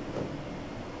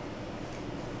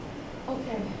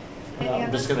 Okay.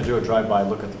 I'm just going to do a drive-by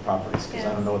look at the properties, because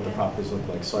I don't know what the properties look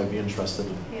like, so I'd be interested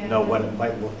to know what it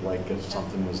might look like if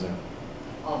something was there.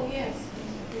 Oh, yes.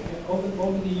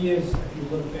 Over the years, if you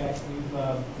look back,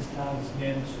 this town has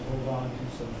managed to hold on to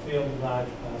some fairly large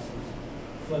parcels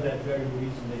for that very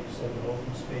reason that you said, the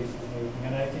open space and everything.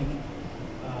 And I think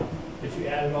if you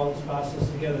added all these parcels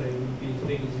together, they wouldn't be as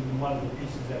big as even one of the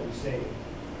pieces that we saved.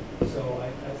 So I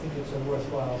think it's a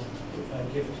worthwhile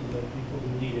gift to the people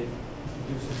who need it, to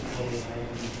do some affordable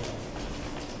housing as well.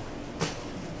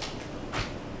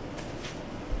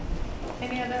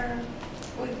 Any other,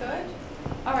 we good?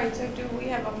 All right, so do we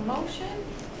have a motion?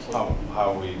 How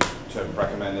are we to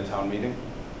recommend the town meeting?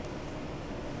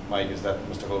 Mike, is that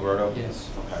Mr. Gilberto? Yes.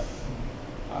 Okay.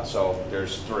 So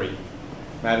there's three.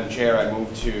 Madam Chair, I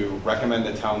move to recommend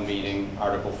the town meeting,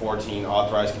 Article 14,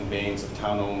 authorize conveyance of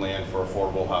town-owned land for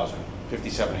affordable housing,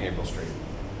 57 Haverhill Street.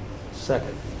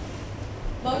 Second.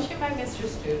 Motion by Mr.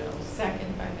 Studo,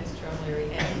 second by Mr. O'Leary.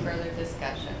 Any further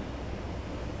discussion?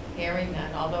 Hearing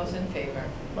none. All those in favor?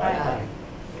 Aye.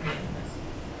 Unanimous.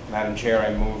 Madam Chair,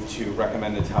 I move to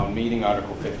recommend the town meeting,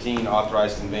 Article 15,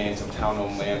 authorize conveyance of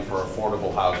town-owned land for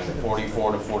affordable housing,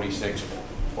 44 to 46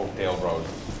 Oakdale Road.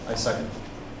 I second.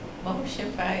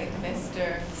 Motion by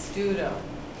Mr. Studo,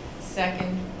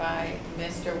 second by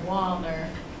Mr. Wallner.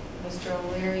 Mr.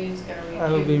 O'Leary is going to review.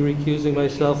 I will be recusing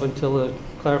myself until a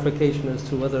clarification as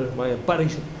to whether my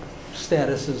abutting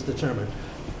status is determined.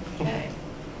 Okay.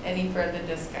 Any further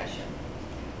discussion?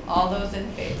 All those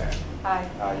in favor? Aye.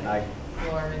 Aye.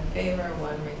 4 in favor,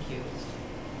 1 recused.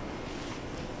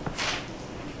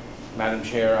 Madam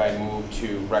Chair, I move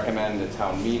to recommend at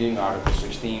town meeting, Article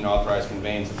 16, authorize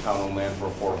conveyance of town-owned land for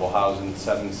affordable housing,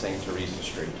 7 St. Teresa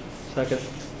Street. Second.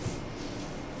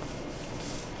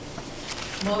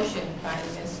 Motion by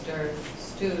Mr.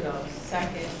 Studo,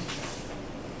 second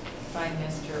by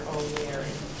Mr.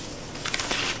 O'Leary.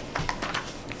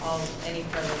 Any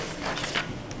further discussion?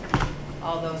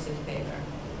 All those in favor?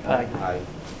 Aye. Aye.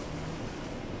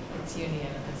 It's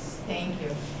unanimous. Thank you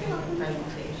for your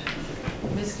presentation.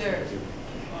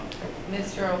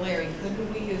 Mr. O'Leary,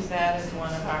 couldn't we use that as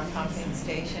one of our pumping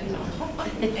stations on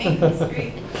Main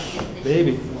Street?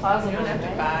 Maybe. You don't have to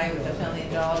buy with $1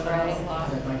 million lot.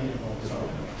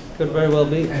 Could very well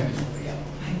be. Okay.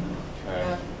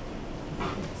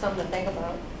 Something to think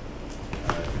about.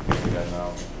 We got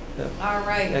now. All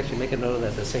right. Actually, make a note of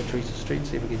that, the St. Teresa Street,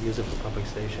 see if we could use it for pumping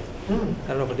station. I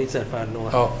don't know if it needs that far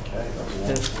north. Oh,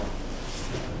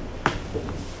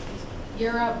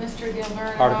 You're up, Mr.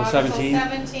 Gilbert. Article 17.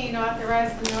 Article 17,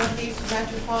 authorize the Northeast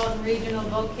Metropolitan Regional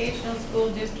Vocational School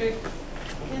District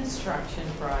construction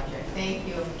project. Thank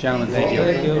you. Gentlemen, thank you.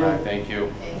 Thank you. Thank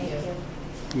you. Thank you.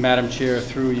 Madam Chair,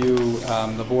 through you,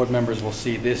 the board members will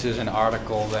see this is an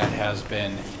article that has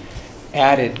been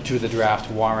added to the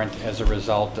draft warrant as a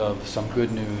result of some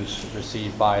good news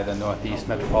received by the Northeast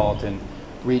Metropolitan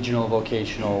Regional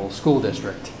Vocational School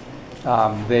District.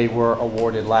 They were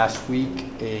awarded last week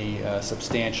a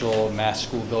substantial Mass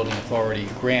School Building Authority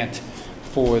grant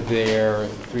for their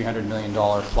 $300 million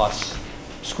plus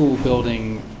school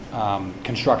building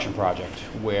construction project,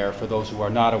 where, for those who are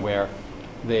not aware,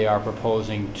 they are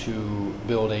proposing to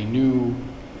build a new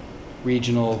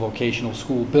regional vocational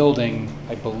school building,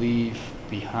 I believe,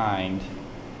 behind,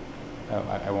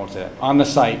 I won't say that, on the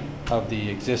site of the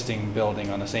existing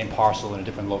building on the same parcel in a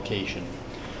different location.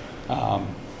 So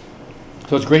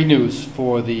it's great news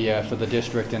for the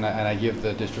district, and I give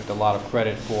the district a lot of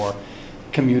credit for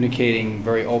communicating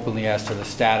very openly as to the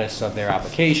status of their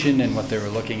application and what they were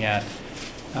looking at.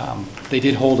 They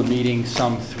did hold a meeting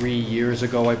some 3 years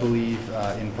ago, I believe,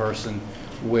 in person,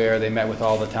 where they met with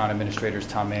all the town administrators,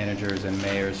 town managers, and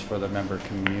mayors for the member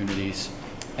communities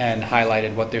and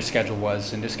highlighted what their schedule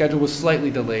was. And their schedule was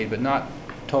slightly delayed, but not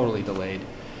totally delayed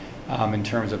in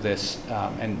terms of this.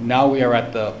 And now we are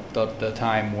at the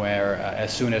time where,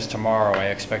 as soon as tomorrow, I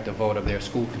expect a vote of their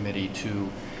school committee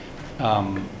to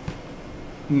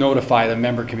notify the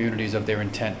member communities of their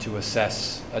intent to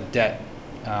assess a debt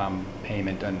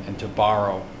payment and to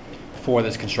borrow for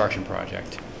this construction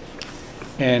project.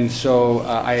 And so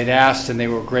I had asked, and they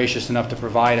were gracious enough to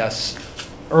provide us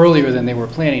earlier than they were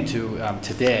planning to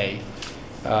today,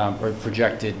 a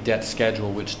projected debt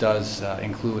schedule, which does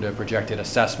include a projected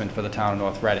assessment for the town of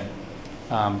North Reading.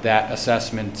 That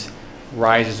assessment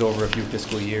rises over a few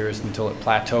fiscal years until it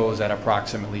plateaus at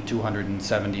approximately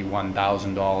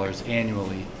 $271,000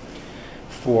 annually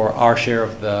for our share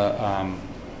of the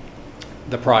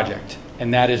project.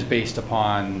 And that is based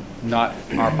upon not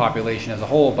our population as a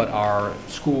whole, but our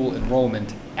school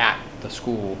enrollment at the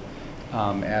school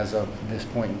as of this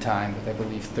point in time, with, I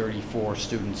believe, 34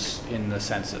 students in the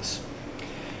census.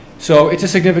 So it's a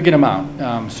significant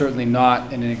amount, certainly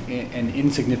not an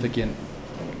insignificant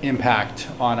impact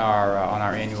on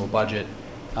our annual budget.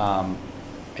 I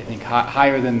think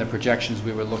higher than the projections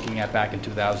we were looking at back in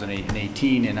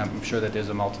 2018, and I'm sure that there's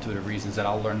a multitude of reasons that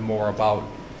I'll learn more about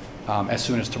as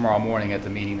soon as tomorrow morning at the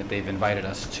meeting that they've invited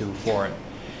us to for it.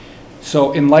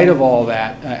 So in light of all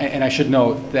that, and I should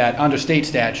note that under state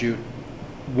statute,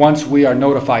 once we are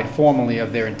notified formally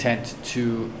of their intent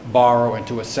to borrow and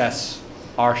to assess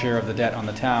our share of the debt on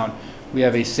the town, we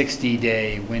have a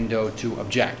 60-day window to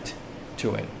object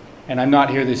to it. And I'm not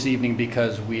here this evening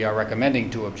because we are recommending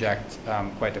to object.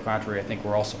 Quite the contrary, I think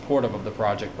we're all supportive of the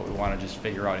project, but we want to just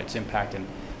figure out its impact and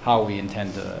how we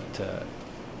intend to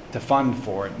fund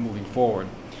for it moving forward.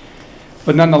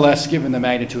 But nonetheless, given the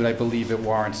magnitude, I believe it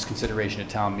warrants consideration at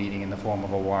town meeting in the form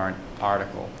of a warrant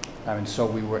article. And so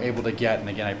we were able to get, and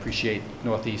again, I appreciate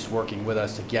Northeast working with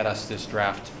us to get us this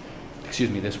draft,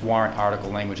 this warrant article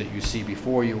language that you see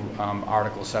before you,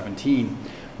 Article 17,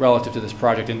 relative to this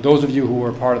project. And those of you who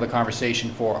were part of the conversation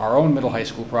for our own middle high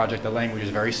school project, the language is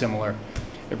very similar.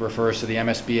 It refers to the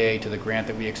MSBA, to the grant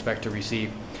that we expect to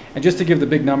receive. And just to give the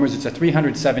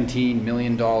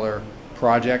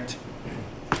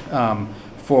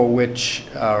for which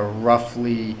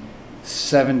roughly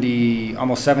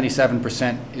almost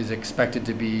 77% is expected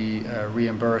to be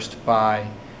reimbursed by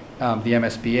the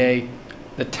MSBA.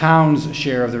 The town's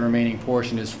share of the remaining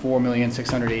portion is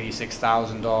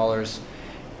 $4,686,000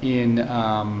 in, is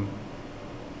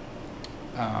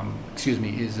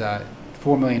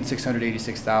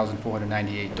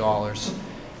 $4,686,498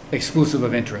 exclusive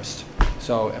of interest.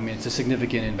 So, I mean, it's a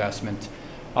significant investment,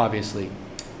 obviously.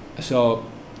 So,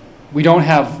 we don't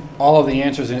have all of the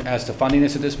answers as to funding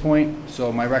this at this point, so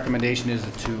my recommendation is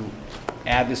to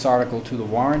add this article to the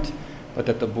warrant, but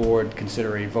that the board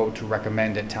consider a vote to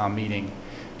recommend at town meeting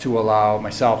to allow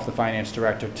myself, the finance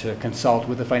director, to consult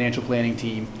with the financial planning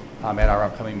team at our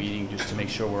upcoming meeting, just to make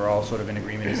sure we're all sort of in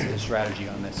agreement as to the strategy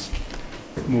on this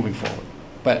moving forward.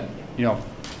 But, you know,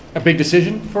 a big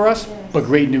decision for us, but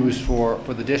great news for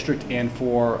the district and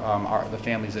for the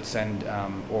families that send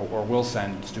or will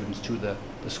send students to the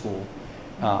school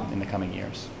in the coming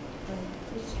years.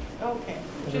 Okay,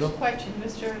 just question,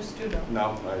 Mr. Studo.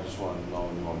 No, I just want to know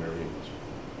Mary.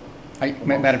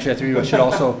 Madam Chair, through you, I should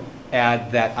also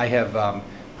add that I have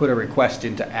put a request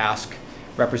in to ask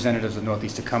representatives of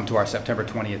Northeast to come to our September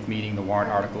 20th meeting, the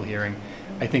warrant article hearing.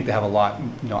 I think they have a lot,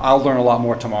 you know, I'll learn a lot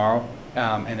more tomorrow,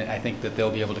 and I think that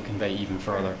they'll be able to convey even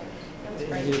further.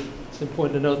 It's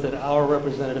important to note that our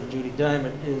representative, Judy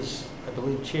Diamond, is, I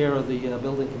believe, chair of the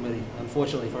building committee,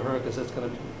 unfortunately for her, because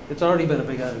it's already been a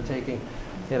big undertaking,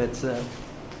 and it's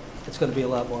going to be a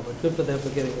lot more, but good for them for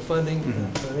getting the funding.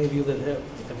 For any of you that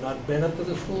have not been up to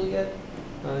the school yet,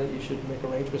 you should make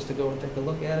arrangements to go and take a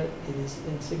look at it. It is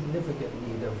in significant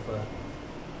need of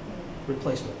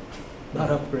replacement. Not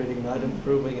upgrading, not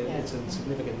improving, it's in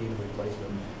significant need of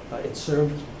replacement. It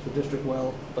served the district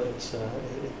well, but its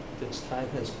time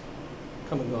has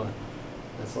come and gone.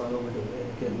 That's a lot overdue.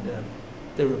 And again,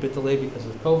 they were a bit delayed because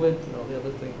of COVID and all the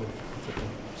other things, but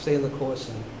stay in the course,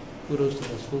 and kudos to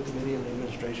the school committee and the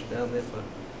administration down there for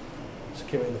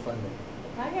securing the funding.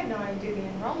 I had no idea the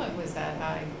enrollment was that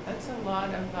high. That's a lot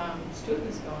of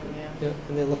students going there. Yeah,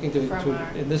 and they're looking to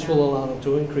and this will allow them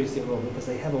to increase the enrollment because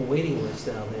they have a waiting list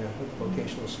down there at the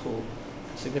vocational school,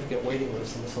 a significant waiting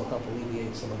list, and this will help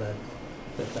alleviate some of that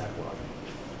backlog.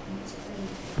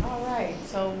 All right,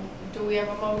 so do we have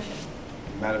a motion?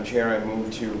 Madam Chair, I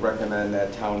move to recommend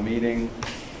at town meeting,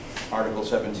 Article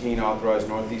 17, authorize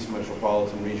Northeast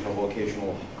Metropolitan Regional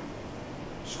Vocational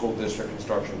School District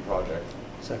Construction Project.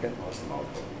 Second.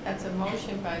 That's a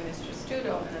motion by Mr.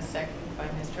 Studo and a second by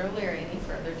Mr. O'Leary. Any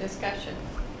further discussion?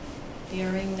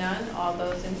 Hearing none, all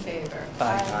those in favor?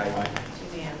 Aye. Aye. It's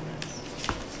unanimous.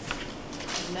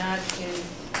 And that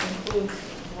concludes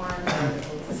warrant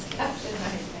article discussion,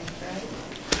 I think, right?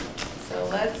 So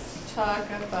let's talk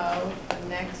about the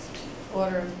next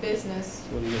order of business.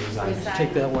 What do you Sign.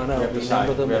 take that one out? We have to sign.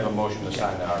 Remember them? We have a motion to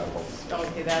sign the article.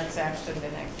 Okay, that's actually the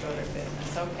next order of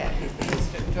business. Okay.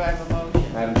 Do I have a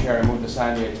motion? Madam Chair, I move to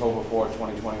sign the October 4,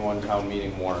 2021 town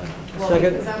meeting warrant. Well,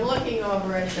 Second. because I'm looking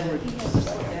over at the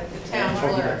town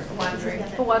clerk, wondering.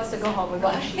 Who wants to go home with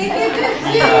us? I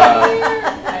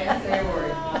didn't say a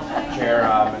word. Chair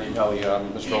Minipelli,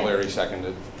 Mr. O'Leary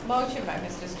seconded. Motion by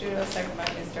Mr. Studo, second by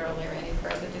Mr. O'Leary. Any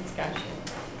further discussion?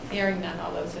 Hearing none,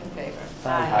 all those in favor?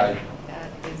 Aye.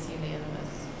 That is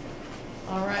unanimous.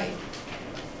 All right.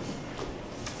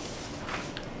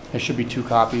 There should be 2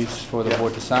 copies for the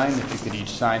board to sign, if you could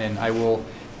each sign, and I will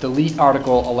delete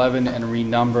Article 11 and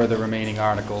renumber the remaining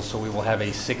articles, so we will have a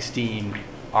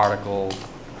 16-article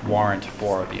warrant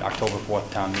for the October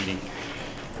 4th town meeting.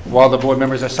 While the board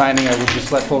members are signing, I would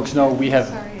just let folks know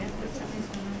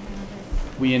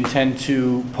we intend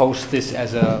to post this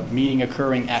as a meeting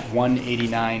occurring at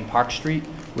 189 Park Street,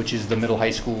 which is the middle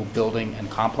high school building and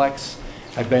complex.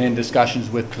 I've been in discussions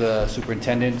with the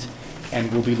superintendent, and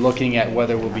we'll be looking at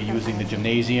whether we'll be using the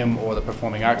gymnasium or the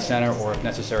Performing Arts Center, or if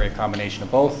necessary, a combination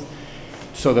of both,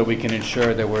 so that we can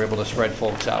ensure that we're able to spread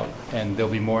folks out. And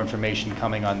there'll be more information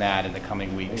coming on that in the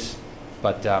coming weeks.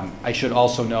 But I should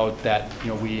also note that,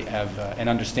 you know, we have an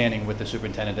understanding with the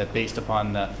superintendent that based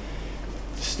upon the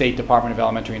State Department of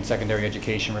Elementary and Secondary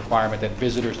Education requirement that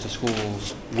visitors to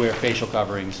schools wear facial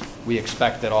coverings, we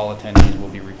expect that all attendees will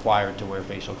be required to wear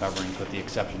facial coverings with the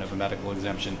exception of a medical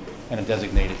exemption and a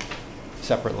designated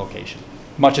separate location,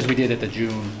 much as we did at the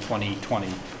June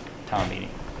 2020 town meeting.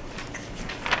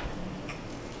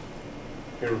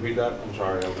 Can you repeat that? I'm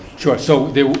sorry. Sure.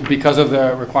 So because of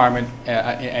the requirement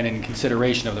and in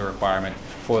consideration of the requirement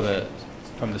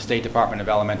from the State Department of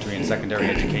Elementary and Secondary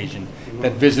Education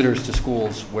that visitors to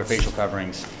schools wear facial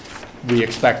coverings, we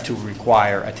expect to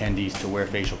require attendees to wear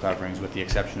facial coverings with the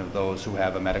exception of those who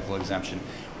have a medical exemption.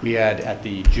 We had at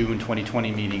the June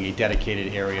 2020 meeting a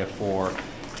dedicated area for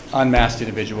unmasked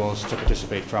individuals to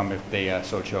participate from if they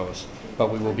so chose.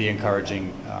 But we will be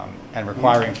encouraging and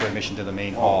requiring for admission to the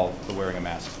main hall for wearing a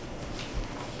mask.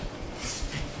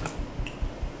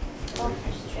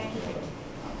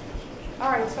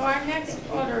 All right, so our next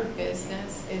order of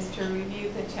business is to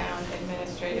review the town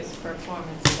administrator's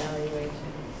performance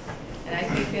evaluation. And I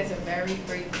think there's a very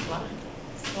brief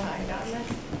slide on this.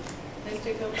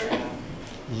 Mr. Gilberto?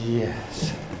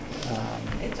 Yes.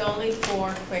 It's only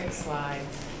 4 quick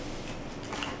slides.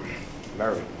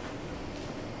 Very.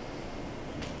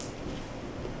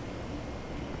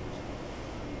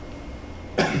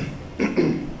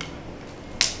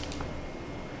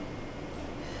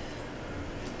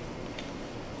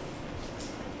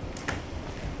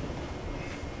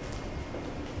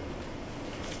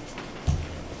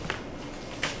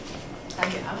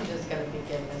 I'm just going to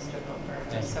begin, Mr.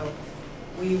 Gilberto. So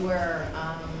we were,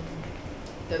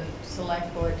 the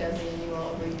select board does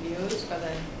annual reviews for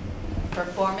the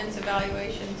performance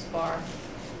evaluations for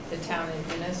the town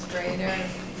administrator,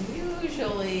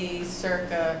 usually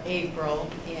circa April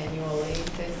annually.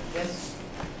 This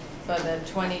for the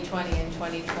 2020 and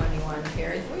 2021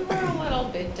 periods. We were a little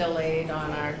bit delayed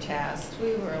on our tasks.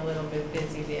 We were a little bit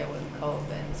busy there with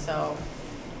COVID. So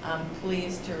I'm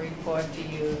pleased to report to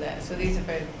you that, so these are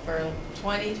for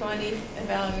 2020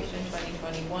 evaluation,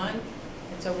 2021.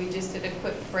 And so we just did a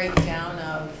quick breakdown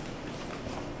of,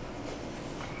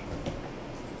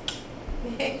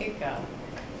 there you go.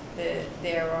 The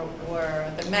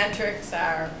metrics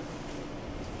are,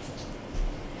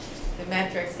 the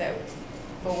metrics that,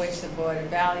 for which the board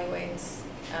evaluates.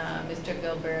 Mr.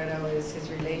 Gilberto is his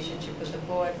relationship with the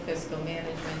board, fiscal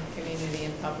management, community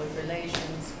and public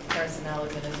relations, personnel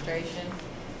administration,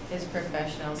 his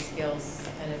professional skills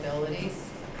and abilities.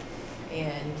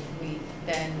 And we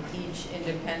then each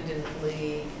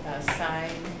independently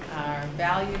assign our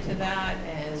value to that,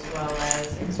 as well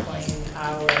as explain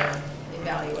our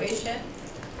evaluation.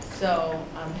 So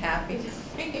I'm happy to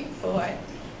report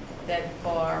that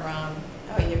for, oh,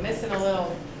 you're missing a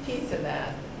little piece of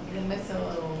that. You're missing a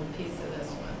little piece of this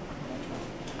one.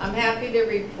 I'm happy to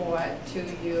report to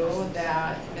you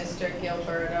that Mr.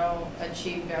 Gilberto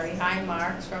achieved very high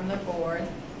marks from the board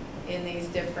in these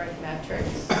different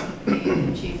metrics. He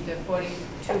achieved a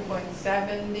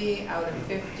 42.70 out of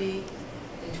 50 in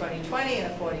 2020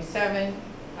 and a 47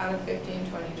 out of 50 in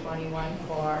 2021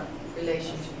 for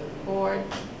relationship with the board.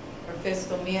 For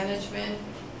fiscal management,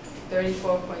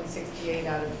 34.68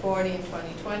 out of 40 in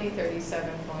 2020,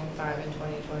 37.5 in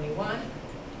 2021.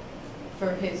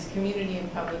 For his community and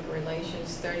public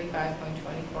relations,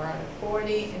 35.24 out of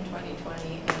 40 in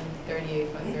 2020 and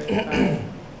 38.35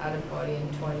 out of 40 in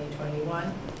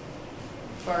 2021.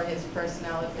 For his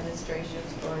personnel administration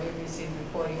score, he received a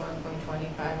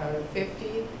 41.25 out of 50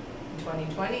 in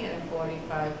 2020 and a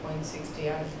 45.60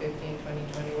 out of 50 in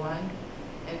 2021.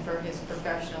 And for his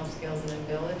professional skills and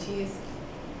abilities,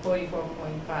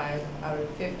 44.5 out of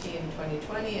 50 in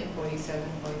 2020 and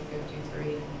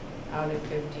 47.53 out of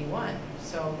 51.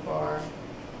 So for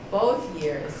both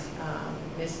years,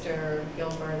 Mr.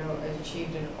 Gilberto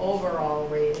achieved an overall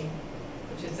rating,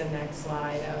 which is the next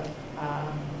slide, of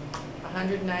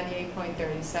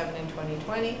 198.37 in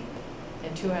 2020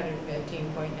 and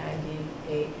 215.98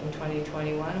 in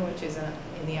 2021, which is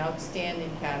in the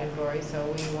outstanding category. So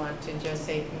we want to just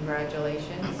say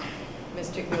congratulations,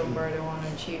 Mr. Gilberto, on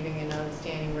achieving an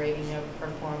outstanding rating of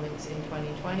performance in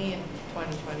 2020 and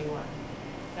 2021.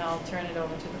 Now I'll turn it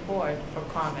over to the board for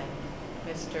comment.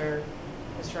 Mr.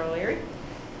 O'Leary?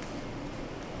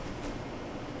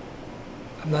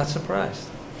 I'm not surprised.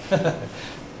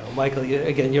 Michael,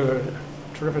 again, you're a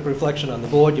terrific reflection on the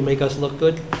board. You make us look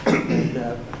good. And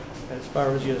as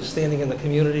far as your standing in the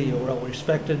community, you're well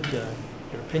respected.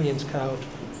 Your opinions count.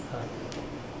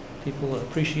 People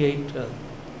appreciate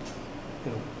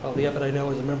all the effort. I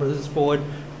know as a member of this board,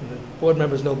 and the board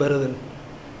members know better than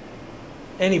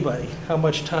anybody how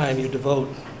much time you devote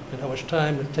and how much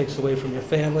time it takes away from your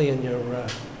family and your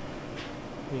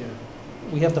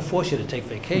we have to force you to take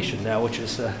vacation now, which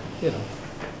is,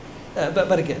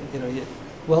 but again,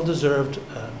 well deserved.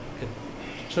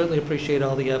 Certainly appreciate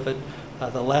all the effort.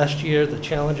 The last year, the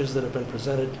challenges that have been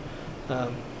presented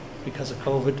because of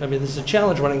COVID. I mean, this is a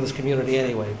challenge running this community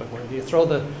anyway, but when you throw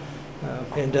the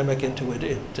pandemic into it,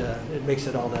 it makes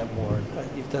it all that more.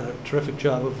 You've done a terrific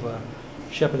job of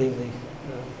shepherding the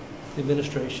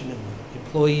administration and the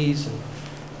employees and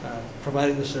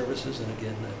providing the services. And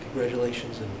again,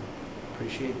 congratulations and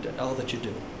appreciate all that you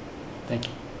do. Thank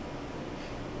you.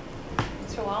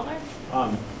 Mr. Wallner?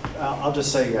 I'll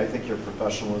just say I think your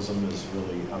professionalism is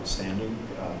really outstanding.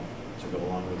 to go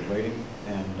along with the rating.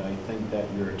 And I think that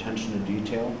your attention to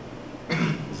detail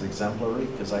is exemplary,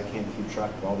 because I can't keep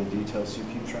track of all the details you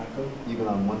keep track of, even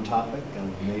on one topic.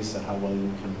 I'm amazed at how well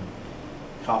you can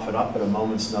cough it up at a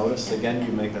moment's notice. Again,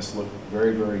 you make us look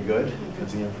very, very good,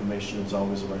 because the information is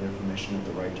always the right information at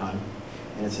the right time.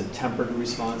 And it's a tempered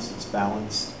response, it's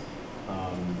balanced.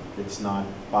 It's not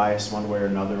biased one way or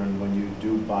another, and when you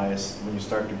do bias, when you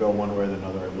start to go one way or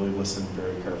another, I really listen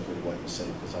very carefully to what you say,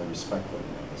 because I respect what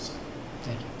you have to say.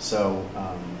 Thank you. So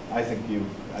I think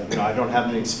I don't have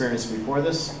any experience before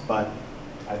this, but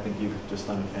I think you've just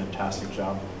done a fantastic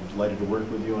job. I'm delighted to work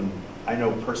with you, and I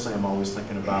know personally I'm always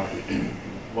thinking about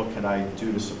what can I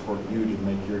do to support you to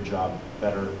make your job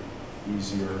better,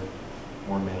 easier,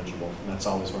 more manageable. And that's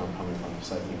always where I'm coming from,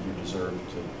 because I think you deserve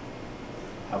to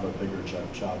have a bigger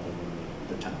job than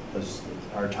the town, because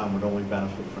our town would only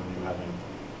benefit from you having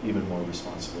even more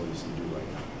responsibilities than you do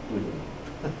right now. Believe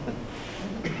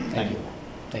it. Thank you.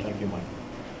 Thank you, Mike.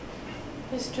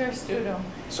 Mr. Studo.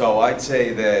 So I'd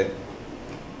say that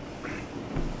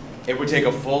it would take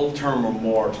a full term or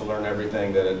more to learn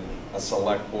everything that a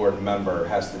select board member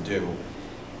has to do.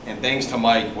 And thanks to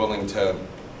Mike willing to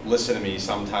listen to me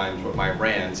sometimes with my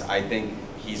rants, I think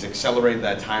he's accelerated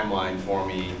that timeline for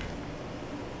me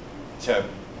to,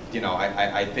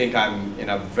 I think I'm in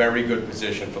a very good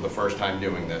position for the first time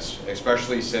doing this,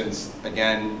 especially since,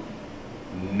 again,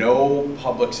 no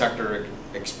public sector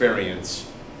experience.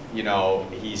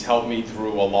 He's helped me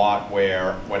through a lot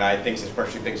where, when I think,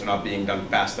 especially things are not being done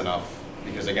fast enough,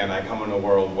 because again, I come in a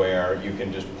world where you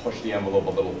can just push the envelope a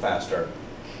little faster.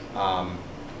 And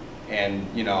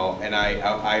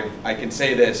I can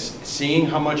say this, seeing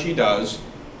how much he does,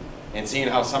 and seeing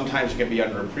how sometimes it can be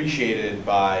underappreciated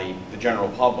by the general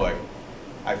public,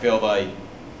 I feel like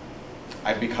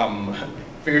I've become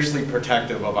fiercely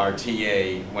protective of our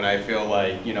TA when I feel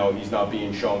like, he's not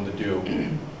being shown to do,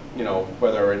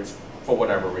 whether it's for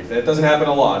whatever reason. It doesn't happen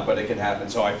a lot, but it can happen.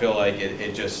 So I feel like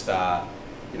it just, I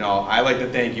like to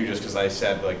thank you just because I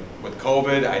said, like, with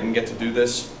COVID, I didn't get to do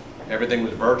this. Everything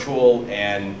was virtual,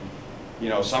 and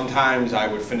sometimes I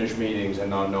would finish meetings and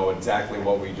not know exactly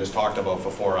what we just talked about for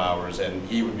 4 hours, and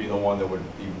he would be the one that would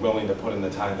be willing to put in the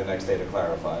time the next day to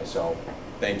clarify. So,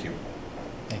 thank you.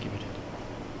 Thank you, Richard.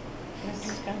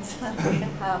 Mrs.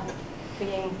 Gonzalez.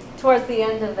 Being towards the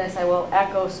end of this, I will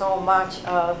echo so much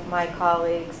of my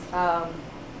colleagues,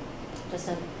 just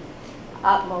an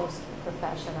utmost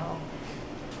professional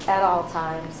at all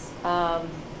times.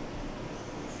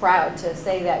 Proud to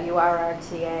say that you are our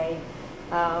TA.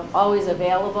 Always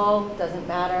available, doesn't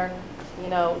matter,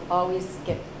 always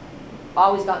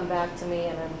gotten back to me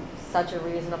in such a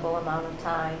reasonable amount of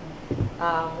time.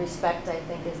 Respect, I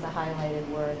think, is the highlighted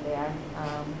word there.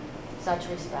 Such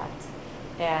respect.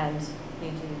 And you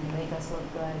do make us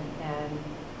look good and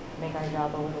make our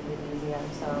job a little bit easier,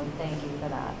 so thank you for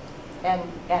that. And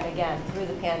again, through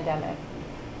the pandemic,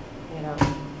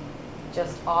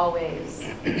 just always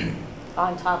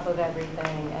on top of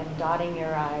everything and dotting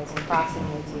your I's and crossing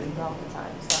your T's all the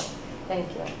time. So thank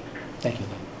you. Thank you.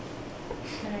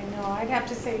 I know, I'd have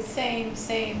to say same.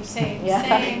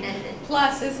 Yeah.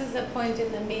 Plus, this is a point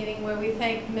in the meeting where we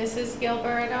thank Mrs.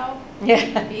 Gilberto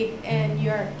and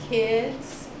your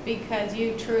kids, because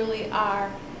you truly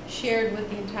are shared with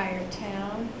the entire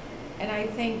town. And I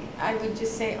think I would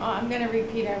just say, I'm going to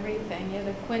repeat everything. You're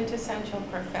the quintessential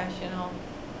professional.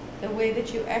 The way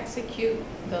that you execute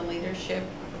the leadership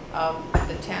of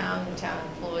the town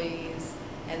employees,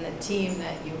 and the team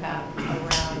that you have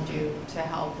around you to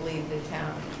help lead the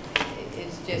town.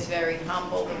 It's just very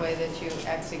humble the way that you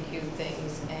execute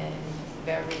things, and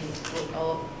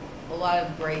a lot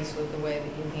of grace with the way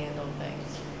that you handle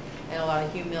things, and a lot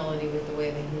of humility with the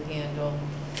way that you handle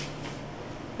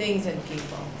things and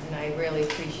people. And I really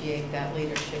appreciate that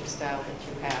leadership style that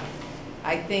you have.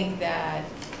 I think that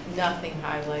nothing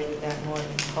highlighted that more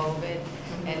than COVID,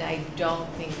 and I don't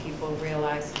think people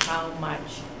realize how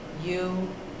much you,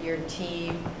 your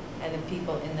team, and the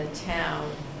people in the town,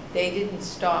 they didn't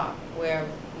stop. Where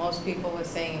most people were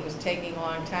saying it was taking a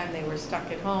long time, they were stuck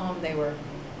at home,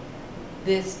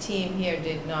 this team here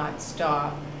did not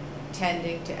stop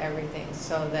tending to everything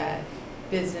so that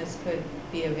business could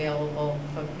be available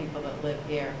for people that live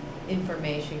here,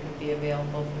 information could be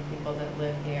available for people that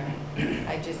live here.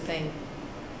 I just think,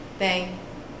 thank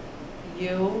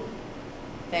you,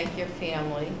 thank your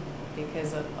family,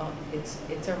 because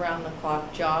it's a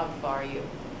round-the-clock job for you.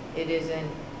 It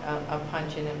isn't a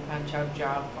punch-in and punch-out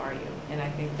job for you. And I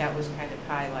think that was kind of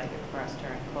highlighted for us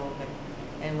during COVID.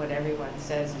 And what everyone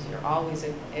says is you're always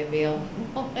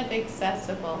available and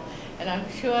accessible. And I'm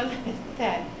sure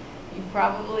that you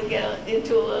probably get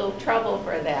into a little trouble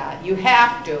for that. You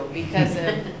have to because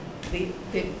of the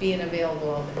being available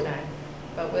all the time.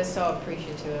 But we're so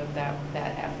appreciative of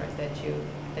that effort that you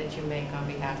make on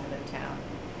behalf of the town.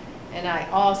 And I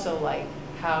also like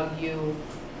how you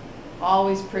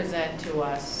always present to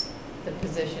us the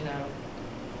position of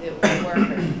the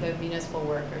workers, the municipal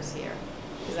workers here.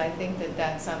 Because I think that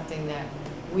that's something that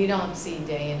we don't see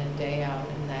day in and day out,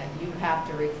 and that you have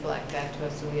to reflect that to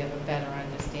us so we have a better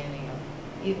understanding of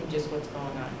even just what's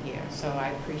going on here. So I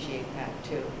appreciate that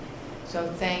too. So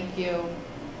thank you.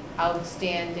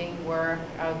 Outstanding work,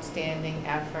 outstanding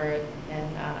effort,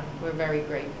 and we're very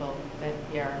grateful that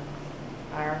you're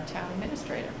our town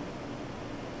administrator.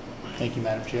 Thank you,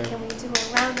 Madam Chair. Can we do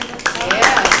a round of applause?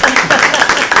 Yes.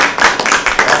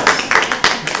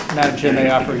 Madam Chair, may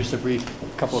I offer just a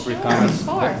couple of brief comments? Of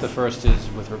course. The first is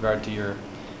with regard to your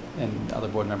and other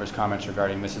board members' comments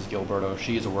regarding Mrs. Gilberto.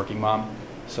 She is a working mom,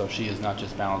 so she is not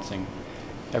just balancing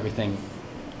everything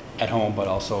at home, but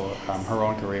also her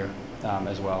own career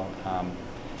as well.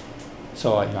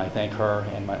 So I thank her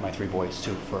and my three boys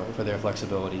too for their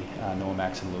flexibility, Noah,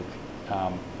 Max, and Luke.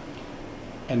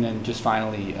 And then just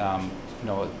finally,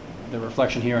 the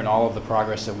reflection here and all of the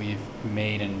progress that we've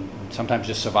made and sometimes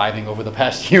just surviving over the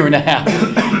past year and a half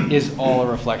is all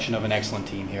a reflection of an excellent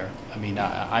team here. I mean,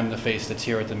 I'm the face that's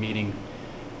here at the meeting,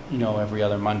 every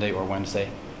other Monday or Wednesday.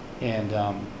 And,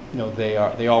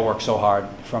 they all work so hard,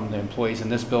 from the employees in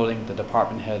this building, the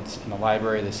department heads in the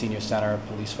library, the senior center,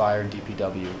 police, fire, and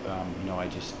DPW.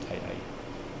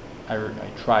 I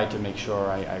try to make sure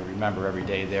I remember every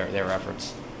day their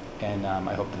efforts. And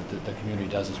I hope that the community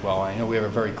does as well. I know we have a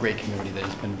very great community that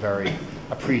has been very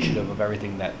appreciative of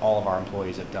everything that all of our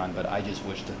employees have done, but I just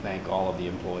wish to thank all of the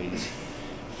employees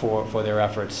for their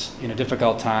efforts in a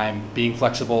difficult time, being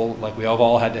flexible like we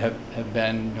all had to have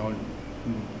been,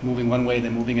 moving one way,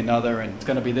 then moving another, and it's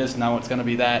going to be this, now it's going to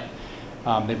be that.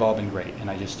 They've all been great, and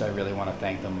I really want to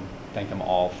thank them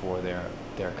all for their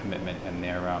commitment and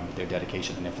their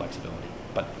dedication and their flexibility.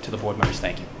 But to the board members,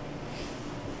 thank you.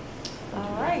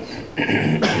 All right.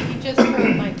 You just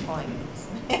proved my point.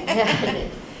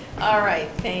 All right.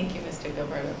 Thank you, Mr.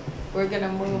 Gilberto. We're going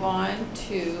to move on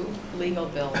to legal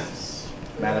bills.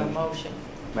 We have a motion.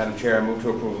 Madam Chair, I move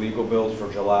to approve legal bills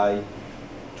for July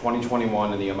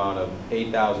 2021 in the amount of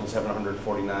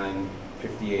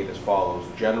 $8,749.58 as follows: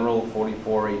 General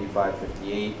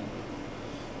 $4485.58,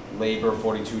 Labor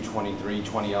 $4223,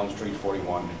 20 Elm Street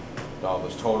 $41.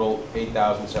 Total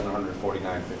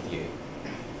 $8,749.58.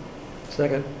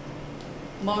 Second.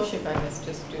 Motion by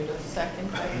Mr. Studo,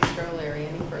 second by Mr. O'Leary.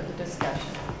 Any further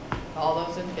discussion? All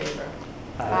those in favor?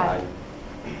 Aye.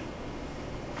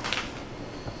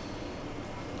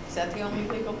 Is that the only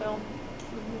legal bill?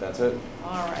 That's it.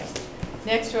 All right.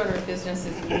 Next order of business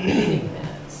is meeting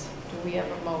minutes. Do we have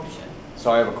a motion?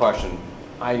 So I have a question.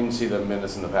 I didn't see the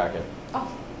minutes in the packet. Oh,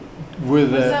 Were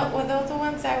those the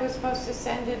ones I was supposed to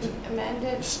send it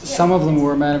amended? Some of them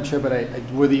were, Madam Chair, but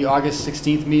were the August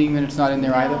 16th meeting minutes not in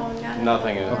there either? No,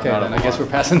 Nothing is. Okay, then I guess we're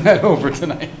passing that over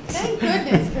tonight. Thank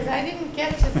goodness, because I didn't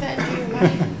get to send you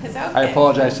mine. Okay. I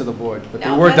apologize to the board, but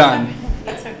No, they were that's done. okay.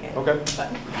 That's okay. Okay.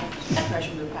 But-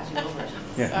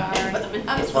 Yeah.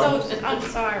 Sorry. I'm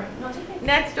sorry.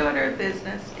 Next order of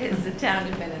business is the town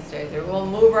administrator. We'll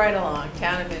move right along.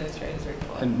 Town administrator's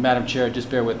report. And Madam Chair, just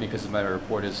bear with me because my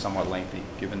report is somewhat lengthy,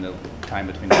 given the time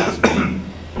between the last meeting.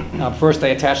 First, I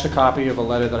attached a copy of a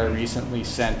letter that I recently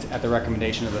sent at the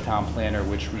recommendation of the town planner,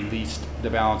 which released the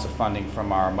balance of funding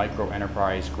from our micro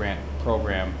enterprise grant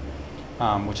program,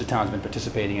 which the town's been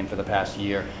participating in for the past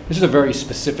year. This is a very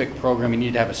specific program. You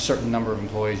need to have a certain number of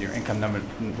employees. Your income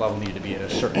level needed to be at a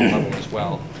certain level as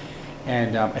well.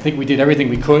 And I think we did everything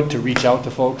we could to reach out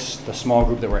to folks, the small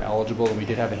group that were eligible, and we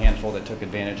did have a handful that took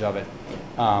advantage of it.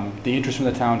 The interest from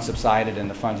the town subsided, and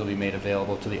the funds will be made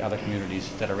available to the other communities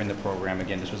that are in the program.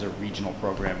 Again, this was a regional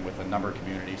program with a number of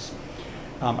communities.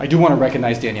 I do want to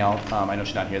recognize Danielle. I know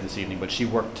she's not here this evening, but she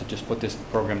worked to just put this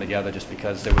program together just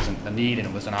because there was a need and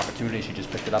it was an opportunity. She just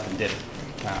picked it up and did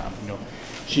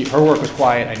it. Her work was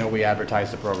quiet. I know we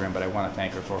advertised the program, but I want to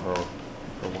thank her for her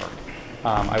work.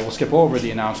 I will skip over the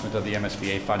announcement of the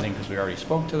MSBA funding because we already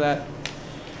spoke to that.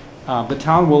 The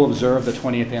town will observe the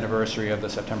 20th anniversary of the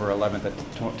September 11th,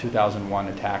 2001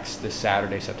 attacks this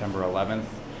Saturday, September 11th.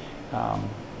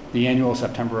 The annual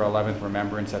September 11th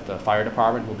remembrance at the fire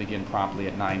department will begin promptly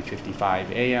at 9:55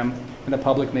 a.m. and the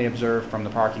public may observe from the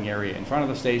parking area in front of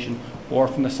the station or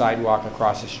from the sidewalk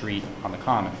across the street on the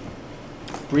common.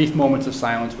 Brief moments of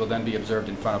silence will then be observed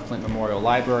in front of Flint Memorial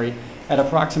Library at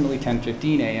approximately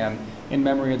 10:15 a.m. in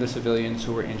memory of the civilians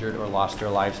who were injured or lost their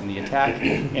lives in the attack,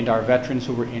 and our veterans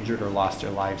who were injured or lost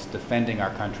their lives defending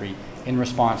our country in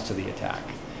response to the attack.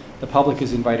 The public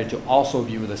is invited to also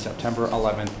view the September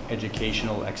 11th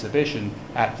educational exhibition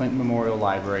at Flint Memorial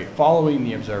Library following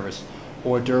the observance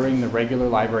or during the regular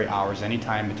library hours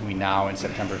anytime between now and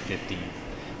September 15th.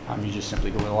 You just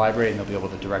simply go to the library and they'll be able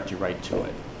to direct you right to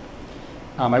it.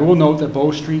 I will note that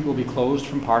Bow Street will be closed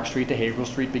from Park Street to Haverhill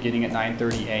Street beginning at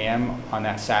 9:30 a.m. on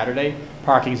that Saturday.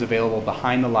 Parking is available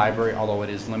behind the library, although it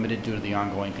is limited due to the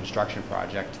ongoing construction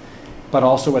project, but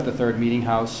also at the Third Meeting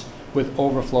House, with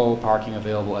overflow parking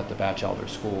available at the Batchelder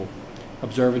School.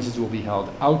 Observances will be held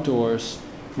outdoors,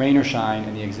 rain or shine,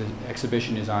 and the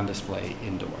exhibition is on display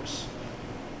indoors.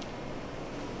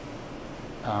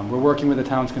 We're working with the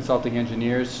town's consulting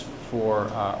engineers for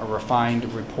a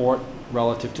refined report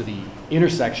relative to the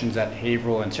intersections at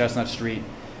Haverhill and Chestnut Street,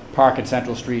 Park and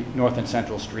Central Street, North and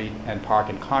Central Street, and Park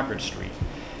and Concord Street.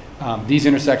 These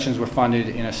intersections were funded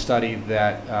in a study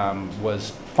that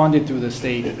was funded through the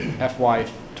state FY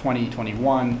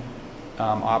 2021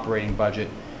 operating budget.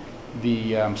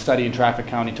 The study in Traffic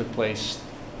County took place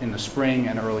in the spring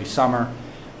and early summer.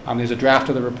 There's a draft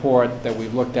of the report that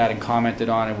we've looked at and commented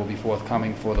on and will be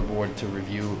forthcoming for the board to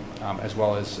review, as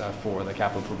well as for the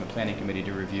Capital Improvement Planning Committee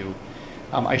to review.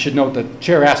 I should note the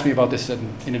chair asked me about this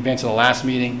in advance of the last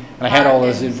meeting, and I had all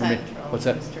this information. What's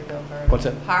that? Mr. Gilbert. What's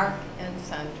that? Park and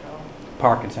Central.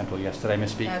 Park and Central, yes. Did I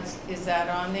misspeak? Is that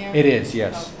on there? It is,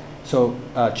 yes. Okay. So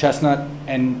Chestnut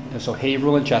and, so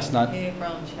Haverhill and Chestnut.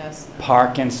 Haverhill and Chestnut.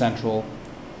 Park and Central,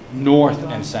 North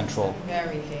and Central.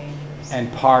 Very dangerous.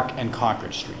 And Park and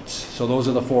Concord Streets. So those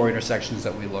are the 4 intersections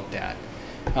that we looked at,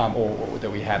 or that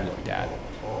we had looked at.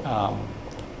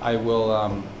 I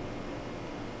will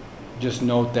just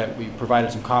note that we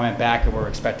provided some comment back, and we're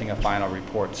expecting a final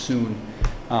report soon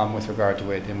with regard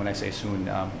to it. And when I say soon,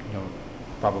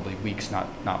 probably weeks,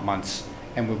 not months.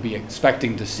 And we'll be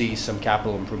expecting to see some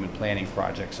capital improvement planning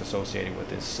projects associated with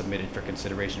this submitted for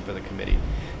consideration for the committee.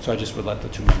 So I just would let the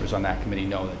 2 members on that committee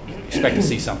know that we expect to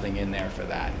see something in there for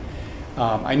that.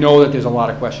 I know that there's a lot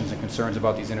of questions and concerns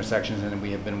about these intersections, and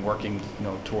we have been working,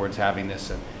 towards having this.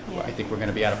 And I think we're going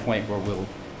to be at a point where we'll,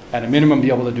 at a minimum, be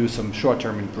able to do some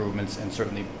short-term improvements and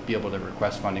certainly be able to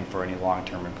request funding for any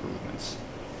long-term improvements.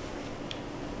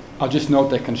 I'll just note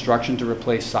that construction to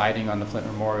replace siding on the Flint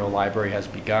Memorial Library has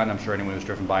begun. I'm sure anyone who's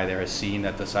driven by there has seen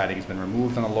that the siding has been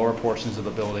removed on the lower portions of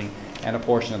the building, and a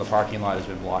portion of the parking lot has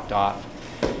been blocked off.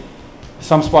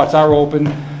 Some spots are open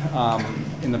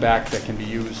in the back that can be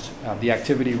used. The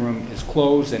activity room is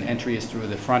closed, and entry is through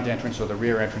the front entrance or the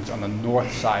rear entrance on the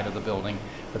north side of the building,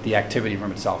 but the activity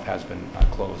room itself has been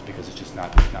closed because it's just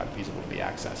not feasible to be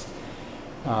accessed.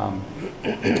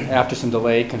 After some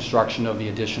delay, construction of the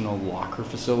additional locker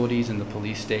facilities in the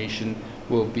police station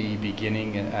will be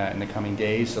beginning in the coming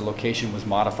days. The location was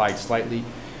modified slightly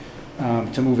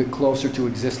to move it closer to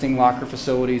existing locker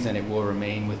facilities, and it will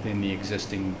remain within the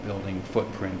existing building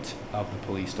footprint of the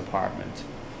police department.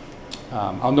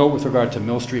 I'll note with regard to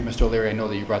Mill Street, Mr. O'Leary, I know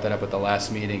that you brought that up at the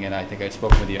last meeting, and I think I'd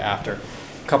spoken with you after.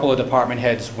 A couple of department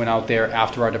heads went out there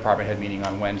after our department head meeting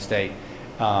on Wednesday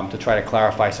to try to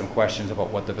clarify some questions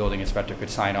about what the building inspector could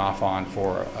sign off on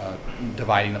for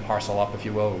dividing the parcel up, if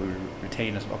you will. We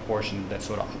retain a portion that's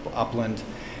sort of upland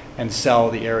and sell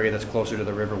the area that's closer to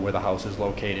the river where the house is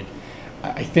located.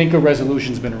 I think a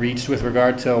resolution's been reached with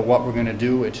regard to what we're going to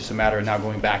do. It's just a matter of now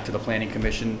going back to the Planning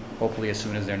Commission, hopefully as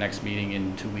soon as their next meeting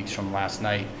in 2 weeks from last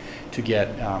night, to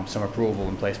get some approval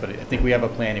in place. But I think we have a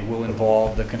plan. It will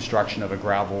involve the construction of a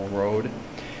gravel road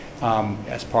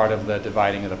as part of the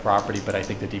dividing of the property, but I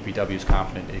think the DPW is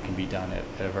confident it can be done at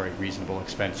a very reasonable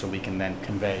expense, so we can then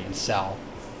convey and sell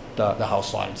the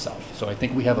house lot itself. So I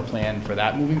think we have a plan for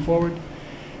that moving forward.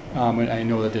 And I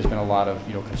know that there's been a lot of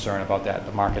concern about that.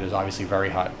 The market is obviously very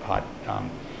hot.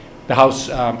 The house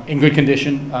in good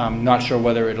condition. Not sure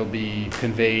whether it'll be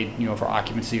conveyed for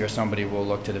occupancy, or somebody will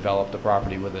look to develop the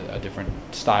property with a different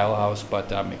style house.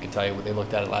 But I can tell you, when they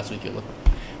looked at it last week, it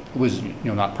was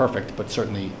not perfect, but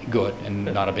certainly good and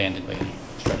not abandoned by any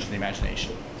stretch of the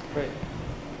imagination. Great.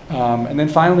 And then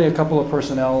finally, a couple of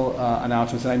personnel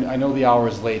announcements. And I know the hour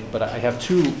is late, but I have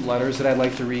 2 letters that I'd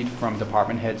like to read from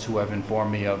department heads who have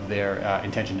informed me of their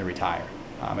intention to retire.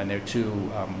 And they're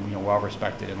 2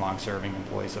 well-respected and long-serving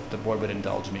employees. So if the board would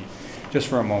indulge me just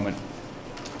for a moment.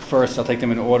 First, I'll take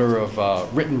them in order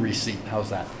of written receipt. How's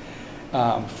that?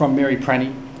 From Mary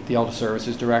Prenny, the Elder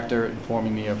Services Director,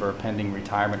 informing me of her pending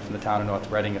retirement from the town of North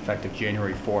Reading effective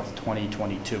January 4th,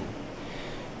 2022.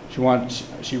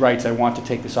 She writes, I want to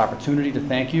take this opportunity to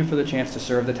thank you for the chance to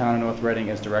serve the town of North Reading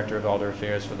as Director of Elder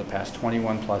Affairs for the past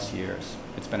 21 plus years.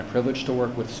 It's been a privilege to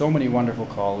work with so many wonderful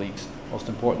colleagues. Most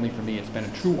importantly for me, it's been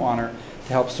a true honor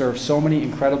to help serve so many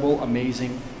incredible,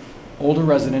 amazing older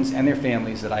residents and their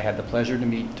families that I had the pleasure to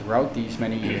meet throughout these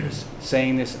many years.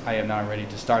 Saying this, I am now ready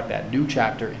to start that new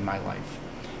chapter in my life.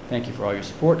 Thank you for all your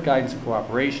support, guidance, and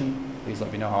cooperation. Please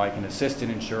let me know how I can assist in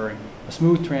ensuring a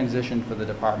smooth transition for the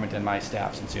department and my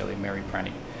staff. Sincerely, Mary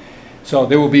Prenny. So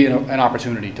there will be an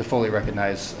opportunity to fully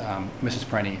recognize Mrs.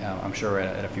 Prenny, I'm sure,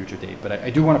 at a future date. But I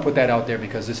do want to put that out there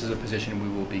because this is a position we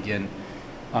will begin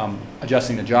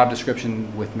adjusting the job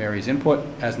description with Mary's input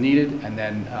as needed, and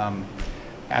then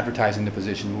advertising the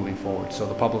position moving forward. So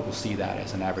the public will see that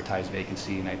as an advertised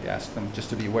vacancy, and I'd ask them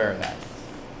just to be aware of that.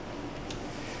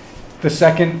 The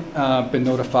second, been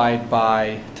notified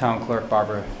by Town Clerk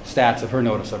Barbara Stats of her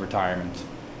notice of retirement.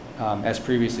 As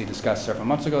previously discussed several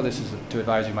months ago, this is to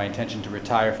advise you of my intention to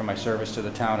retire from my service to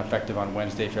the town effective on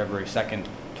Wednesday, February 2nd,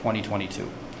 2022.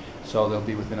 So they'll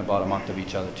be within about a month of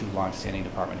each other, two long-standing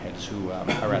department heads who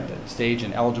are at the stage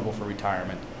and eligible for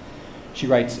retirement. She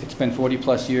writes, it's been 40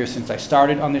 plus years since I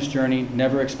started on this journey,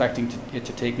 never expecting it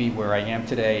to take me where I am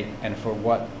today, and for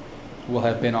what will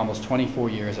have been almost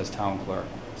 24 years as town clerk.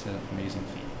 It's an amazing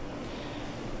feat.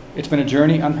 It's been a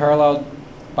journey unparalleled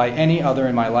by any other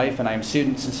in my life, and I am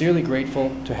sincerely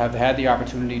grateful to have had the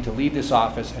opportunity to lead this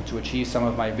office and to achieve some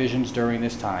of my visions during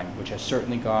this time, which has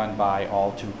certainly gone by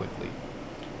all too quickly.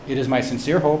 It is my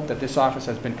sincere hope that this office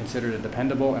has been considered a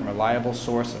dependable and reliable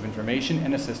source of information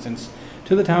and assistance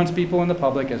to the townspeople and the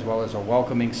public, as well as a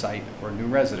welcoming site for new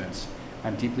residents.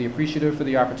 I'm deeply appreciative for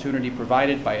the opportunity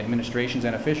provided by administrations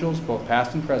and officials, both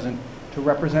past and present, to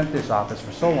represent this office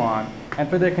for so long, and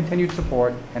for their continued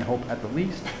support, and hope at the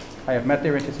least I have met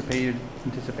their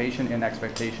anticipation and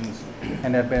expectations,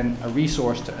 and have been a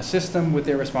resource to assist them with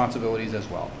their responsibilities as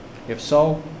well. If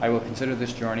so, I will consider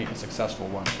this journey a successful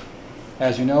one.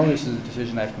 As you know, this is a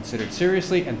decision I've considered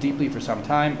seriously and deeply for some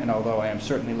time, and although I am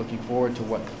certainly looking forward to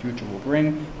what the future will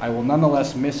bring, I will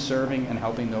nonetheless miss serving and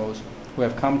helping those who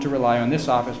have come to rely on this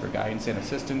office for guidance and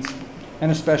assistance,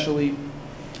 and especially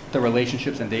the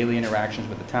relationships and daily interactions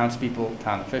with the townspeople,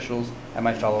 town officials, and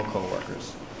my fellow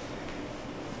co-workers.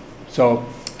 So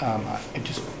I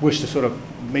just wish to sort of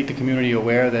make the community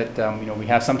aware that we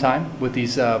have some time with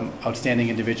these outstanding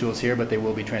individuals here, but they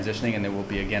will be transitioning, and there will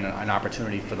be again an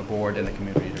opportunity for the board and the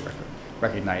community to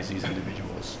recognize these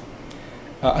individuals.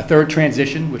 A third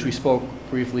transition, which we spoke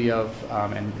briefly of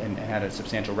and had a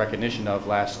substantial recognition of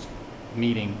last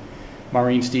meeting.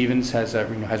 Maureen Stevens has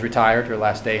retired. Her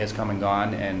last day has come and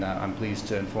gone, and I'm pleased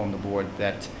to inform the board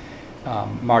that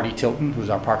Marty Tilton, who's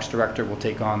our Parks Director, will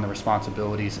take on the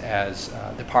responsibilities as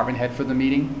department head for the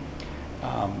meeting.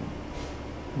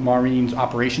 Maureen's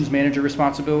Operations Manager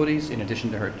responsibilities, in addition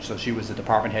to her, so she was the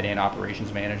department head and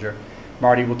Operations Manager.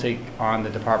 Marty will take on the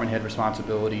department head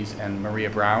responsibilities, and Maria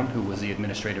Brown, who was the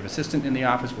administrative assistant in the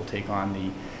office, will take on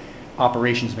the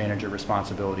Operations Manager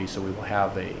responsibilities. So we will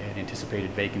have an anticipated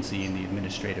vacancy in the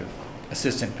administrative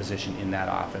assistant position in that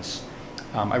office.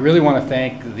 I really want to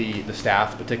thank the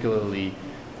staff, particularly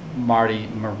Marty,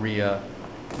 Maria,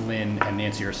 Lynn, and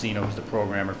Nancy Orsino, who's the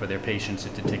programmer, for their patience.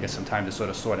 It did take us some time to sort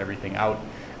of sort everything out,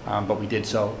 but we did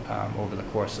so over the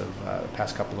course of the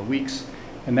past couple of weeks.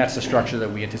 And that's the structure that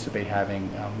we anticipate having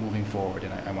moving forward.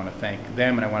 And I want to thank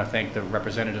them, and I want to thank the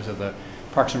representatives of the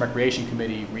Parks and Recreation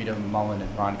Committee, Rita Mullen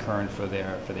and Ron Kern, for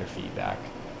their feedback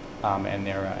and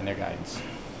their guidance.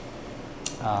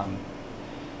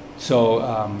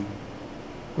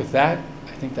 With that,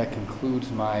 I think that concludes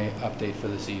my update for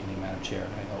this evening, Madam Chair.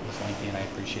 I know it was lengthy, and I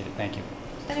appreciate it. Thank you.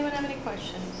 Does anyone have any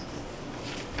questions?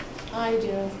 I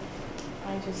do.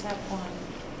 I just have one.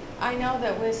 I know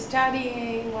that we're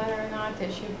studying whether or not there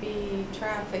should be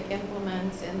traffic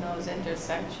implements in those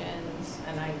intersections,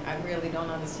 and I really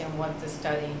don't understand what the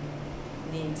study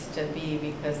needs to be,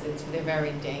 because they're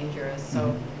very dangerous.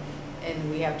 So,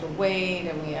 and we have to wait,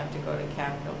 and we have to go to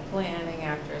capital planning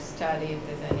after a study if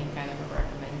there's any kind of a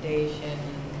recommendation,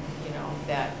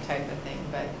 that type of thing.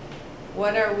 But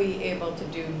what are we able to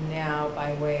do now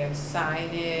by way of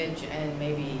signage and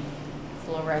maybe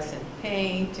fluorescent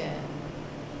paint and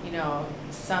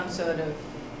some sort of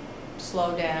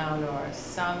slowdown or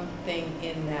something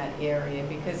in that area,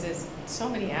 because there's so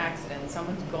many accidents.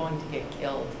 Someone's going to get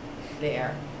killed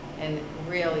there, and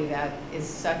really that is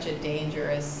such a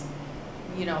dangerous,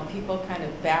 people kind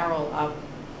of barrel up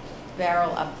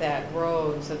that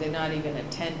road, so they're not even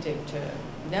attentive to,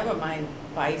 never mind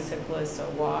bicyclists or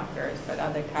walkers, but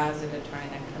other cars that are trying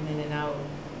to come in and out.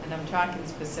 And I'm talking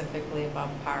specifically about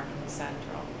Park and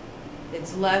Central.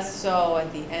 It's less so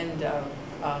at the end of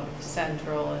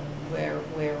Central and where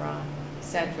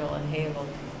Central and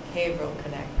Haverhill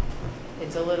connect.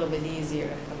 It's a little bit easier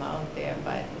to come out there,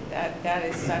 but that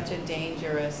is such a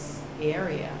dangerous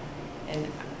area. And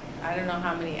I don't know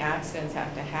how many accidents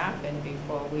have to happen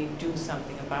before we do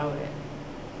something about it.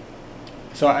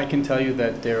 So I can tell you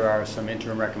that there are some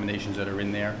interim recommendations that are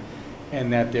in there,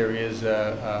 and that there is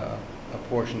a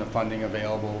portion of funding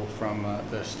available from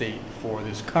the state for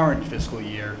this current fiscal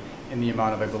year in the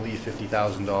amount of, I believe,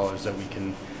 $50,000 that we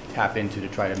can tap into to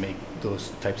try to make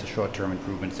those types of short-term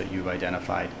improvements that you've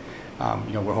identified.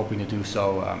 You know, we're hoping to do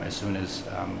so as soon as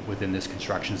within this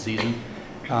construction season.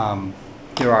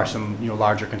 There are some, you know,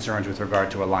 larger concerns with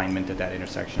regard to alignment at that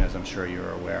intersection, as I'm sure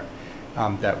you're aware.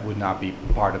 That would not be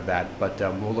part of that, but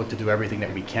we'll look to do everything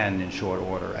that we can in short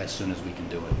order as soon as we can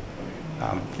do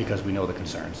it, because we know the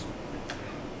concerns.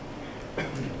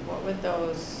 What would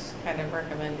those kind of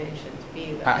recommendations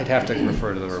be? I'd have to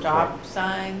refer to the report. Stop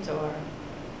signs or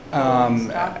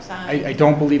stop signs? I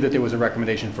don't believe that there was a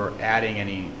recommendation for adding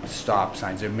any stop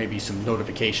signs. There may be some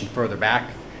notification further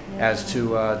back as to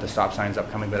the stop signs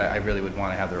upcoming, but I really would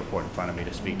want to have the report in front of me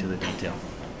to speak to the detail.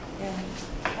 Yeah,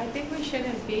 I think we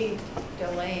shouldn't be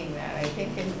delaying that. I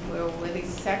think with these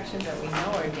sections that we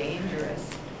know are dangerous,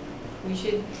 we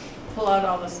should pull out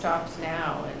all the stops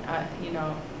now. And you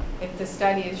know, if the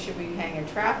study is should we hang a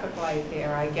traffic light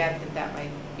there, I get that that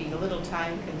might be a little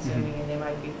time consuming and there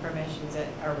might be permissions that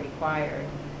are required.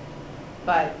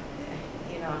 But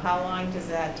you know, how long does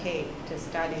that take to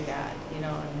study that? You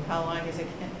know, and how long is it?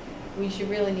 We should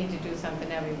really need to do something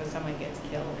now before someone gets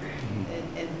killed,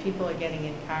 and people are getting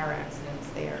in car accidents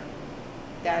there.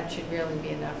 That should really be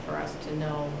enough for us to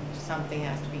know something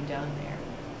has to be done there.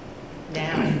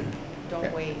 Now,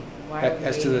 don't wait. Why are we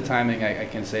As to waiting? the timing, I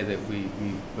can say that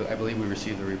I believe we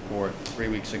received the report 3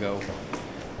 weeks ago.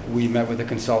 We met with a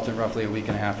consultant roughly a week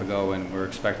and a half ago, and we're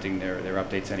expecting their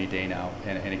updates any day now.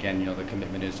 And again, you know, the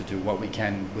commitment is to do what we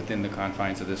can within the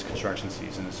confines of this construction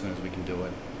season as soon as we can do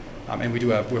it. And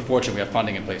we're fortunate we have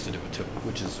funding in place to do it too,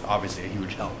 which is obviously a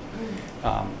huge help.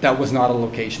 That was not a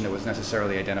location that was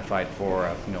necessarily identified for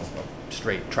you know, a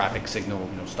straight traffic signal,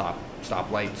 you know,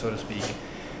 stop light, so to speak.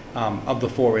 Of the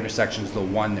 4 intersections, the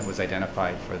one that was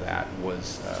identified for that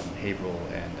was Haverhill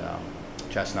and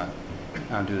Chestnut,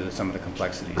 due to some of the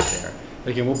complexities there.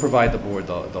 But again, we'll provide the board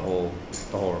the whole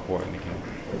report, and we can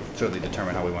certainly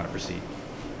determine how we want to proceed.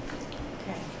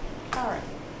 Okay. All right.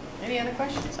 Any other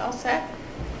questions? All set?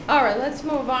 All right, let's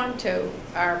move on to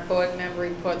our board member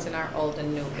reports and our old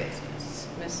and new business.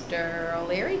 Mr.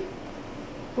 O'Leary?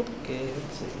 Okay,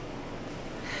 let's see.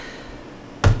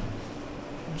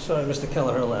 I'm sorry, Mr.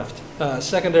 Kelleher left.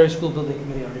 Secondary School Building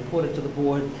Committee, I reported to the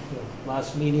board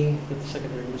last meeting that the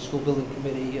Secondary School Building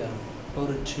Committee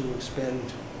voted to expend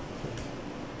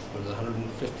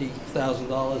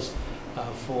 $150,000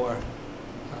 for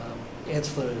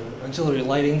auxiliary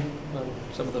lighting on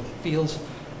some of the fields.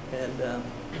 And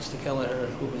Mr. Kelleher,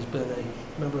 who has been a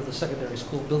member of the Secondary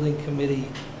School Building Committee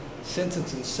since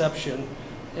its inception,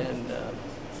 and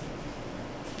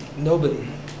nobody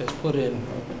has put in,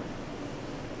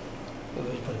 let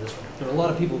me put it this way, there are a lot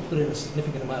of people who put in a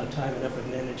significant amount of time and effort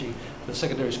and energy for the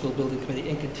Secondary School Building Committee,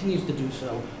 and continues to do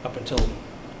so up until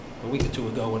a week or 2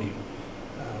 ago when he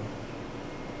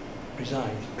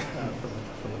resigned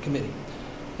from the committee.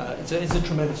 It's a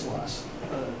tremendous loss.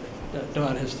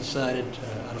 Don has decided,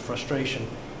 out of frustration,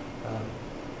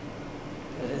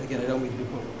 and again, I don't mean to be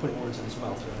putting words in his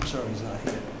mouth, I'm sorry he's not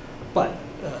here, but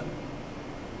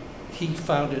he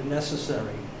found it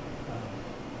necessary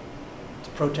to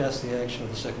protest the action of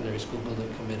the Secondary School Building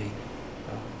Committee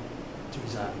to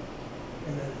resign.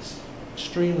 And that is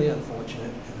extremely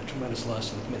unfortunate and a tremendous loss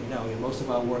to the committee. Now, most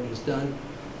of our work is done,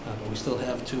 but we still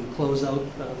have to close out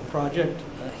the project.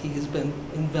 He has been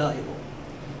invaluable,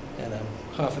 and I'm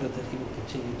confident that he will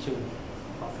continue to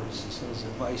offer his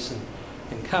advice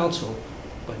and counsel,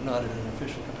 but not in an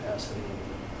official capacity.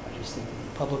 I just think that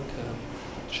the public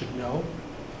should know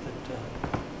that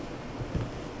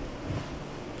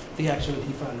the action that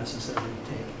he found necessary to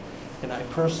take. And I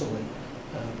personally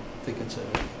think it's a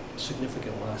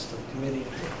significant loss to the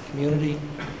community,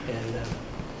 and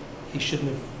he shouldn't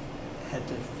have had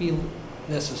to feel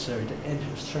necessary to end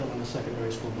his term on the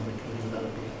Secondary School Building Committee without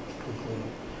it being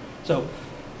concluded. So,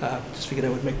 just figured I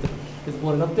would give the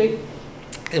board an update,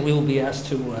 and we will be asked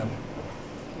to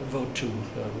vote to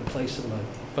replace him. The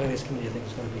Finance Committee, I think,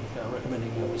 is going to be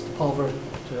recommending Mr. Pulver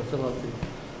to fill out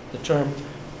the term,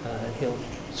 and he'll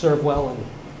serve well and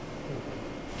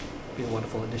be a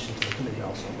wonderful addition to the committee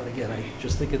also. But again, I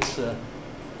just think it's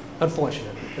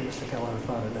unfortunate that Mr. Keller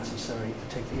found it necessary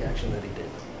to take the action that he did.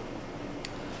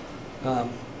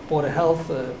 Board of Health,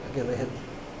 again, they had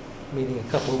a meeting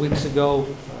a couple of weeks ago.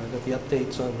 Got the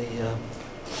updates on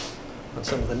on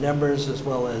some of the numbers, as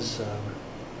well as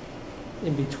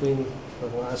in between the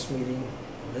last meeting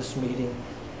and this meeting.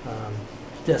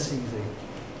 DESE, the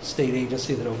state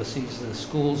agency that oversees the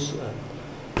schools,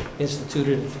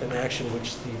 instituted an action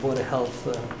which the Board of Health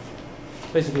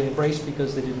basically embraced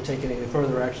because they didn't take any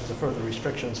further actions or further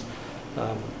restrictions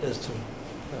as to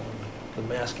the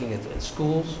masking at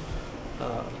schools.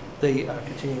 They are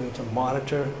continuing to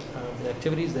monitor the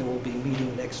activities. They will be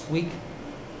meeting next week.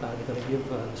 They're going to give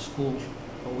the school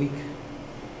a week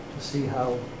to see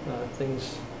how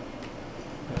things,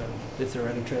 if there are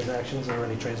any transactions or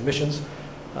any transmissions,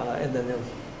 and then they'll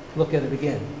look at it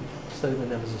again, study the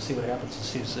numbers and see what happens,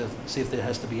 and see if there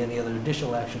has to be any other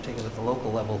additional action taken at the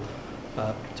local level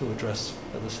to address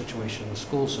the situation in the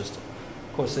school system.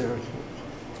 Of course, they're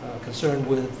concerned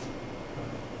with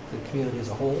the community as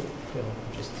a whole,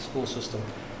 just the school system.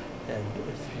 And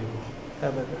if you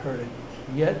haven't heard it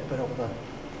yet, but over the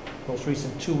most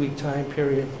recent 2-week time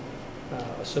period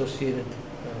associated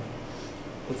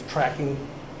with tracking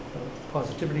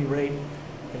positivity rate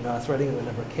and threading the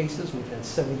number of cases, we've had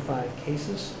 75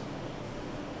 cases.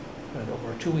 And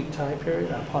over a 2-week time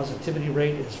period, our positivity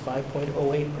rate is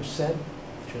 5.08%,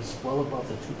 which is well above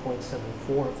the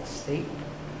 2.74 of the state.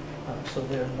 So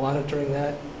they're monitoring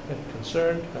that and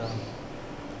concerned.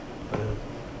 But a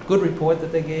good report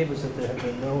that they gave is that there have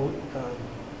been no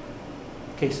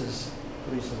cases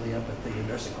recently up at the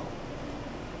nursing home.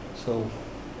 So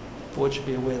the board should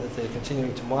be aware that they're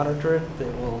continuing to monitor it. They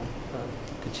will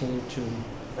continue to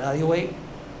evaluate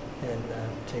and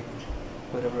take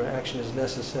whatever action is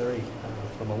necessary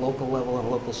from a local level and a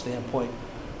local standpoint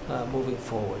moving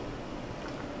forward.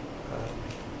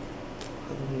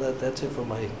 Other than that, that's it for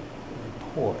my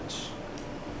reports.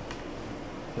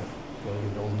 We're going to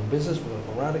get old new business. We're going to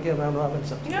go around again, round robin.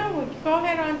 It's up to you. No, we'll go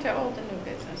ahead on to old and new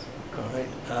business. All right.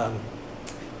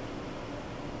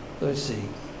 Let's see.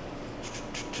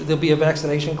 There'll be a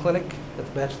vaccination clinic at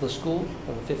the Bachelor School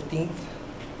on the 15th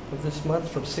of this month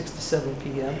from 6 to 7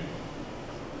 p.m.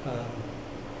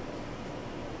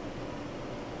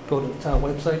 Go to the town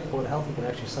website, Board of Health. You can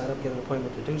actually sign up, get an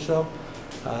appointment to do so.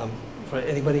 For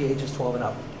anybody ages 12 and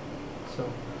up. So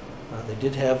they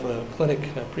did have a clinic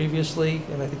previously,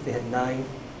 and I think they had 9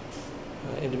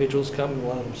 individuals come, a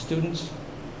lot of them students,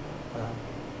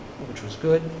 which was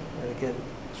good. And again,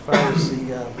 as far as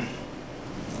the,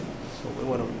 so we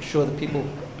want to ensure that people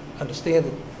understand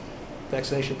that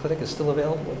vaccination clinic is still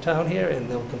available in town here, and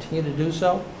they'll continue to do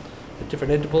so at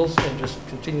different intervals, and just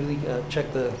continually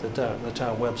check the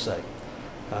town website.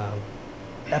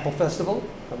 Apple Festival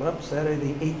coming up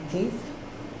Saturday the 18th.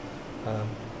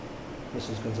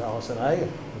 Mrs. Gonzalez and I are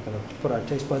going to put our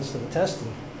taste buds to the test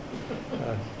and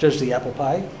judge the apple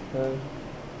pie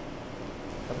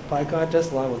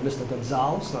contest along with Mr.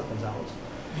 Gonzalez, not Gonzalez.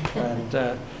 And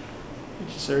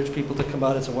just urge people to come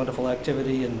out. It's a wonderful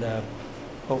activity, and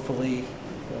hopefully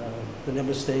the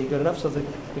numbers stay good enough so that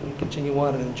we can continue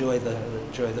on and enjoy the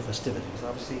festivities.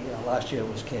 Obviously, last year it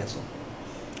was canceled.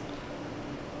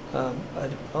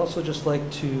 I'd also just like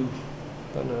to,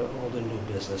 under old and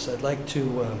new business, I'd like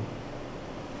to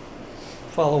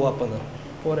follow up on the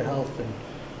Board of Health and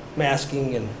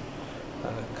masking and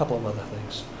a couple of other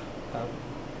things.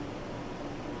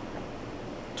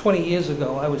 20 years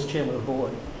ago, I was chairman of the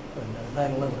board when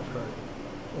 9/11 occurred,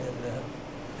 and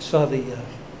I saw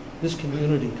this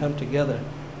community come together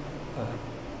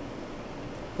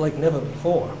like never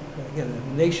before. And again,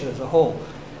 the nation as a whole.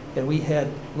 And we had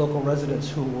local residents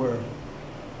who were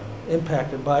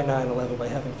impacted by 9/11 by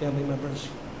having family members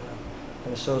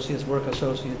and associates, work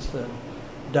associates,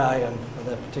 die on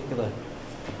that particular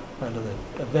under the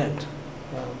event.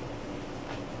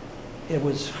 It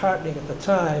was heartening at the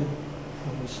time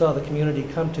when we saw the community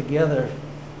come together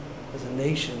as a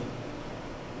nation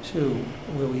too,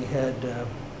 where we had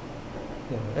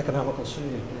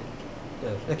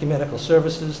ecumenical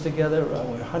services together,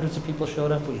 where hundreds of people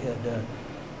showed up. We had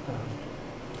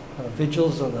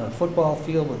vigils on the football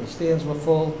field where the stands were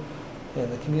full,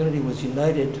 and the community was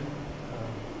united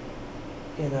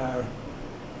in our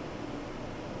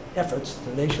efforts,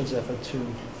 the nation's effort to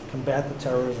combat the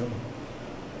terrorism,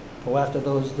 go after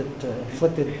those that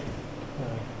inflicted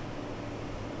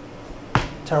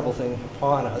terrible thing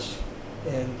upon us,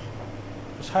 and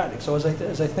it was heartening. So as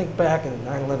I think back, and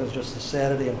 9/11 is just a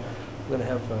Saturday, and we're going to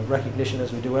have recognition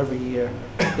as we do every year,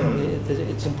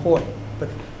 it's important. But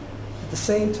at the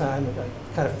same time,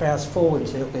 I kind of fast forward and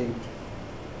say, okay,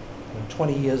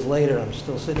 20 years later, I'm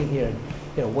still sitting here,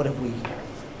 and what have we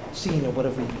seen, or what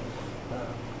have we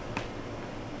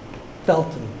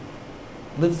felt and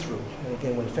lived through. And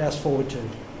again, when fast forward to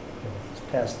this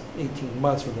past 18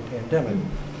 months with the pandemic,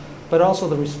 but also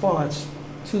the response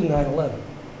to 9/11.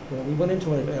 We went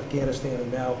into Afghanistan,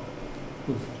 and now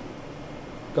we've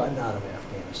gotten out of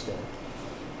Afghanistan.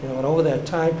 And over that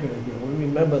time period, we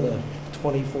remember the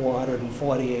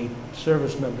 2,448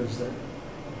 service members that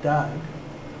died,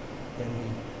 and we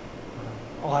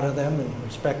honor them and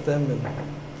respect them and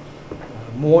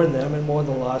mourn them and mourn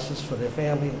the losses for their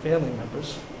family and family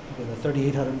members. The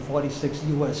 3,846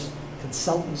 U.S.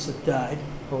 consultants that died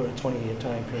over a 20-year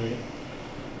time period,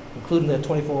 including the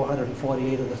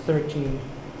 2,448 of the 13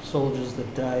 soldiers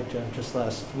that died just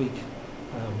last week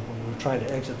when we were trying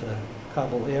to exit the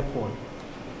Kabul airport.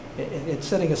 And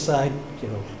setting aside,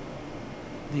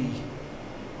 the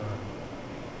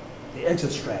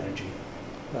exit strategy,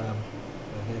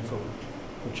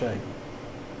 which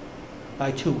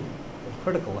I too am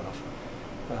critical of.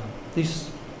 These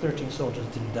 13 soldiers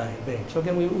didn't die in vain. So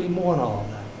again, we mourn all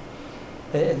of that.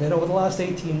 And then over the last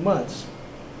 18 months,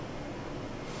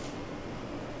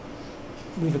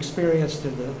 we've experienced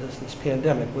this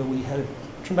pandemic where we had a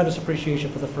tremendous appreciation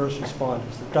for the first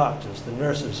responders, the doctors, the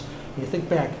nurses. When you think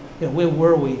back, where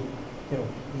were we,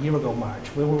 a year ago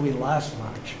March? Where were we last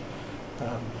March?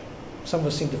 Some of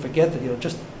us seem to forget that,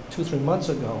 just 2-3 months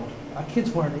ago, our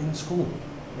kids weren't in school.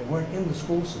 They weren't in the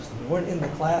school system. They weren't in the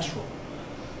classroom.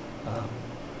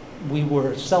 We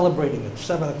were celebrating at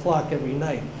 7 o'clock every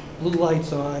night, blue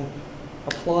lights on,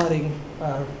 applauding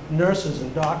nurses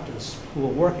and doctors who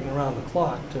were working around the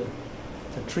clock to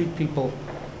treat people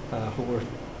who were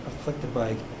afflicted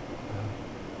by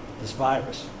this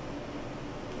virus.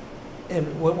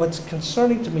 And what's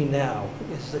concerning to me now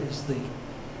is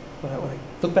when I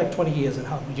look back 20 years and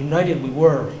how united we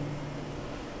were,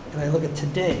 and I look at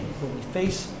today, when we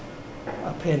face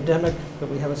a pandemic that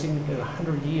we haven't seen in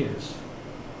 100 years,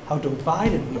 how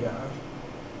divided we are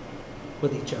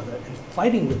with each other and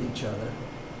fighting with each other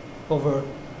over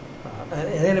an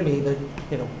enemy that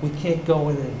we can't go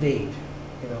and invade.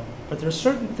 But there are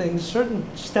certain things, certain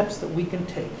steps that we can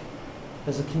take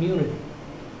as a community,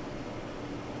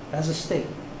 as a state,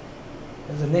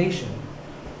 as a nation,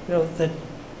 that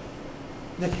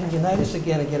can unite us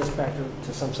again and get us back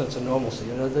to some sense of normalcy.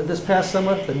 This past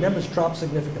summer, the numbers dropped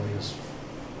significantly. It's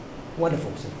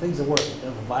wonderful. So things are working.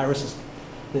 The virus is,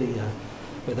 the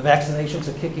vaccinations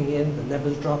are kicking in. The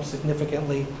numbers dropped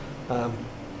significantly.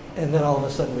 And then all of a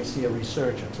sudden we see a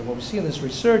resurgence. And what we see in this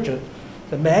resurgence,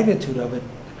 the magnitude of it,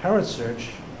 the current surge,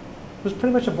 was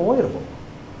pretty much avoidable.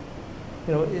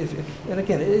 And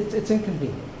again, it's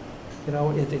inconvenient.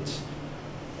 It's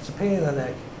a pain in the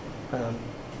neck.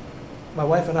 My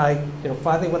wife and I,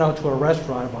 finally went out to a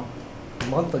restaurant about a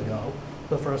month ago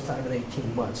for the first time in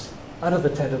 18 months, out of the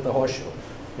tent at the Horseshoe,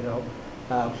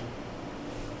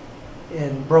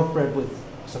 and broke bread with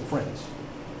some friends,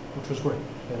 which was great,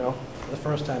 for the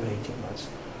first time in 18 months.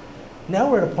 Now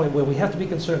we're at a point where we have to be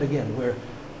concerned again, where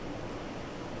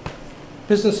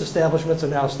business establishments are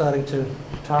now starting to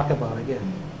talk about,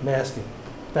 again, masking,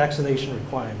 vaccination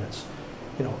requirements,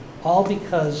 all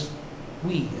because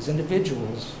we, as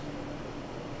individuals,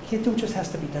 can't do what just has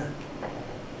to be done.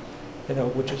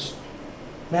 Which is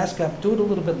mask up, do it a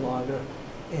little bit longer,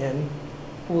 and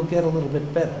we'll get a little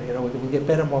bit better. We'll get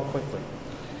better more quickly.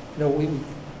 We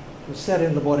sat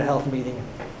in the Board of Health meeting,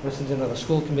 listened in on the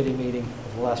school committee meeting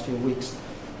over the last few weeks,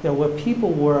 where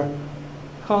people were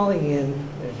calling in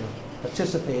and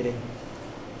participating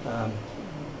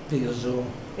via Zoom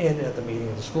and at the meeting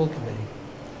of the school committee,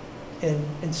 and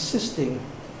insisting,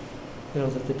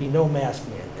 that there be no mask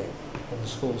mandate in the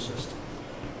school system,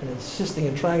 and insisting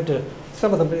and trying to,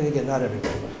 some of them, again, not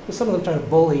everybody, but some of them trying to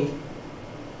bully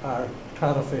our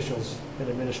town officials and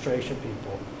administration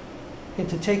people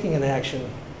into taking an action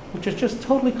which is just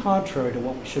totally contrary to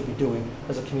what we should be doing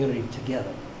as a community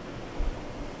together.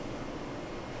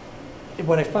 And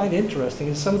what I find interesting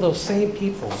is some of those same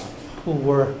people who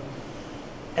were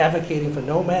advocating for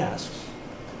no masks,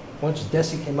 once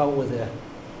DESI came out with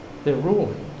their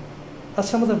ruling, are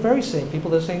some of the very same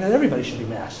people that are saying that everybody should be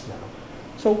masked now.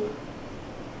 So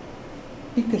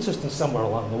be consistent somewhere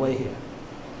along the way here.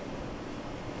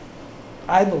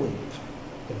 I believe,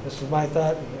 and this is my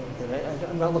thought, and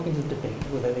I'm not looking to debate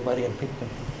with anybody, and people can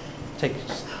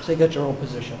take your own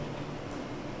position.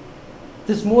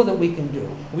 There's more that we can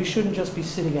do. We shouldn't just be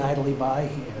sitting idly by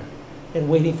here and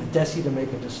waiting for DESI to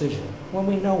make a decision when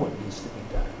we know what needs to be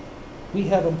done. We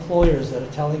have employers that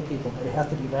are telling people that they have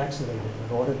to be vaccinated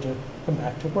in order to come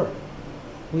back to work.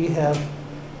 We have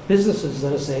businesses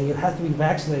that are saying you have to be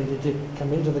vaccinated to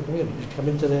come into the community, to come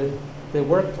into their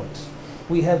workplace.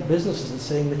 We have businesses that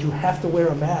saying that you have to wear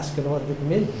a mask in order to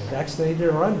come in, vaccinated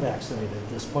or unvaccinated at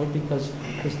this point, because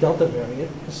this Delta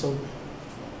variant is so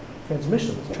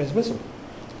transmissible.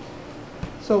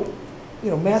 So,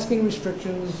 masking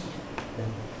restrictions,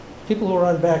 and people who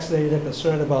are unvaccinated are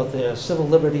concerned about their civil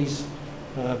liberties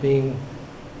being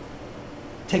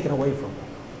taken away from them.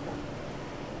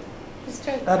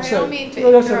 I don't mean to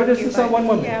No, interrupt you, just but one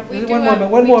more minute. yeah, we do One have-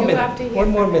 more we do minute. have to hear One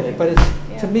more from minute. But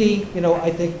everybody. it's, to me, I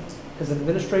think as an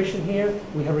administration here,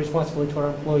 we have a responsibility to our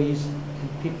employees,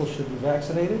 and people should be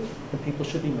vaccinated, and people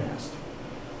should be masked.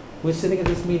 We're sitting at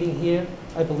this meeting here,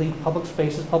 I believe public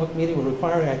spaces, public meeting, we're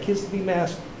requiring our kids to be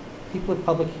masked. People at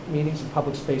public meetings and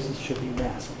public spaces should be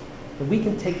masked. And we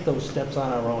can take those steps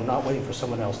on our own, not waiting for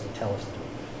someone else to tell us to do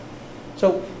it.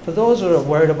 So for those who are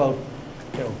worried about,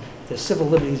 their civil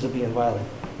liberties are being violated,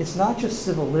 it's not just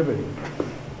civil liberty,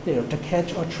 to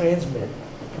catch or transmit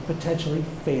a potentially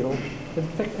fatal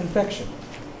infection.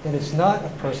 And it's not a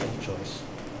personal choice.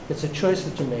 It's a choice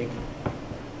that you make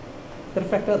that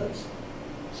affect others.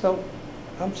 So,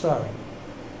 I'm sorry.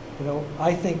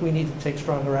 I think we need to take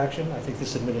stronger action. I think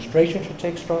this administration should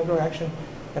take stronger action.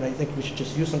 And I think we should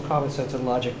just use some common sense and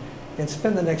logic and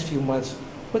spend the next few months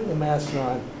putting the masks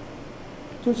on,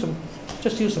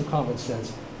 just use some common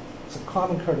sense, some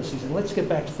common courtesies, and let's get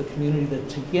back to the community that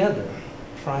together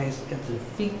tries and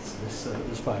defeats this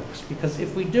virus. Because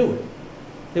if we do it,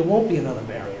 there won't be another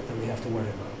variant that we have to worry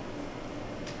about.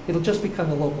 It'll just become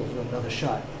the local, another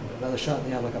shot in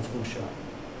the arm like a flu shot.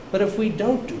 But if we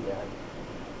don't do that,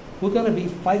 we're going to be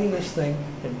fighting this thing,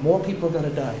 and more people are going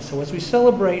to die. So as we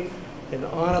celebrate and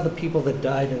honor the people that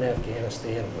died in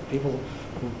Afghanistan, the people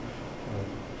who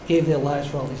gave their lives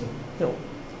for all these,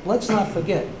 let's not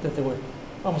forget that there were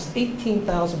almost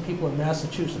 18,000 people in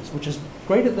Massachusetts, which is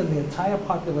greater than the entire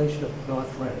population of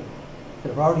North Reading, that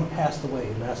have already passed away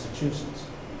in Massachusetts,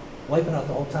 wiping out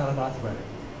the whole town of North Reading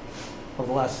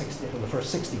over the first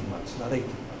 16 months, not 18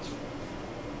 months.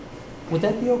 Would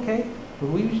that be okay?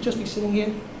 Would we just be sitting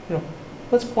here?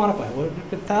 Let's quantify it.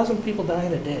 1,000 people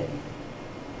dying a day.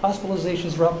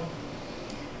 Hospitalizations are up.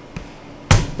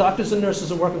 Doctors and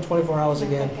nurses are working 24 hours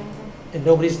again, and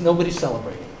nobody's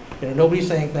celebrating. Nobody's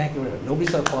saying thank you.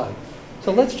 Nobody's applauding.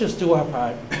 So let's just do our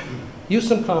part. Use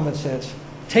some common sense.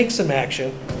 Take some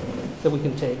action that we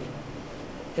can take,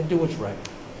 and do what's right.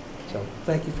 So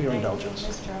thank you for your indulgence.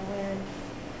 Thank you, Mr. O'Leary.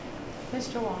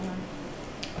 Mr. Walner.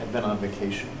 I've been on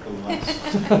vacation for the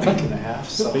last week and a half,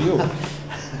 so. Good for you.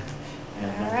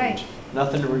 And All right.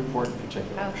 Nothing to report in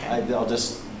particular. Okay.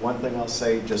 One thing I'll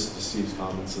say, just to Steve's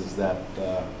comments, is that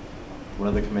one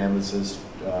of the commandments is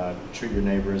treat your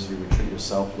neighbor as you would treat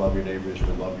yourself, love your neighbor as you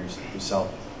would love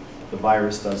yourself. The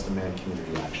virus does demand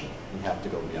community action. You have to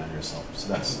go beyond yourself.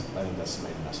 So I think that's the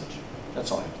main message.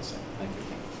 That's all I have to say. Thank you.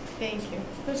 Thank you.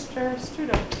 Mr.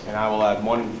 Studo. And I will add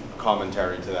one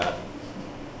commentary to that.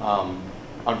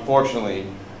 Unfortunately,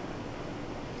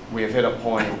 we have hit a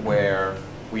point where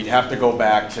we'd have to go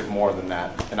back to more than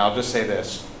that. And I'll just say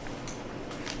this.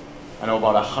 I know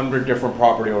about 100 different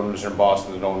property owners in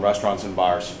Boston that own restaurants and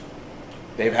bars.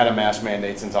 They've had a mask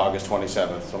mandate since August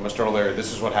 27th. So Mr. O'Leary,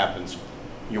 this is what happens.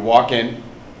 You walk in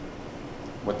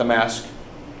with the mask,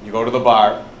 you go to the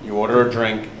bar, you order a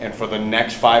drink, and for the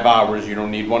next 5 hours, you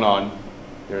don't need one on.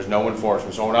 There's no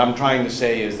enforcement. So what I'm trying to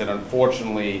say is that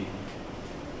unfortunately,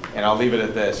 and I'll leave it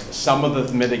at this, some of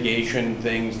the mitigation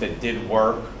things that did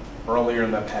work earlier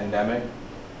in the pandemic,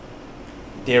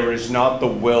 there is not the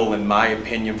will, in my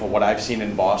opinion, for what I've seen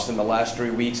in Boston the last 3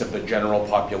 weeks of the general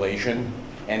population.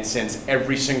 And since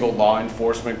every single law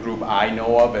enforcement group I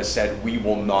know of has said, we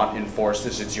will not enforce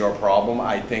this, it's your problem,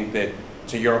 I think that,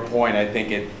 to your point, I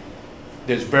think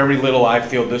there's very little I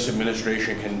feel this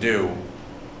administration can do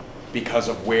because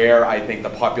of where I think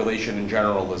the population in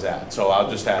general is at. So I'll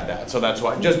just add that. So that's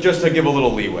why, just to give a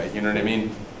little leeway, you know what I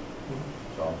mean?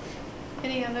 So.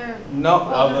 Any other? No,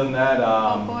 other than that,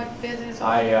 board business,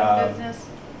 business?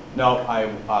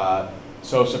 No,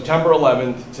 so September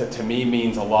 11th to me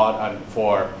means a lot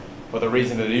for the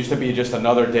reason that it used to be just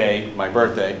another day, my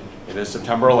birthday. It is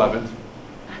September 11th.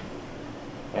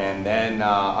 And then,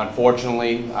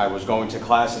 unfortunately, I was going to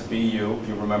class at BU, if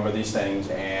you remember these things,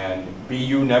 and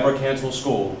BU never canceled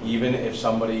school, even if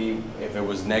it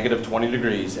was negative 20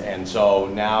 degrees. And so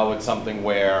now it's something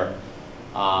where,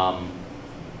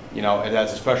 it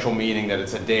has a special meaning that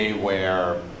it's a day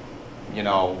where,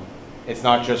 it's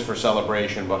not just for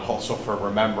celebration, but also for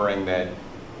remembering that,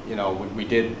 we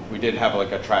did have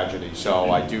like a tragedy.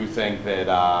 So I do think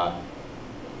that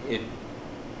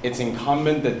it's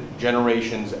incumbent that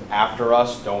generations after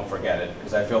us don't forget it,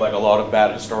 because I feel like a lot of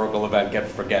bad historical events get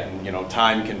forgotten.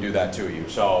 Time can do that to you.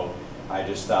 So I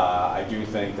just, I do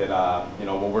think that, you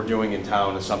know, what we're doing in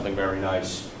town is something very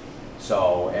nice.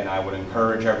 So, and I would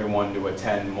encourage everyone to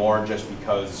attend more just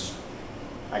because,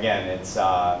 again, it's,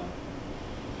 a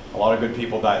lot of good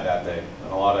people died that day.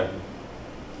 And a lot of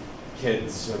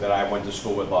kids that I went to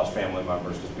school with lost family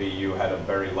members because BU had a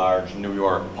very large New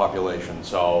York population.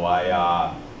 So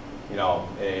I, you know,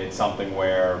 it's something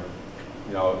where,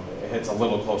 you know, it hits a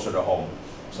little closer to home.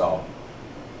 So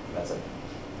that's it.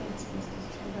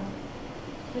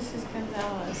 Thanks, Mrs.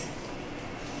 Gonzalez.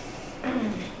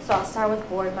 So I'll start with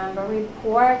board member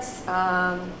reports.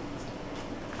 I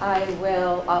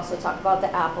will also talk about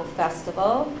the Apple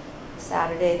Festival,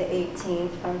 Saturday the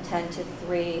 18th from 10 to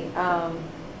 3.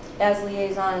 As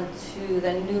liaison to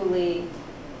the newly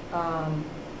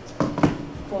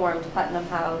formed Putnam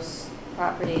House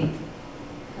Property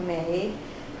Committee,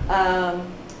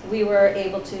 we were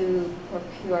able to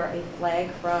procure a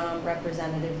flag from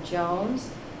Representative Jones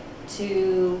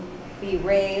to be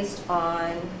raised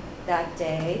on that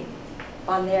day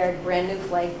on their brand new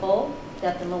flagpole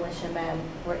that the militiamen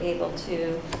were able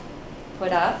to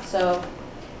put up. So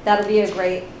that'll be a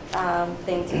great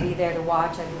thing to be there to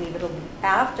watch. I believe it'll be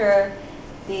after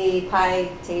the pie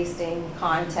tasting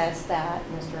contest that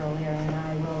Mr. O'Leary and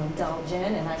I will indulge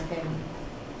in, and I can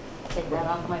take that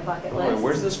off my bucket list. Wait,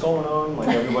 where's this going on? Like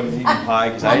everybody's eating pie?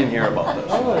 Because I didn't hear about this.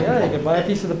 Oh, yeah, you can buy a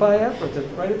piece of the pie afterwards, it's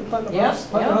right at the Putnam House,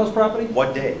 Putnam House property.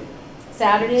 What day?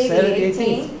 Saturday the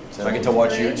 18th. So I get to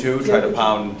watch you two try to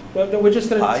pound. No, we're just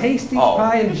Pie? gonna taste each Oh.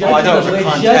 pie and Oh, I judge thought it was them. a We're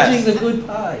contest. judging the good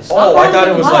pies. Oh, I thought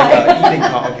it was like an eating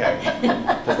okay.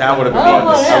 Because that would have been, Oh,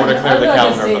 I would have cleared the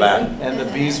calendar for that. And the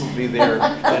bees will be there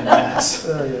en masse.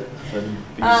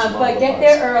 Yeah. But get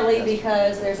there early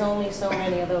because there's only so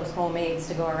many of those homemades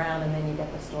to go around, and then you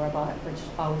get the store-bought, which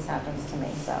always happens to me,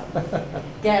 so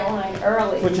get in line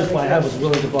early. Which is why I was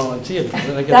willing to volunteer. Because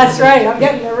then I get That's right, I'm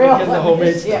getting the real getting the one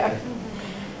homemade this stuff.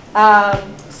 year.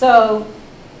 So,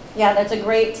 yeah, that's a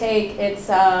great take. It's,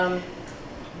 there'll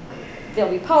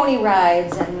be pony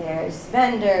rides, and there's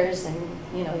vendors, and,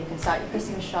 you know, you can start your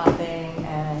Christmas shopping,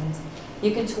 and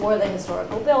you can tour the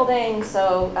historical building.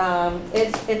 So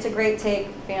it's a great take,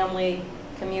 family,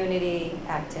 community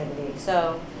activity.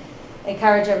 So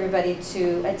encourage everybody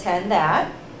to attend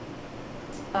that.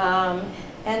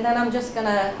 And then I'm just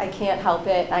gonna, I can't help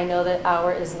it. I know that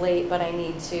hour is late, but I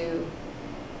need to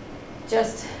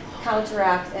just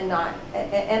counteract and not,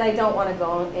 and I don't want to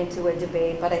go into a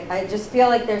debate, but I just feel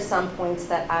like there's some points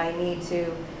that I need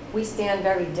to, we stand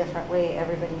very differently,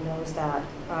 everybody knows that,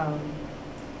 on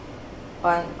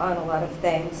a lot of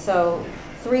things. So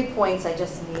 3 points I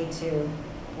just need to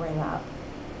bring up.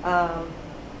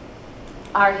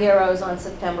 Our heroes on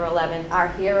September 11th, our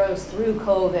heroes through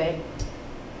COVID,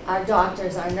 our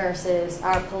doctors, our nurses,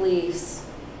 our police,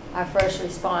 our first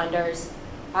responders,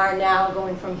 are now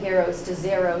going from heroes to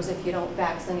zeros. If you don't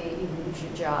vaccinate, you lose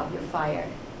your job, you're fired.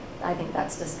 I think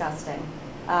that's disgusting.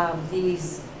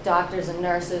 These doctors and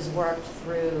nurses worked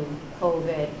through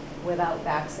COVID without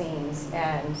vaccines,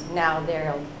 and now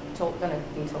they're going to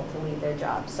be told to leave their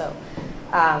jobs. So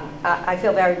I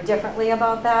feel very differently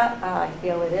about that. I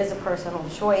feel it is a personal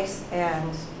choice,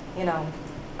 and, you know,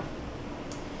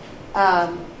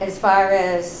 as far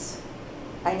as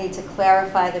I need to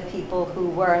clarify the people who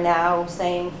were now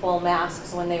saying full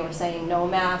masks when they were saying no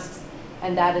masks,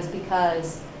 and that is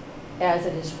because, as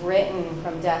it is written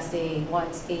from DESE,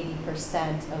 once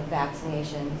 80% of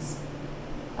vaccinations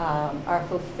are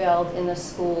fulfilled in the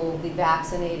school, the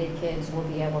vaccinated kids will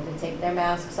be able to take their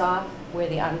masks off, where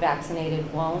the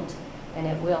unvaccinated won't, and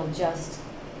it will just,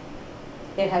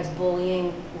 it has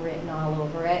bullying written all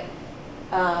over it.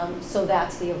 So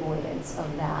that's the avoidance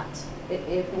of that.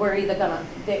 We're either gonna,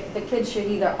 the kids should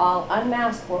either all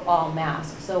unmask or all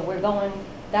mask. So we're going,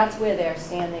 that's where they're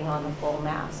standing on the full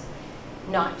mask,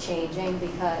 not changing,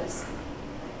 because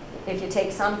if you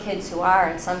take some kids who are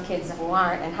and some kids who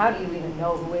aren't, and how do you even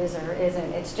know who is or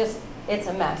isn't? It's just, it's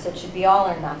a mess. It should be all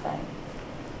or nothing.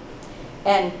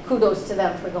 And kudos to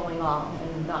them for going all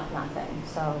and not nothing.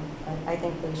 So I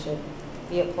think they should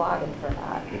be applauded for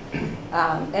that.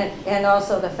 And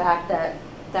also the fact that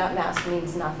that mask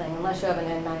means nothing. Unless you have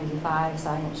an N95,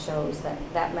 science shows that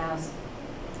that mask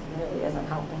really isn't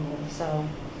helping you. So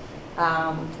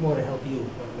It's more to help you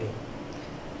than me.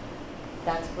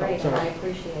 That's great, and I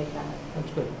appreciate that.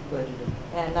 That's good, glad you did.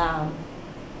 And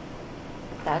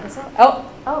that is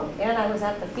all. Oh, and I was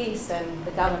at the feast, and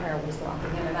the governor was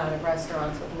walking in and out of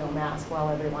restaurants with no mask while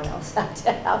everyone else had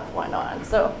to have one on.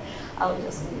 So I'll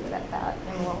just leave it at that,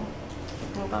 and we'll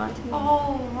move on to?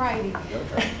 All righty.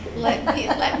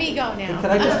 Let me go now.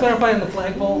 Can I just clarify on the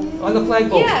flagpole? On the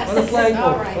flagpole? Yes, On the flagpole?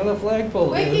 all right. On the flagpole.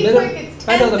 Quickie, The quick, minute- it's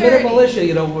I know, the minute 10:30. militia,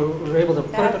 you know, we're able to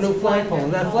put up a That's new flagpole.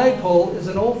 And that wonderful. flagpole is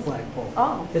an old flagpole.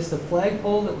 Oh, It's the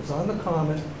flagpole that was on the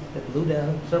common that blew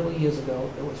down several years ago.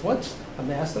 It was once a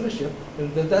mast on a ship,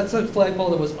 and that's a flagpole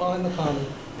that was on the common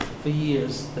for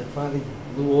years that finally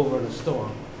blew over in a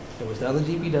storm. It was down the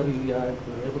DPW yard.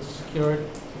 We were able to secure it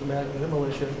for the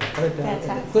militia, cut it down, and they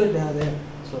Fantastic. put it down there.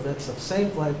 So that's the same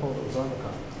flagpole that was on the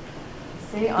common.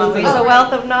 see, for always them. a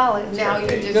wealth of knowledge. Now you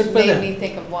Good just for made them. me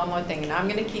think of one more thing, and I'm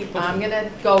gonna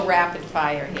go rapid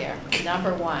fire here.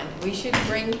 Number one, we should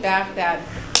bring back that,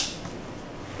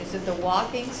 is it the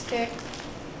walking stick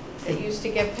that used to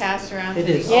get passed around? It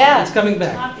to is. the- Yeah. It's coming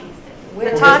back. Talking stick. Where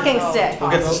The is- talking oh, stick.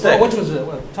 Who gets the Oh, stick? which was it?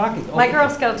 What, talking? My Okay. Girl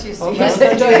Scouts used to Okay. use I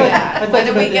it. thought- Yeah. When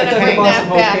are we I gonna thought bring Boston that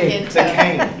Post back cane. into? The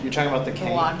cane, you're talking about the the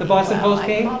cane. walking- The Boston well, Post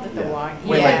cane? I called it the Yeah. walk,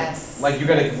 Wait, yes. like you're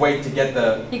gonna wait to get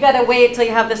the, You gotta wait till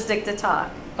you have the stick to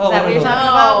talk. Oh, Is that I what you're don't know. talking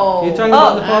about? No. You're talking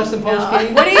about the Oh, Boston Post no.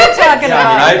 cane? What are you talking yeah, I mean,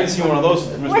 I about? haven't seen one of those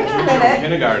since Wait a minute.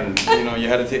 kindergarten. You know, you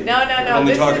had to take, No, no, no,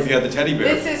 only this talk is- if you had the teddy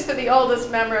bear. This is for the oldest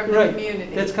member of the Right.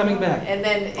 community. It's coming back. And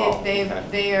then Oh, if they, okay.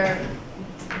 they are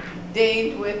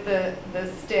deigned with the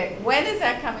stick. When is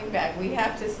that coming back? We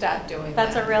have to start doing that.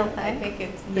 That's a real I thing. think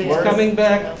it's. It's yes, coming it's a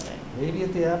back. real thing. Maybe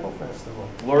at the Apple Festival.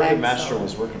 Gloria Excellent. Mastro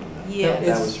was working on that. Yes,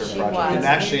 That was her she project. was. And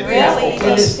actually, at the Really Apple It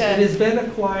Fest, is, it has been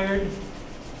acquired,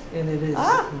 and it is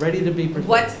Ah. ready to be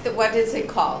presented. What is it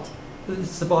called?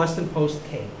 It's the Boston Post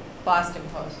cane. Boston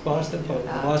Post. Boston Post.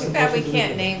 the Too Boston bad Post we is the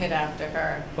can't new- name it after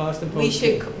her. Boston Post We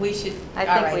cane. should, I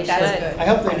all think right, we that's should. good. I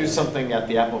hope they do something at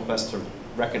the Apple Fest to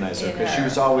recognize her, In because she her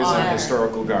was always in honor.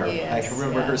 historical garb. I Yes, can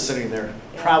remember her yes. sitting there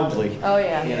Yeah. proudly, Oh,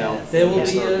 yeah. you know. Yes. There will be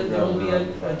Historical there will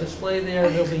garb. be a display there,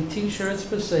 there'll be T-shirts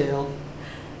for sale.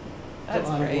 That's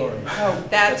honor great. Gloria. Oh, that's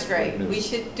That's great great. news. We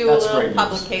should do a That's little great news.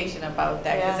 publication about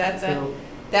that, because Yeah. So,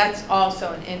 that's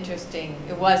also an interesting,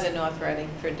 it was a North Reading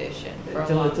tradition for a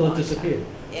Until long, until long it time. disappeared.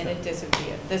 And it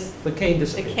disappeared. The cane The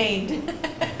disappeared. cane.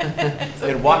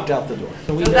 It walked out the door.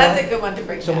 So we So now- that's a good one to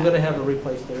bring So we're back. gonna have a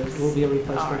replacement, there will be a All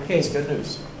replacement right. cane. It's good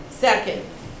news. Second,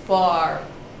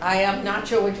 I am not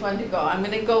sure which one to go. I'm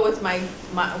gonna go with my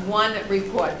one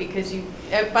report, because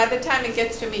by the time it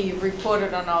gets to me, you've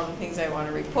reported on all the things I want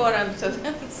to report on,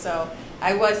 so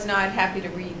I was not happy to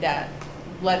read that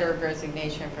letter of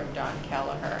resignation from Don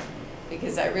Kelleher,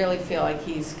 because I really feel like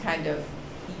he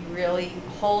really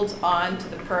holds on to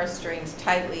the purse strings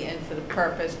tightly and for the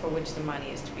purpose for which the money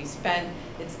is to be spent.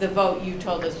 It's the vote, you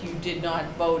told us you did not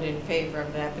vote in favor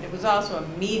of that, but it was also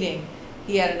a meeting.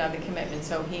 He had another commitment,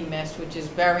 so he missed, which is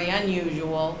very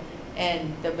unusual,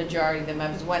 and the majority of the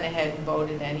members went ahead and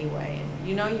voted anyway. And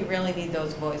you know, you really need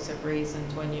those voice of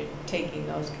reasons when you're taking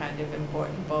those kind of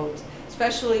important votes,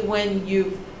 especially when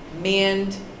you've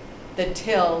manned the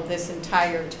till this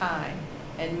entire time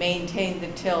and maintained the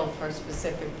till for a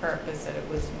specific purpose that it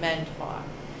was meant for.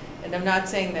 And I'm not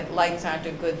saying that lights aren't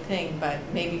a good thing, but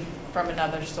maybe from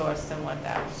another source than what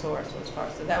that source was for.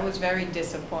 So that was very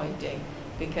disappointing,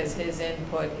 because his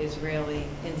input is really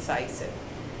incisive.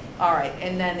 All right,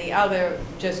 and then the other,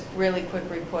 just really quick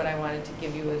report I wanted to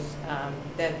give you is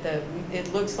that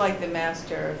it looks like the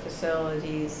Master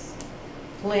Facilities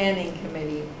Planning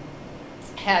Committee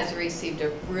has received a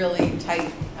really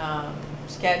tight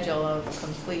schedule of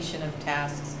completion of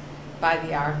tasks by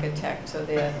the architect. So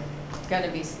they're going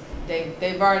to be,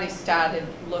 they've already started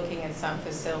looking at some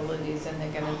facilities, and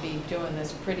they're going to be doing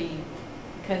this pretty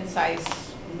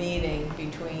concise meeting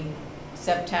between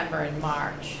September and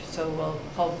March. So we'll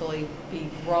hopefully be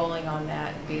rolling on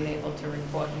that and being able to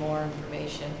report more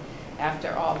information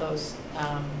after all those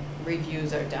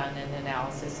reviews are done and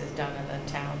analysis is done in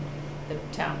the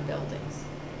town buildings.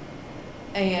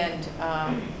 And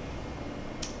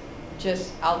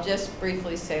I'll just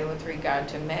briefly say with regard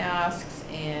to masks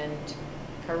and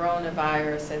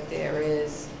coronavirus that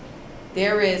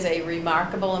there is a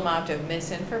remarkable amount of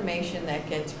misinformation that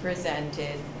gets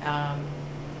presented,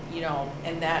 you know,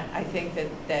 and that I think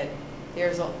that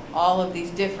there's all of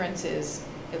these differences.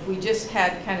 If we just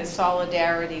had kind of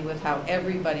solidarity with how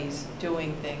everybody's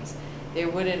doing things, there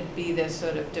wouldn't be this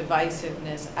sort of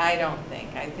divisiveness, I don't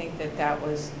think. I think that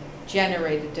was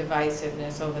generated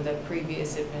divisiveness over the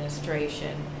previous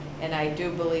administration. And I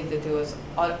do believe that there was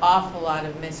an awful lot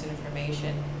of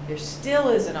misinformation. There still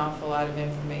is an awful lot of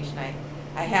information.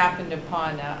 I happened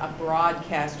upon a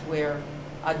broadcast where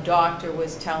a doctor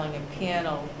was telling a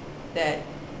panel that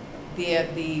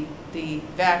the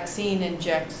vaccine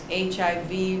injects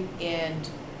HIV and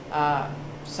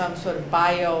some sort of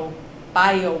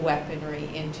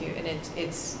bioweaponry into, and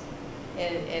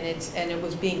and it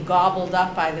was being gobbled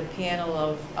up by the panel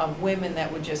of women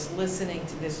that were just listening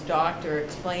to this doctor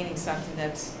explaining something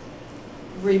that's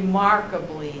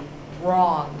remarkably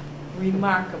wrong.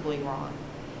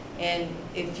 And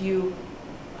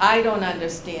I don't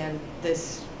understand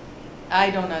this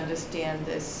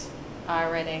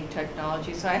RNA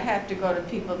technology, so I have to go to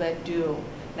people that do,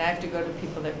 and I have to go to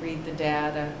people that read the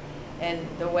data. And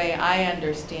the way I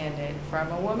understand it,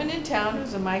 from a woman in town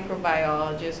who's a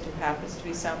microbiologist, who happens to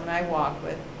be someone I walk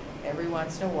with every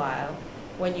once in a while,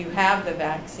 when you have the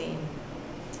vaccine,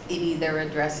 it either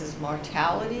addresses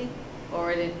mortality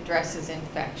or it addresses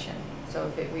infection. So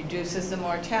if it reduces the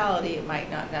mortality, it might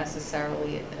not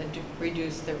necessarily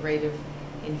reduce the rate of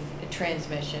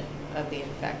transmission of the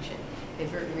infection.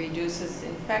 If it reduces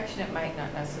infection, it might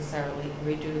not necessarily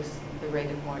reduce the rate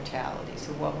of mortality.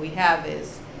 So what we have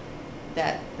is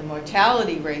that the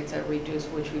mortality rates are reduced,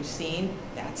 which we've seen.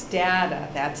 That's data.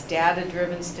 That's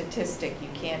data-driven statistic. You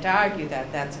can't argue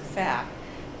that. That's a fact.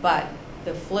 But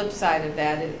the flip side of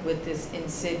that with this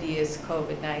insidious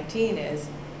COVID-19 is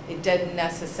it doesn't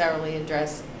necessarily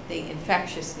address the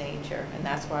infectious nature, and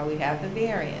that's why we have the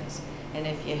variants. And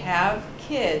if you have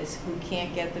kids who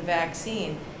can't get the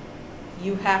vaccine,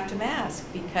 you have to mask,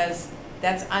 because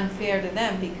that's unfair to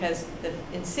them, because the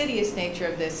insidious nature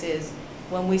of this is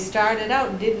when we started out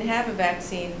and didn't have a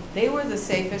vaccine, they were the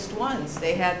safest ones.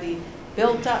 They had the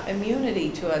built-up immunity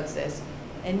towards this.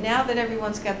 And now that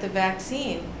everyone's got the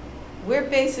vaccine, we're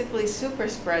basically super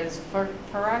spreaders for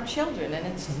our children, and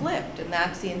it's flipped, and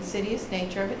that's the insidious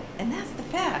nature of it, and that's the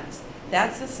facts.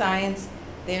 That's the science.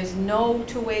 There's no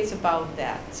two ways about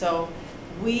that. So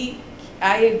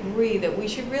I agree that we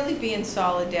should really be in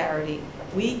solidarity.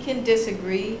 We can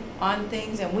disagree on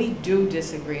things, and we do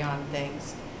disagree on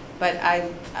things. But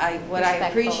what I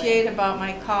appreciate about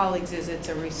my colleagues is it's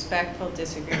a respectful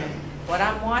disagreement. What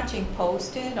I'm watching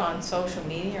posted on social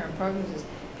media and programs is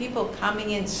people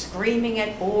coming in screaming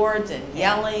at boards and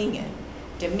yelling and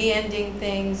demanding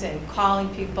things and calling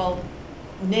people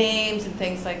names and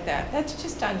things like that. That's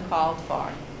just uncalled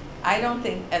for. I don't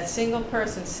think a single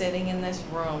person sitting in this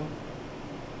room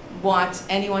wants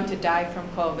anyone to die from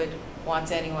COVID,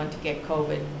 wants anyone to get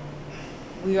COVID.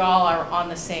 We all are on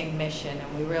the same mission,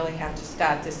 and we really have to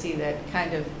start to see that,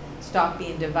 kind of stop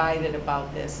being divided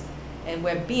about this. And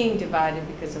we're being divided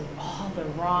because of all the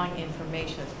wrong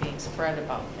information that's being spread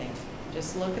about things.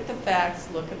 Just look at the facts,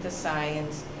 look at the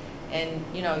science. And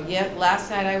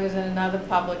last night I was in another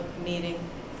public meeting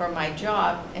for my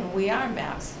job, and we are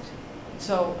masked.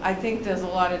 So I think there's a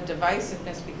lot of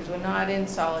divisiveness because we're not in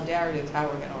solidarity with how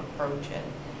we're going to approach it.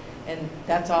 And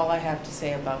that's all I have to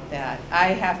say about that. I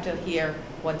have to hear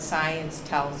what science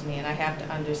tells me, and I have to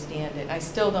understand it. I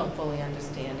still don't fully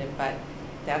understand it, but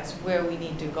that's where we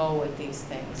need to go with these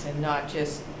things, and not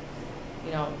just,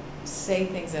 say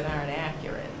things that aren't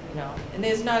accurate, And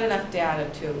there's not enough data,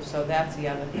 too, so that's the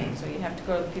other thing. So you have to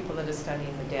go to the people that are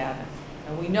studying the data.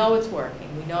 And we know it's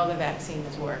working. We know the vaccine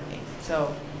is working.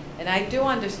 So, and I do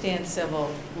understand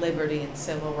civil liberty and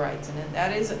civil rights, and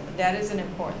that is an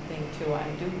important thing, too. I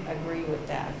do agree with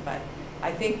that. But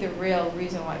I think the real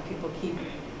reason why people keep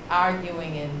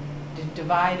arguing and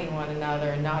dividing one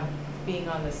another and not being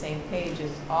on the same page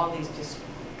is all this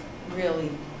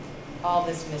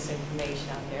misinformation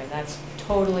out there. And that's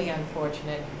totally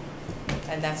unfortunate,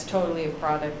 and that's totally a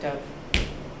product of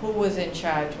who was in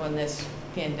charge when this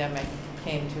pandemic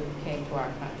came to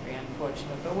our country,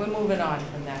 unfortunately. But we're moving on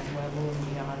from that, and we're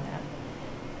moving beyond that.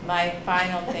 My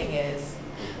final thing is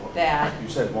that... You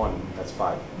said one, that's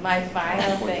five. My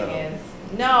final thing is...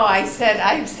 No, I said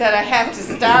I have to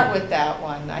start with that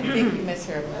one. I think you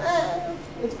misheard me.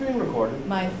 It's being recorded.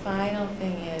 My final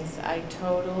thing is I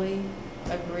totally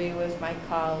agree with my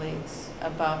colleagues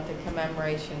about the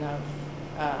commemoration of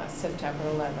September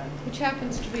 11th, which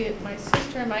happens to be my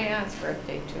sister and my aunt's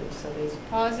birthday too. So there's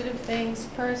positive things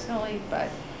personally, but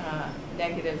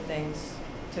negative things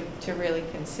to really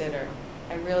consider.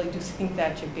 I really do think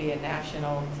that should be a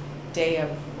national day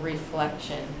of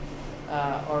reflection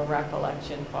or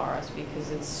recollection for us,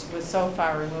 because we're so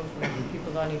far removed from it,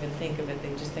 people don't even think of it, they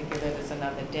just think of it as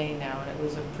another day now, and it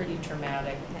was a pretty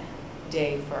traumatic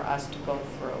day for us to go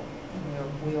through.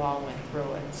 We all went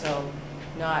through it, so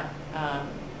not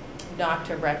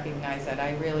to recognize that.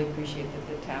 I really appreciate that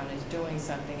the town is doing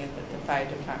something and that the fire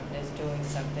department is doing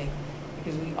something,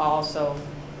 because we also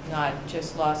not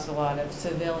just lost a lot of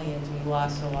civilians, we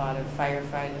lost a lot of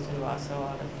firefighters, we lost a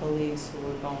lot of police who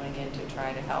were going in to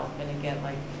try to help. And again,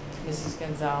 like Mrs.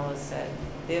 Gonzalez said,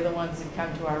 they're the ones that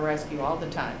come to our rescue all the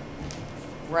time,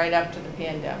 right up to the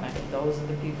pandemic. Those are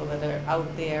the people that are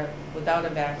out there without a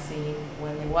vaccine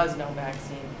when there was no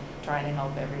vaccine, trying to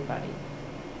help everybody.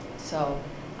 So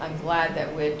I'm glad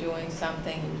that we're doing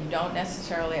something. You don't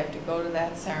necessarily have to go to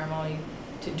that ceremony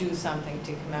to do something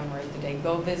to commemorate the day.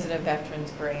 Go visit a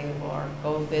veteran's grave or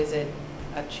go visit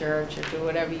a church or do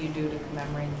whatever you do to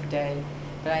commemorate the day.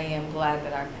 But I am glad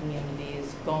that our community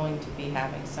is going to be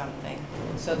having something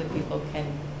so that people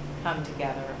can come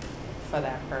together for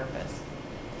that purpose.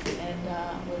 And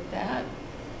with that,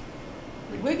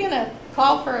 we're gonna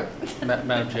call for a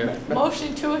Madam Chair?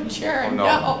 motion to adjourn.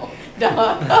 Oh,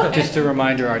 No. Just a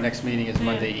reminder, our next meeting is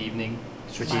Monday evening,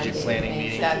 strategic Monday planning evening.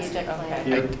 meeting. That's,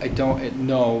 Strategic okay. I don't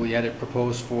know, we had it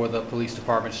proposed for the police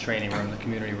department's training room, the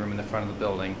community room in the front of the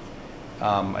building.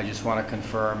 I just want to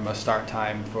confirm a start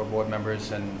time for board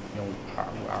members, and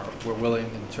we're willing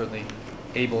and certainly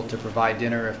able to provide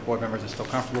dinner if board members are still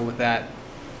comfortable with that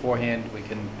beforehand. We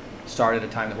can start at a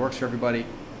time that works for everybody.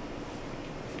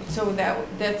 So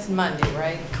that's Monday,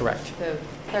 right? Correct. The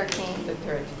 13th. The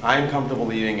 13th. I'm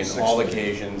comfortable eating in all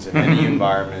occasions, in any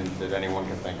environment that anyone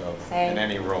can think of, Same. in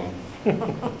any room.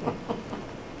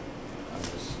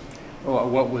 Well,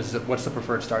 what's the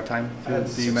preferred start time? I had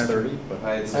 6:30, but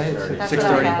I had 6:30. That's what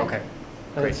I had. Okay,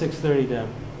 At great. 6:30 down.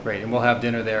 Great, and we'll have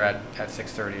dinner there at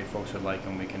 6:30 if folks would like,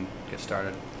 and we can get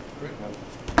started.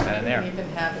 And I in there. didn't even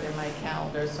have it in my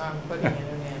calendar, so I'm putting it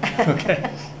in there.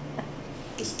 Okay.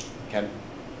 Ken?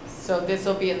 So this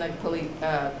will be in the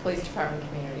police department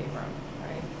community room,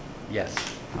 right? Yes,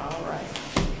 All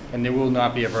right. and there will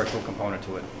not be a virtual component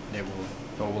to it.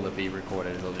 Nor will it be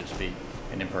recorded. It'll just be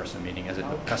an in-person meeting, as it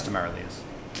Okay. customarily is,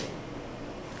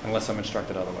 unless I'm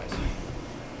instructed otherwise.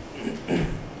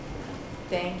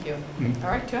 Thank you. Mhm.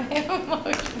 All right, do I have a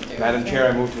motion to Madam adjourn? Chair,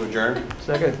 I move to adjourn.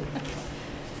 Second.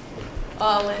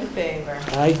 All in favor?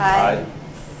 Aye. Aye.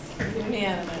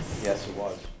 Unanimous. Yes, it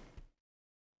was.